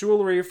fake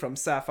jewelry from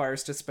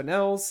sapphires to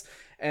spinels.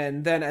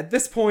 And then at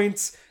this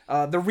point,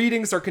 the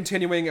readings are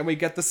continuing, and we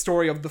get the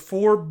story of the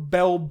 4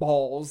 bell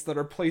balls that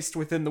are placed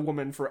within the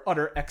woman for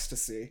utter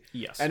ecstasy.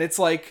 Yes. And it's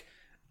like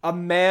a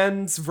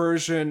man's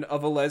version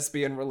of a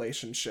lesbian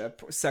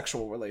relationship,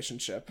 sexual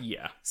relationship.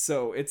 Yeah.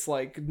 So it's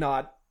like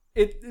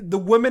the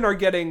women are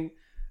getting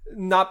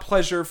not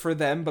pleasure for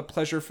them, but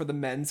pleasure for the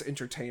men's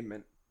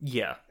entertainment.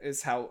 Yeah.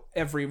 Is how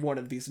every one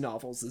of these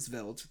novels is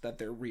veiled that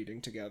they're reading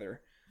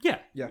together. Yeah.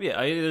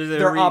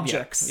 They're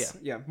objects.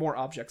 Yeah, more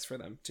objects for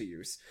them to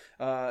use.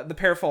 The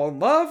pair fall in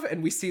love,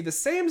 and we see the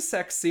same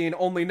sex scene,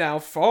 only now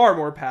far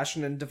more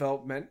passion and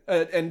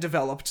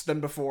developed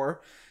than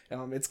before.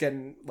 It's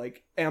getting,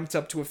 amped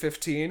up to a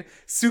 15.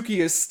 Suki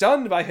is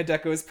stunned by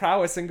Hideko's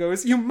prowess and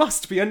goes, "You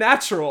must be a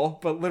natural!"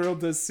 But little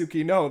does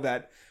Suki know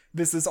that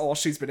this is all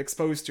she's been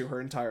exposed to her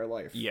entire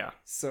life. Yeah.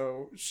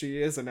 So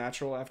she is a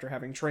natural after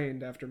having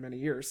trained after many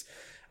years.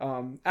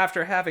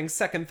 After having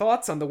second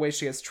thoughts on the way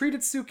she has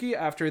treated Suki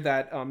after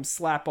that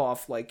slap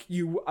off,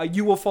 you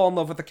will fall in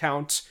love with the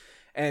Count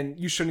and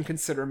you shouldn't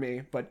consider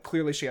me, but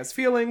clearly she has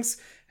feelings.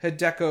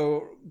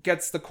 Hideko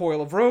gets the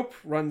coil of rope,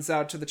 runs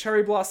out to the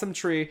cherry blossom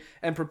tree,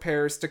 and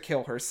prepares to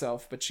kill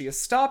herself, but she is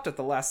stopped at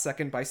the last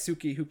second by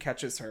Suki, who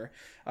catches her.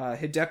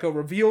 Hideko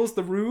reveals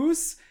the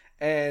ruse,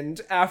 and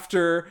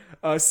after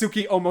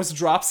Suki almost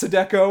drops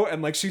Hideko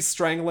and she's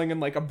strangling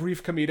in a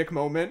brief comedic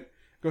moment,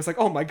 goes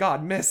oh my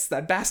god, miss,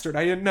 that bastard,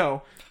 I didn't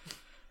know.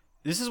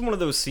 This is one of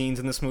those scenes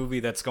in this movie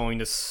that's going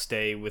to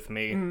stay with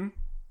me. Mm-hmm.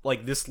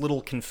 This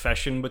little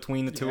confession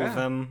between the two of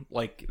them.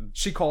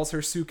 She calls her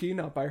Suki,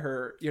 not by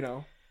her,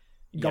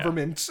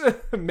 government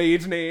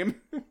maid name.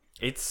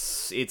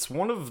 It's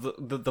one of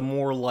the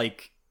more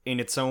in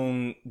its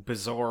own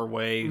bizarre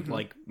way,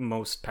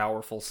 most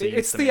powerful scenes.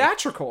 It's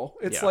theatrical.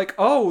 It's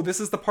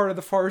this is the part of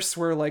the farce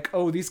where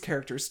these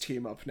characters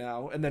team up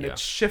now, and then it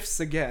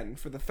shifts again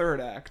for the third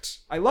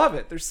act. I love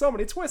it. There's so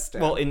many twists.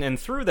 Well, and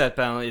through that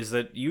balance is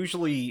that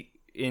usually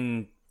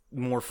in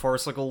more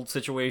farcical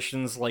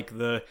situations,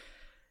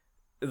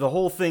 the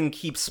whole thing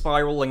keeps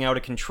spiraling out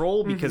of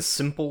control because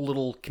simple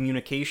little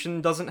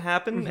communication doesn't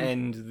happen,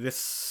 and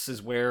this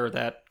is where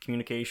that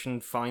communication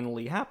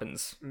finally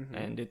happens,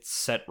 and it's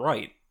set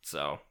right.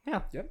 So,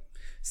 yeah. Yep.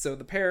 So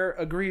the pair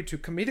agree to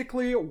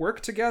comedically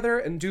work together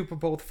and dupe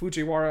both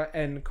Fujiwara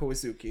and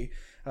Kozuki.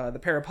 The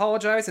pair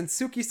apologize, and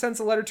Suki sends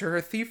a letter to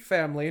her thief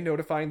family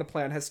notifying the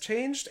plan has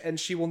changed and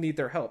she will need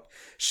their help.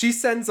 She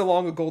sends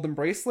along a golden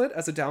bracelet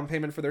as a down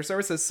payment for their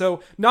services.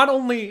 So not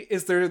only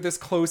is there this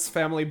close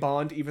family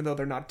bond, even though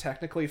they're not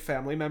technically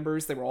family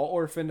members, they were all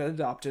orphaned and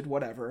adopted,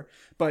 whatever,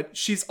 but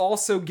she's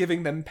also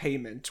giving them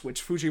payment,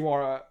 which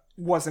Fujiwara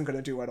wasn't going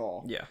to do at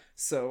all. Yeah.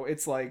 So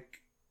it's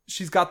like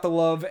she's got the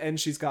love and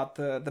she's got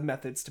the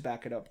methods to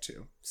back it up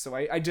too. So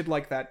I did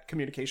like that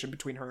communication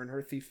between her and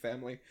her thief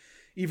family.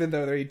 Even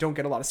though they don't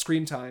get a lot of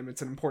screen time,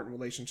 it's an important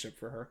relationship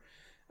for her.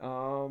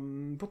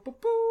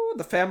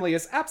 The family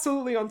is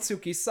absolutely on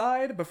Suki's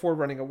side before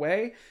running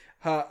away.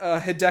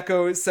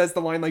 Hideko says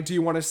the line like, do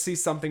you want to see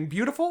something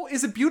beautiful?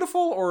 Is it beautiful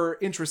or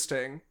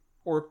interesting?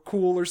 Or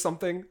cool or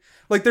something?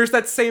 Like, there's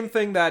that same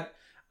thing that,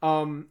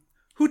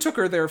 who took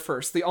her there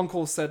first? The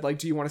uncle said like,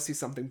 do you want to see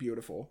something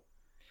beautiful?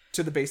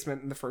 To the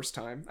basement in the first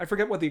time. I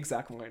forget what the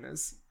exact line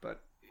is,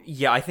 but...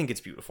 Yeah, I think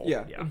it's beautiful.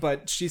 Yeah,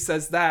 but she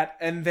says that,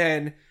 and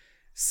then...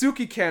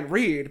 Suki can't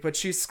read, but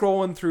she's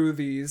scrolling through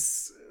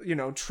these,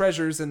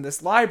 treasures in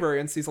this library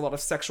and sees a lot of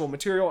sexual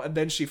material, and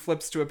then she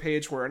flips to a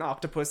page where an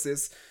octopus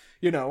is,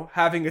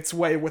 having its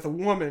way with a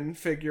woman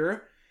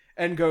figure,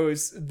 and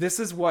goes, this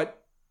is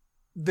what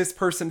this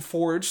person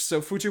forged, so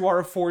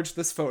Fujiwara forged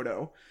this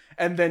photo.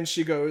 And then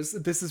she goes,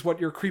 this is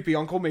what your creepy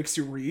uncle makes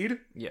you read?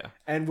 Yeah.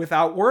 And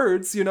without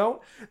words,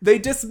 they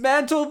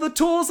dismantle the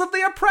tools of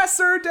the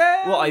oppressor,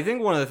 Dan! Well, I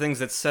think one of the things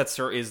that sets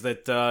her is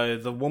that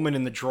the woman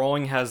in the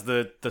drawing has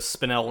the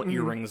Spinel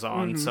earrings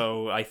on,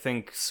 so I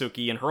think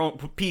Suki and her own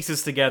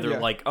pieces together,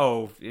 like,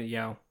 oh,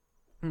 yeah,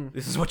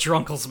 this is what your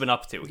uncle's been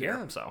up to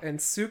here, so. And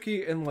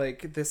Suki, in,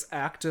 this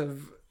act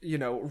of,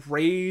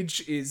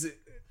 rage, is...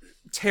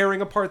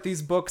 tearing apart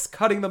these books,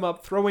 cutting them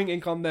up, throwing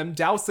ink on them,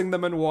 dousing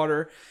them in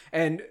water,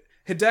 and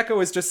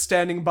Hideko is just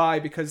standing by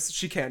because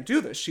she can't do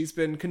this. She's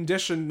been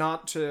conditioned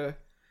not to,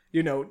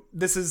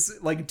 this is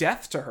like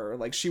death to her.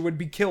 Like, she would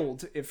be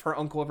killed if her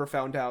uncle ever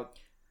found out.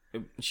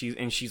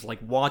 She's like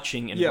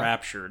watching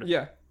enraptured.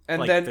 Yeah.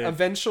 And like then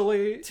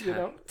eventually,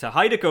 to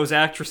Hideko's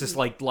actress is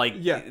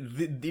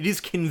it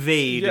is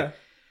conveyed,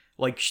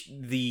 like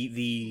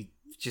the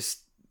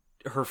just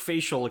her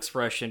facial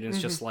expression is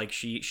just like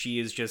she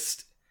is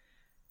just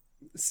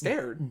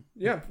scared.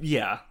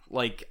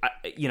 Like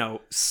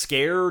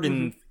scared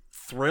and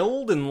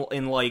thrilled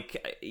and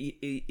like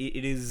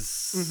it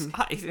is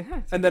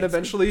and then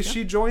eventually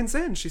she joins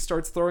in. She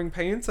starts throwing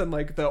paints and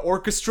like the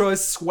orchestra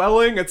is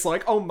swelling. It's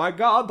like, oh my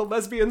god, the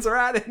lesbians are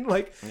at it.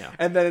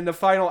 And then in the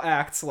final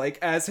acts, like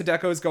as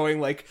Hideko's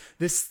going like,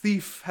 this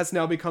thief has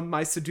now become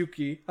my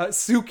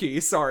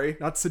Suki, sorry,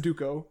 not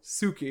Sudoku,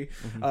 Suki.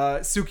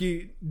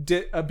 Suki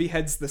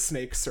beheads the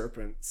snake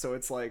serpent, so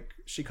it's like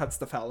she cuts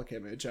the phallic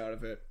image out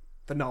of it.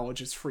 The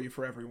knowledge is free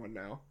for everyone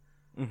now.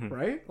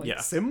 Right?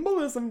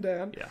 Symbolism,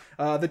 Dan.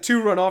 The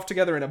two run off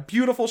together in a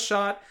beautiful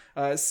shot.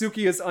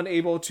 Suki is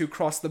unable to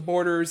cross the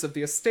borders of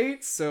the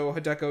estate, so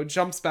Hideko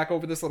jumps back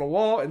over this little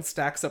wall and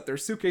stacks up their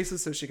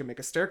suitcases so she can make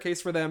a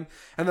staircase for them.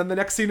 And then the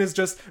next scene is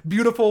just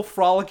beautiful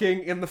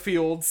frolicking in the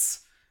fields,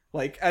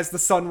 like as the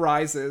sun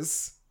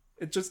rises.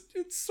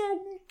 It's so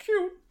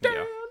cute,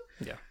 Dan.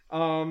 Yeah.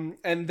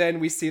 And then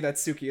we see that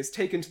Suki is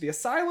taken to the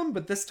asylum,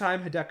 but this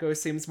time Hideko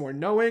seems more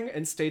knowing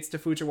and states to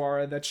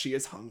Fujiwara that she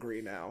is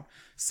hungry now.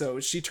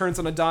 So she turns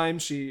on a dime,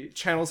 she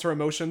channels her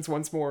emotions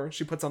once more,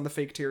 she puts on the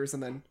fake tears,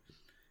 and then,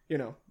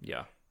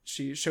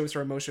 she shows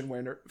her emotion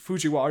when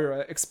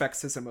Fujiwara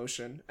expects his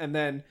emotion. And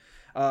then,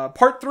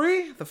 part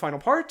 3, the final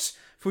part,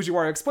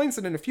 Fujiwara explains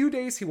that in a few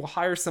days he will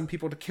hire some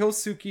people to kill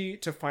Suki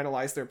to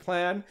finalize their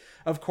plan.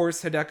 Of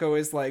course, Hideko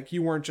is like,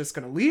 you weren't just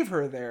gonna leave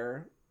her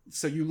there,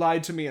 so you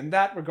lied to me in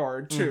that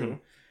regard, too.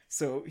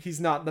 So he's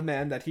not the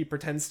man that he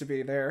pretends to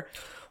be there.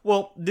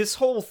 Well, this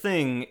whole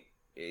thing,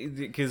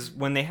 because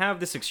when they have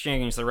this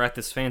exchange, they're at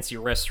this fancy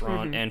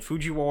restaurant, and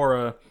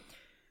Fujiwara,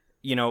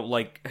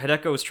 like,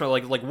 Hideko is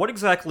trying, like, what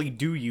exactly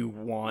do you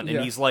want? And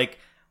he's like,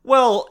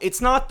 well,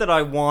 it's not that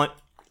I want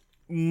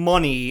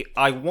money,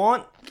 I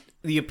want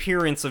the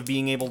appearance of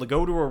being able to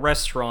go to a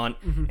restaurant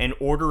and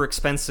order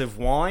expensive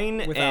wine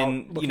without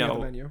and looking at the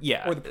menu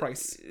or the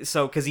price.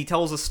 So because he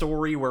tells a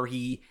story where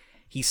he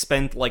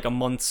spent like a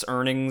month's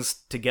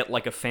earnings to get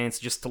like a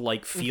fancy just to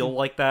like feel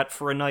like that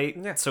for a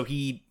night. So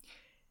he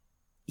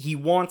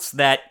wants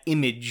that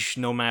image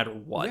no matter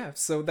what.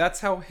 So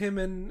that's how him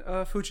and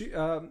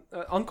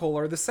Uncle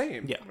are the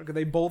same.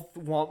 They both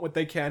want what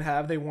they can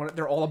have.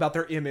 They're all about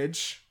their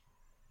image.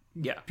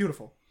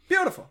 Beautiful.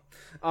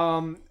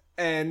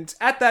 And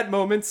at that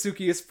moment,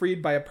 Suki is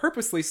freed by a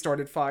purposely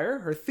started fire.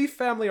 Her thief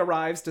family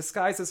arrives,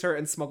 disguises her,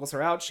 and smuggles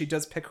her out. She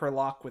does pick her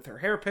lock with her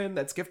hairpin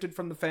that's gifted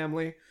from the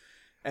family.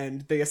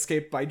 And they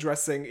escape by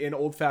dressing in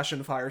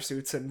old-fashioned fire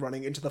suits and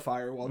running into the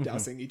fire while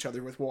dousing each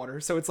other with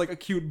water. So it's like a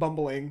cute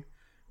bumbling,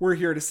 we're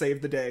here to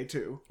save the day,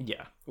 too.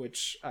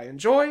 Which I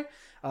enjoy.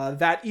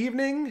 That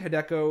evening,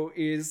 Hideko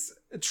is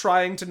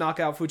trying to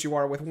knock out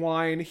Fujiwara with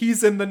wine.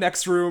 He's in the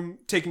next room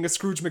taking a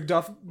Scrooge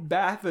McDuck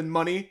bath and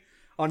money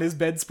on his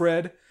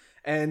bedspread.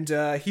 and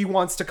he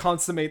wants to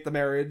consummate the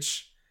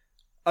marriage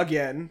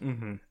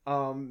again.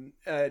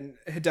 And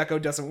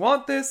Hideko doesn't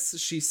want this.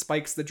 She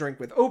spikes the drink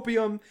with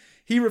opium.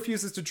 He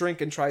refuses to drink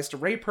and tries to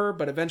rape her,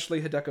 but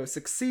eventually Hideko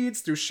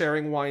succeeds through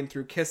sharing wine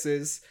through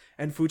kisses,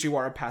 and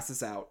Fujiwara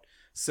passes out.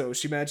 So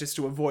she manages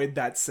to avoid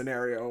that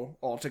scenario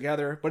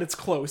altogether, but it's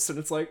close, and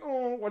it's like,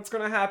 oh, what's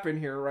gonna happen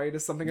here, right?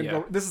 Is something gonna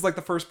go... This is like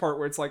the first part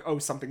where it's like, oh,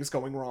 something's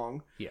going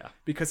wrong. Yeah.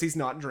 Because he's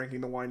not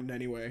drinking the wine in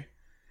any way.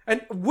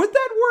 And would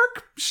that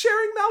work?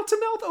 Sharing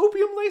mouth-to-mouth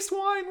opium-laced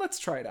wine? Let's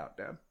try it out,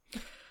 Dan.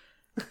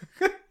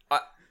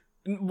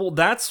 Well,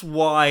 that's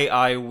why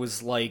I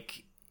was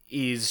like,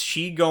 is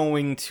she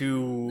going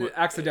to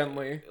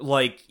accidentally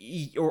like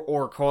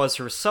or cause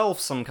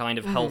herself some kind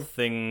of health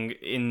thing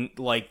in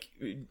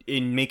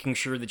making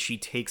sure that she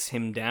takes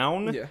him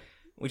down? Yeah.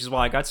 Which is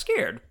why I got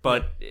scared.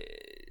 But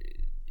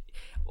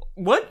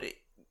what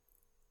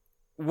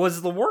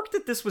was the work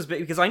that this was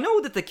because I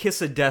know that the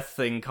kiss of death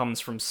thing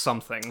comes from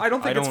something. I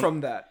don't think it's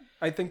from that.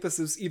 I think this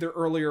is either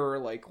earlier or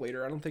like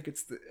later. I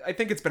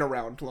think it's been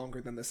around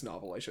longer than this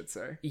novel, I should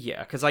say.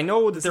 Yeah, because I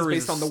know that this is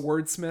based on the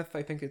Wordsmith.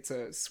 I think it's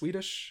a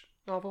Swedish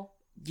novel.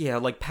 Yeah,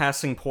 like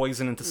passing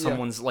poison into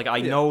someone's like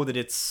I know that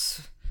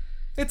it's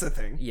a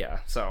thing. Yeah,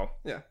 so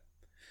yeah.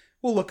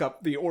 We'll look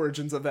up the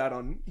origins of that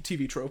on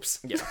TV Tropes.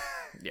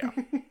 Yeah.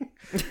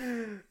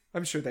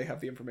 I'm sure they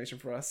have the information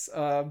for us.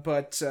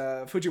 But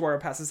Fujiwara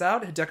passes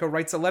out. Hideko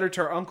writes a letter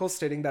to her uncle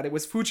stating that it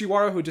was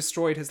Fujiwara who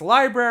destroyed his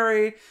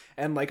library.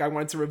 And, I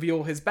wanted to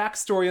reveal his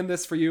backstory in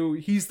this for you.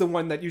 He's the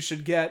one that you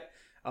should get.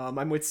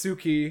 I'm with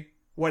Suki.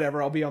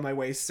 Whatever, I'll be on my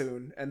way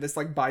soon. And this,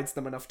 bides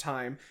them enough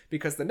time.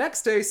 Because the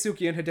next day,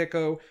 Suki and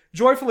Hideko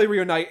joyfully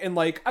reunite. And,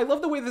 I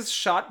love the way this is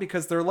shot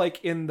because they're,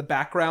 in the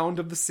background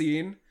of the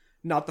scene,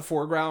 not the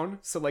foreground.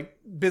 So,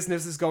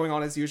 business is going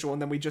on as usual.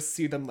 And then we just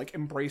see them,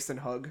 embrace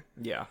and hug.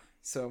 Yeah.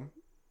 So,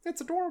 it's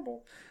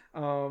adorable.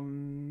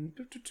 The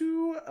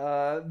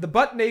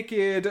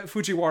butt-naked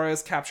Fujiwara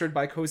is captured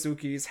by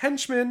Kozuki's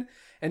henchmen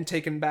and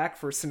taken back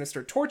for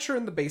sinister torture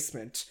in the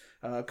basement.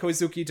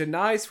 Kozuki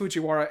denies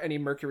Fujiwara any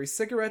mercury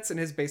cigarettes in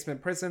his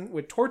basement prison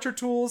with torture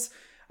tools,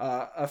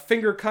 a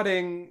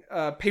finger-cutting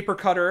paper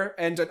cutter,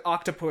 and an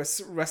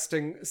octopus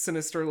resting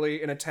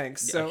sinisterly in a tank.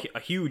 So a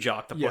huge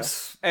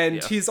octopus. Yeah.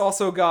 And he's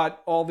also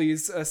got all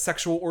these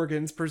sexual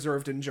organs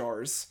preserved in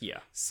jars. Yeah.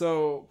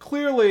 So,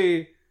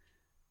 clearly...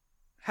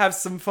 have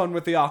some fun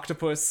with the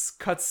octopus,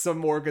 cuts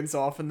some organs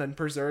off, and then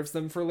preserves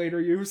them for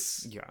later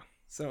use. Yeah.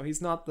 So he's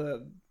not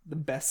the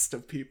best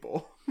of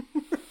people.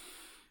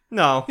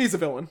 No. He's a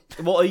villain.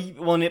 Well,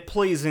 and it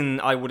plays in,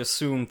 I would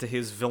assume, to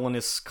his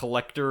villainous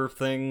collector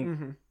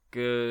thing.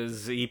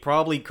 Because he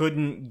probably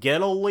couldn't get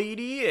a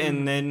lady,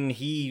 and then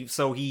he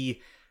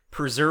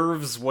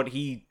preserves what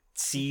he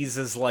sees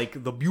as,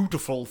 the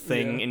beautiful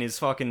thing in his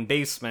fucking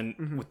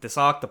basement with this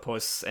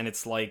octopus, and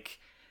it's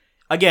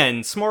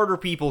again, smarter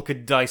people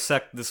could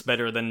dissect this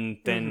better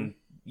than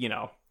you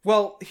know.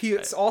 Well,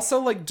 he's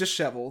also,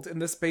 disheveled. In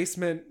this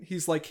basement,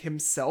 he's,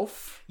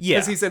 himself. Yeah.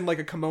 Because he's in,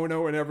 a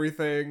kimono and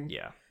everything.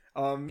 Yeah.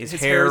 His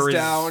hair is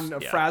down,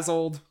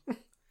 frazzled.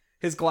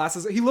 His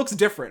glasses... He looks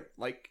different.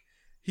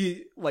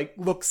 He,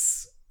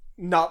 looks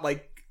not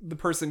like the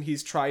person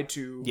he's tried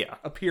to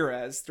appear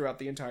as throughout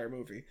the entire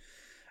movie.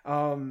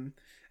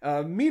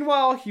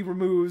 Meanwhile, he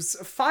removes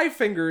 5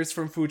 fingers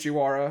from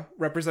Fujiwara,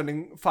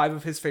 representing 5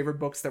 of his favorite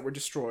books that were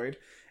destroyed.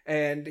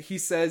 And he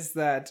says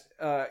that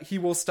he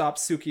will stop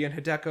Suki and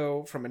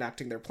Hideko from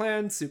enacting their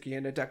plan. Suki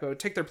and Hideko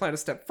take their plan a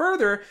step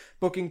further,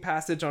 booking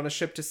passage on a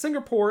ship to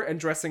Singapore and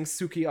dressing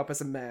Suki up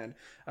as a man.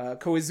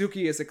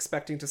 Koizuki is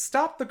expecting to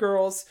stop the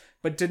girls,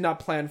 but did not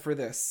plan for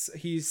this.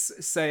 He's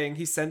saying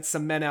he sent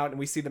some men out and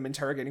we see them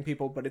interrogating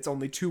people, but it's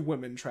only 2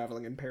 women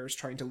traveling in pairs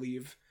trying to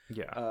leave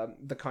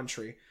the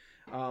country.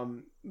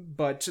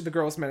 But the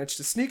girls manage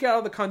to sneak out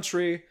of the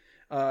country.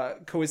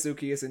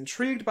 Koizuki is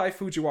intrigued by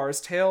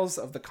Fujiwara's tales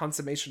of the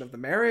consummation of the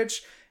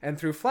marriage, and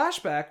through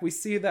flashback, we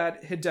see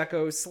that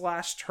Hideko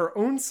slashed her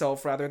own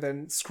self rather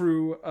than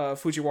screw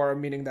Fujiwara,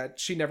 meaning that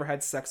she never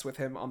had sex with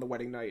him on the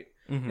wedding night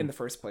in the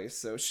first place.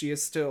 So she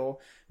has still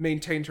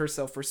maintained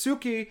herself for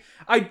Suki.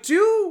 I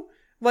do...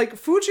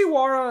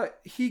 Fujiwara,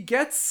 he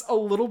gets a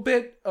little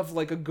bit of,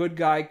 a good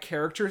guy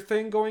character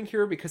thing going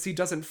here because he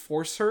doesn't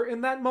force her in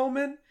that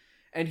moment.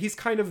 And he's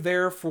kind of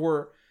there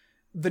for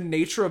the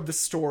nature of the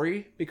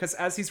story, because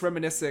as he's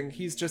reminiscing,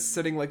 he's just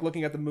sitting,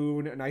 looking at the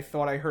moon, and I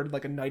thought I heard,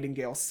 a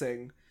nightingale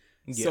sing.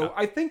 Yeah. So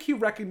I think he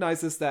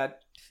recognizes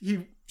that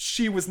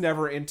she was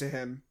never into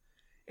him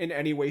in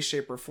any way,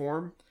 shape, or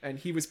form, and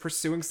he was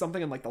pursuing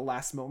something in, the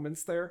last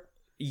moments there.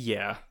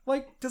 Yeah.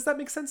 Does that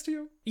make sense to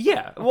you?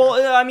 Yeah. Okay.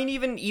 Well, I mean,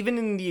 even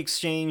in the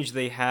exchange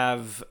they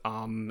have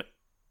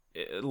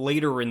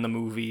later in the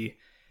movie...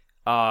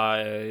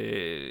 Hideko,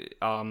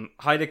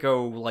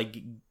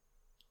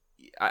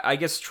 I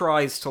guess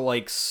tries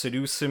to,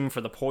 seduce him for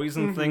the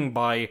poison thing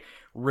by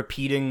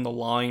repeating the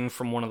line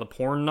from one of the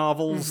porn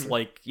novels,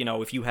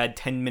 if you had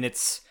 10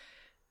 minutes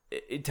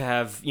to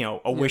have,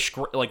 a wish,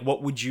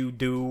 what would you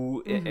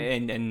do?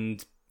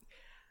 And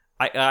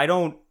I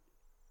don't...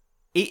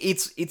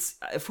 it's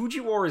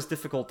Fujiwara is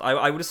difficult.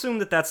 I would assume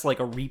that that's like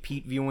a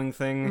repeat viewing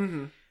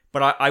thing,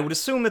 but I would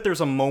assume that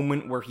there's a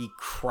moment where he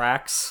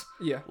cracks.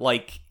 Yeah.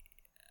 Like,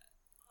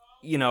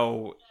 you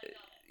know,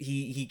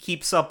 he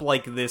keeps up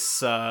like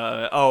this.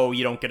 Oh,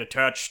 you don't get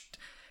attached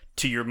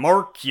to your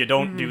mark. You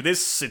don't do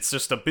this. It's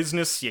just a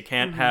business. You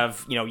can't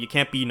have, you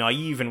can't be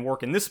naive and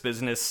work in this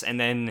business. And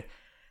then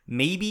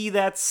maybe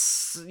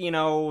that's,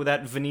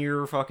 that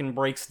veneer fucking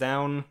breaks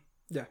down.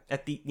 Yeah.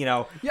 At the,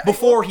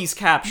 before he's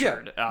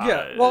captured.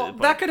 Yeah. Well,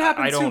 but that could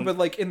happen too, don't... but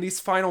like in these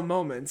final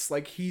moments,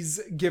 like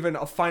he's given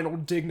a final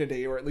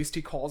dignity, or at least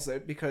he calls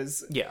it,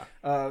 because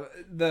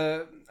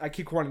I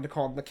keep wanting to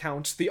call him the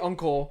Count, the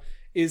uncle,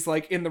 is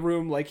like in the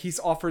room, like he's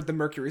offered the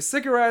mercury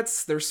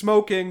cigarettes, they're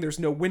smoking, there's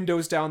no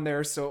windows down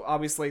there, so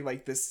obviously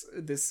like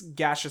this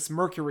gaseous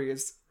mercury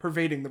is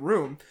pervading the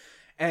room,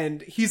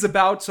 and he's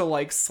about to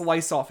like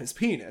slice off his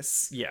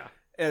penis. Yeah.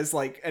 As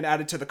like and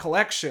add it to the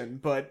collection,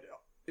 but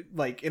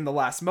like in the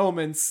last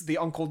moments the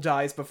uncle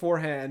dies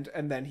beforehand,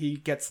 and then he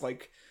gets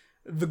like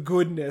the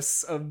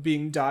goodness of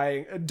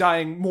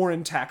dying more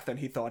intact than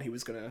he thought he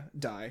was gonna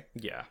die.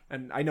 Yeah.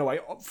 And I know I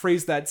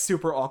phrased that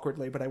super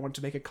awkwardly, but I want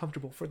to make it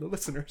comfortable for the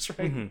listeners,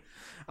 right?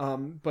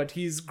 But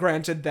he's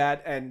granted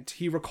that, and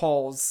he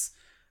recalls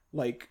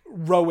like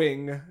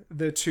rowing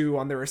the two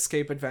on their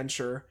escape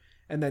adventure,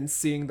 and then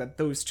seeing that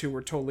those two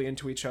were totally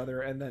into each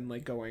other, and then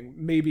like going,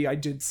 maybe I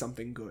did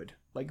something good.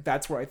 Like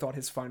that's where I thought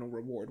his final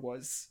reward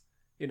was.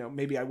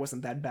 Maybe I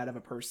wasn't that bad of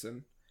a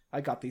person.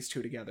 I got these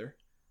two together.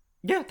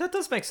 Yeah, that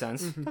does make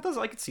sense.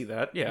 I could see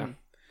that. Yeah.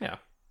 Yeah.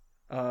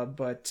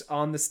 But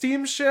on the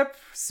steamship,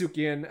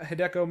 Suki and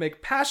Hideko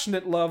make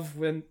passionate love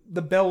when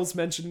the bells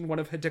mention one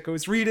of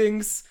Hideko's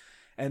readings,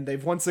 and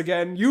they've once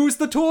again used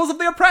the tools of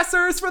the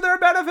oppressors for their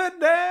benefit,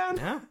 Dan!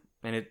 Yeah.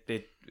 And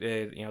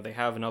they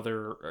have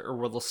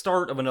the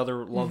start of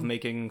another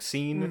lovemaking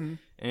scene,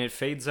 and it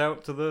fades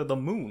out to the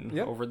moon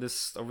over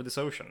this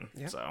ocean.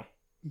 Yep. So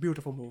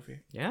beautiful movie.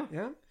 Yeah.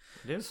 Yeah.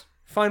 It is.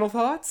 Final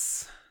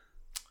thoughts?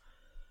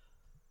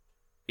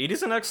 It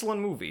is an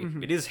excellent movie.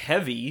 It is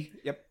heavy.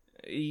 Yep.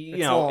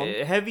 Long.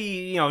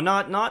 Heavy,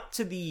 not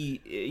to the,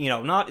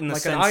 not in the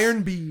like sense... an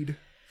iron bead.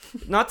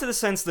 Not to the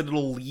sense that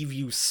it'll leave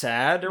you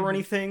sad or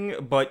anything,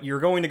 but you're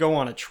going to go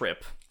on a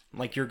trip.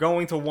 Like, you're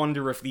going to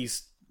wonder if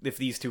these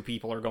two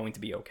people are going to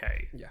be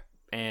okay. Yeah.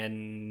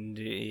 And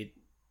it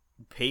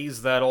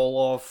pays that all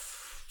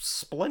off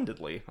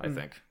splendidly, I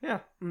think. Yeah.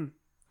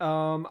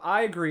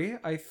 I agree.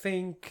 I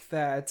think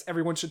that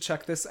everyone should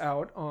check this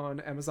out on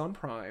Amazon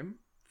Prime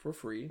for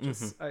free.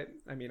 I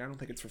don't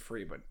think it's for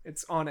free, but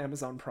it's on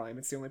Amazon Prime.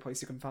 It's the only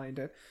place you can find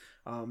it.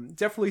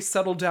 Definitely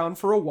settle down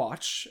for a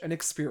watch, an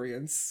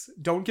experience.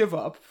 Don't give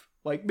up.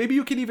 Like, maybe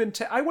you can even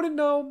I wouldn't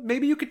know,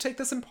 maybe you could take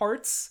this in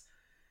parts,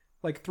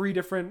 like 3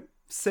 different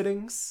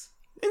sittings.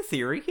 In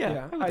theory,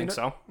 yeah, I would think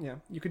so. Yeah,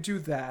 you could do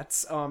that.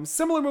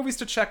 Similar movies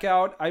to check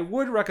out. I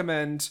would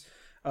recommend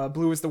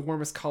Blue is the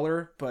Warmest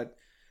Color, but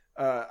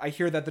I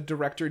hear that the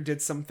director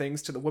did some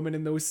things to the women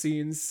in those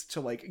scenes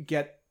to like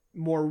get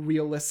more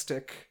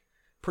realistic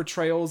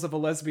portrayals of a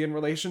lesbian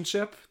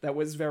relationship that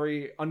was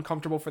very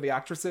uncomfortable for the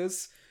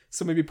actresses.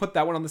 So maybe put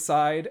that one on the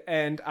side.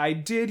 And I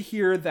did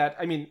hear that,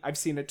 I've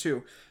seen it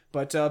too,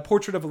 but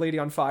Portrait of a Lady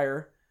on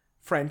Fire,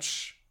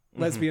 French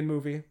lesbian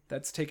movie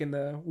that's taken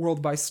the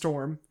world by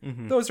storm.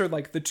 Those are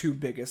like the 2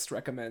 biggest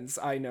recommends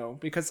I know,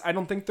 because I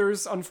don't think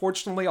there's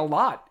unfortunately a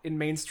lot in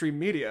mainstream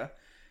media.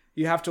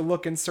 You have to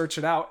look and search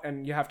it out,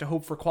 and you have to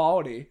hope for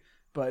quality,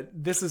 but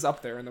this is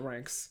up there in the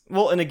ranks.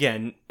 Well, and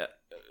again,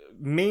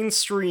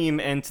 mainstream,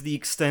 and to the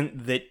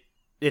extent that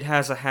it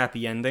has a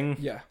happy ending.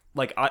 Yeah.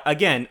 Like, I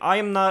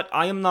am not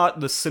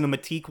the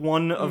cinematique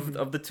one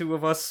of the two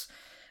of us,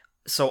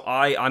 so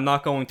I'm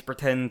not going to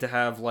pretend to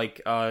have like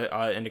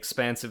an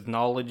expansive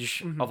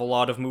knowledge of a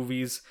lot of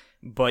movies,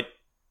 but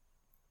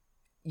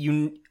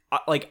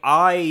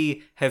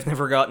I have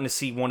never gotten to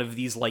see one of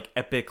these like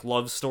epic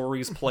love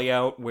stories play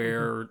out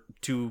where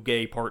 2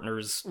 gay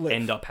partners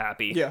end up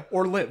happy. Yeah,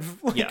 or live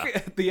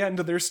at the end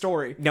of their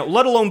story. Now,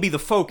 let alone be the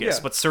focus,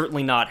 but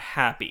certainly not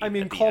happy.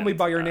 Call Me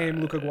By Your Name,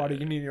 Luca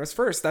Guadagnino's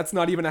first. That's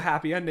not even a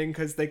happy ending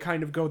because they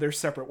kind of go their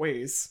separate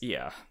ways.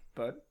 Yeah.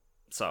 But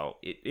so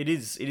it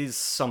is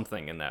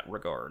something in that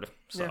regard.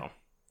 So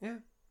yeah.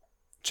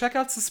 Check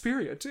out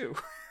Suspiria too.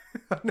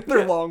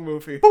 Another long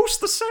movie.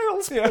 Boost the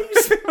sales,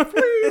 please.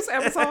 Please,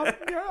 Amazon.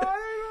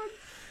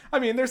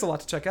 Yeah. There's a lot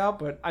to check out,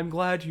 but I'm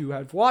glad you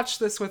have watched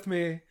this with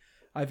me.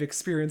 I've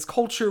experienced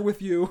culture with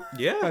you.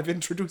 Yeah. I've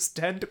introduced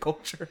Dan to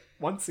culture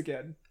once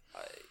again.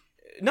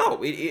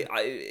 No, it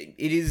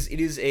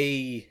is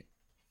a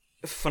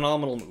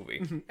phenomenal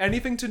movie.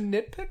 Anything to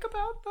nitpick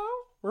about, though?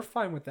 We're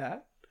fine with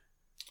that.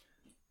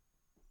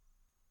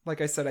 Like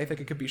I said, I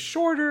think it could be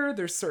shorter.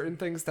 There's certain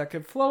things that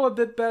could flow a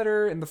bit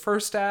better in the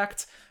first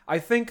act. I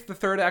think the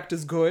third act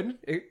is good.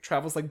 It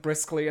travels like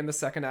briskly, and the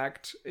second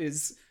act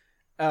is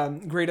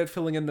great at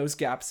filling in those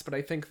gaps. But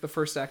I think the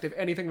first act, if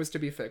anything was to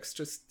be fixed,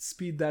 just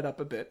speed that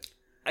up a bit.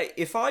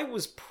 if I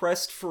was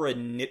pressed for a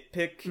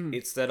nitpick,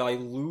 it's that I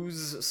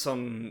lose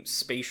some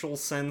spatial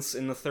sense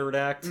in the third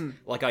act.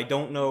 Like, I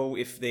don't know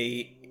if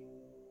they...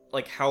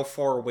 like, how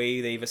far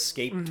away they've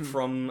escaped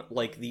from,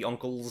 like, the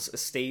uncle's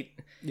estate.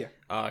 Yeah.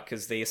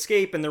 Because they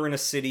escape and they're in a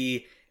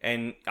city,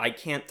 and I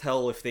can't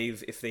tell if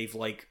they've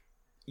like,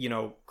 you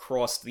know,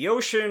 crossed the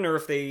ocean, or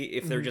if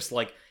they're just,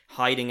 like,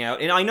 hiding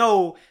out. And I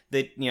know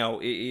that, you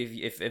know,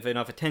 if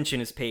enough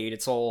attention is paid,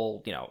 it's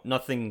all, you know,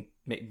 nothing...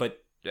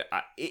 But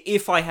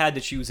if I had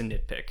to choose a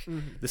nitpick,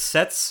 the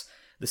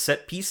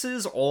set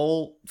pieces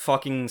all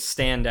fucking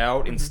stand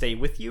out and stay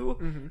with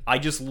you. I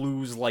just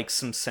lose, like,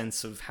 some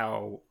sense of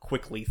how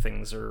quickly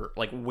things are,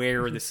 like,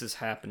 where this is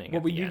happening.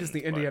 What we need is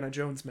the Indiana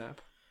Jones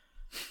map.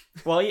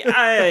 Well,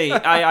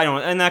 I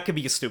don't, and that could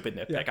be a stupid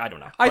nitpick. I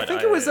don't know. I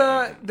think it was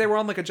they were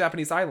on, like, a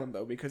Japanese island,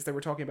 though, because they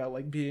were talking about,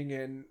 like, being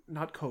in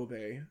not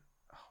Kobe.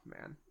 Oh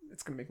man,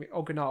 it's gonna make me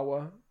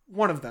Okinawa.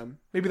 One of them.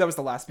 Maybe that was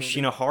the last movie.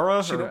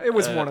 Shinohara. It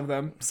was one of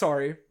them.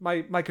 Sorry,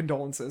 my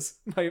condolences.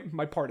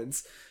 My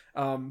pardons.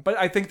 But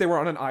I think they were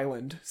on an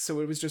island,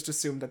 so it was just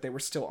assumed that they were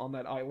still on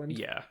that island.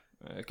 Yeah,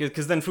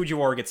 because then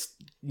Fujiwara gets,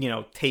 you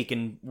know,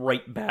 taken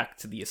right back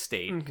to the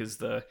estate, because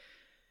the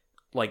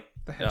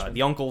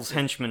uncle's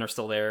henchmen are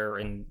still there,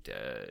 and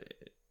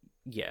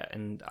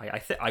and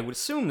I would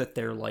assume that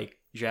they're, like,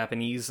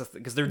 Japanese,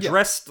 because they're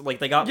dressed like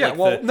they got he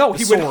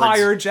would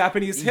hire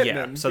Japanese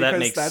hitmen, so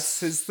because that's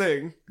his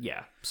thing.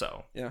 Yeah,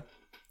 so yeah.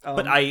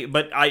 But I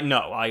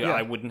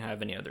wouldn't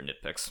have any other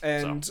nitpicks.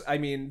 And I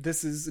mean,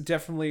 this is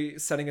definitely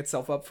setting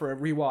itself up for a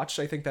rewatch.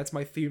 I think that's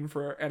my theme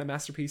for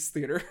Animasterpiece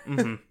Theater.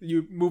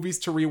 You movies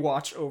to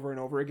rewatch over and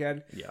over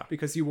again. Yeah.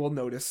 Because you will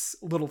notice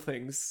little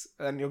things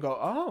and you'll go,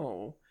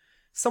 oh,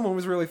 someone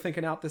was really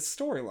thinking out this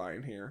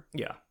storyline here.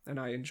 Yeah. And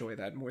I enjoy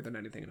that more than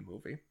anything in a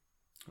movie.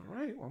 All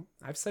right, well,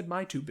 I've said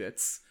my 2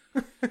 bits.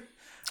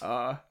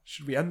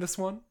 Should we end this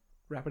one?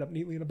 Wrap it up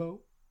neatly in a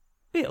bow?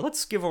 Yeah,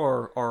 let's give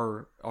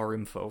our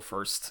info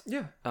first.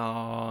 Yeah.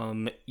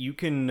 You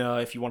can,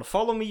 if you want to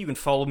follow me, you can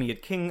follow me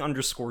at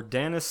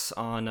king_Danis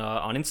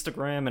on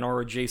Instagram, and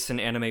our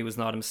adjacent Anime Was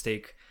Not a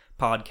Mistake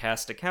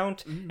podcast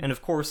account, and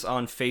of course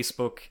on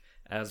Facebook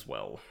as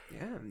well.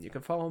 Yeah, you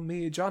can follow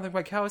me, Jonathan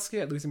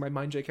Wachowski, at Losing My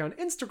Mind JK on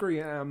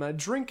Instagram,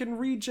 Drink and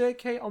Read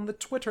JK on the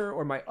Twitter,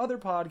 or my other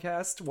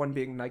podcast, one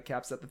being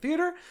Nightcaps at the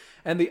Theater,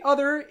 and the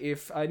other,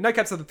 if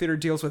Nightcaps at the Theater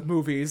deals with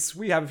movies,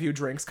 we have a few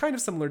drinks, kind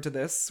of similar to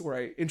this, where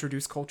I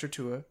introduce culture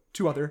to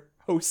 2 other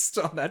hosts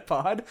on that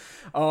pod.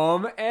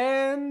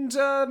 And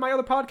my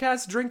other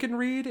podcast, Drink and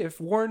Read,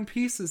 if War and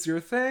Peace is your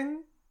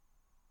thing,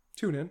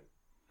 tune in.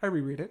 I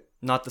reread it.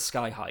 Not the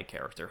Sky High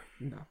character.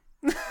 No.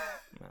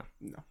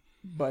 No.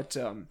 But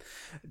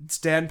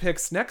Dan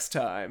picks next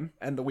time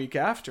and the week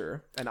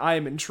after, and I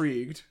am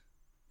intrigued.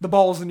 The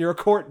ball's in your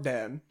court,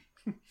 Dan.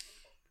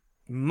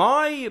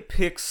 My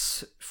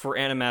picks for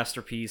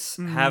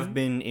Animasterpiece have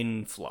been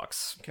in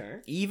flux. Okay.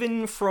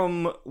 Even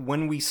from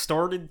when we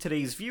started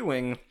today's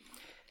viewing,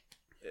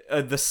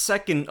 the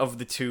second of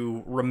the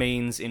 2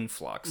 remains in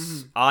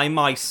flux. I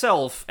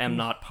myself am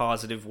not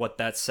positive what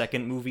that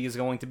second movie is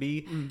going to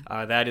be.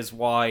 That is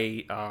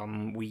why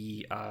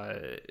we,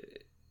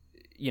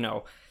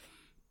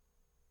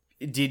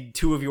 did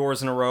 2 of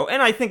yours in a row,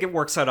 and I think it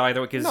works out either,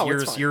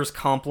 because yours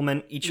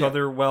complement each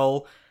other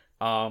well.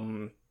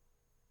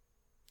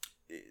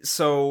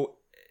 So,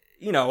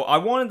 I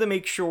wanted to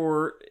make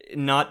sure,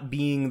 not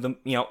being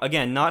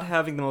not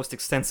having the most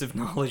extensive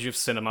knowledge of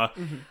cinema,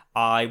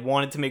 I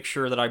wanted to make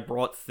sure that I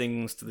brought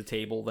things to the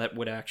table that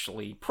would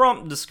actually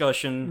prompt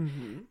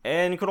discussion,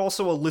 and could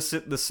also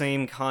elicit the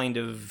same kind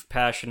of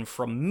passion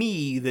from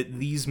me that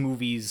these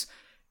movies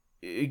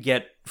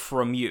get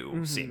from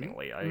you,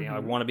 seemingly. I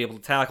want to be able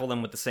to tackle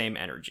them with the same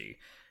energy.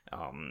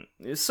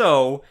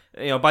 So,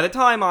 by the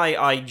time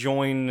I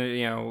join,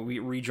 we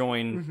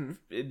rejoin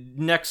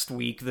next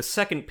week, the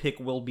second pick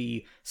will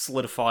be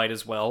solidified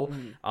as well.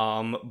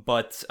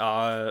 But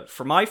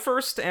for my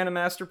first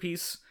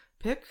Animasterpiece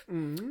pick,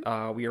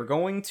 we are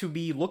going to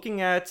be looking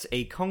at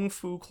a kung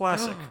fu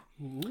classic,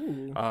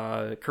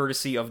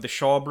 courtesy of the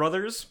Shaw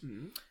Brothers.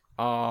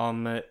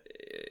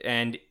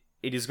 And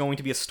it is going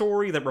to be a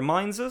story that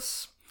reminds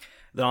us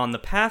that on the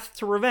path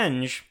to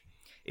revenge,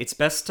 it's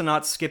best to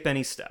not skip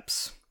any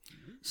steps.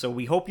 So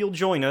we hope you'll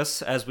join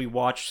us as we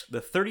watch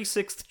the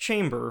 36th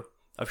Chamber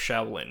of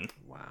Shaolin.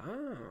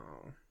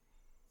 Wow.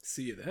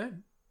 See you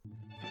then.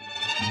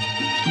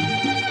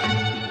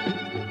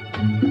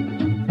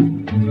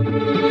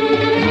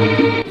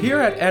 Here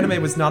at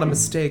Anime Was Not a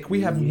Mistake, we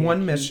have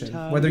one mission.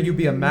 Whether you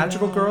be a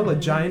magical girl, a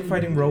giant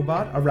fighting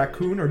robot, a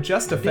raccoon, or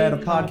just a fan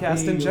of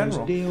podcasts in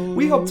general,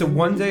 we hope to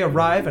one day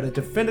arrive at a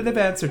definitive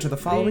answer to the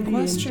following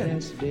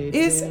question.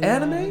 Is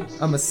anime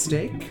a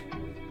mistake?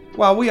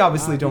 While we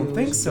obviously don't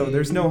think so,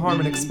 there's no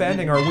harm in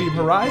expanding our weeb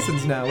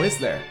horizons now, is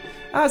there?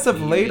 As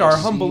of late, our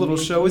humble little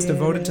show is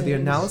devoted to the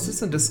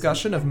analysis and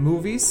discussion of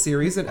movies,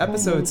 series, and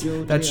episodes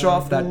that show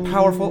off that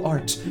powerful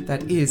art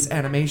that is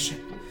animation.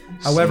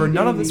 However,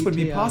 none of this would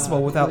be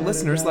possible without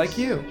listeners like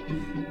you.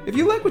 If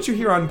you like what you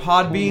hear on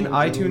Podbean,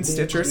 iTunes,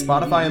 Stitcher,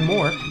 Spotify, and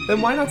more,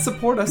 then why not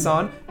support us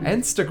on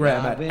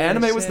Instagram at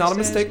Anime Was Not a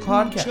Mistake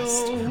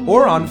Podcast,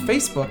 or on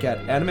Facebook at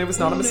Anime Was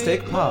Not a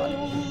Mistake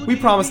Pod. We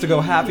promise to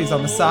go halfies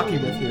on the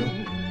sake with you.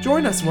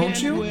 Join us,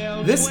 won't you?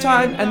 This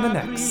time and the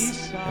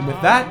next. And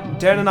with that,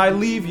 Dan and I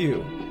leave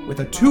you with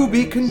a to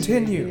be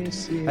continued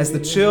as the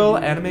chill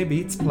anime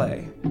beats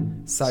play.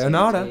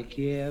 Sayonara.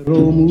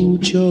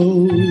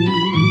 Mucho,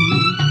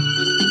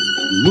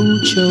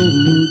 mucho,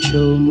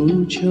 mucho,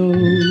 mucho.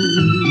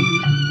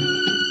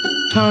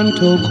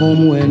 Tanto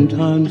como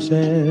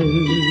entonces,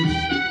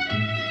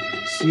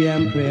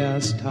 siempre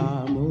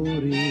hasta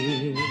morir.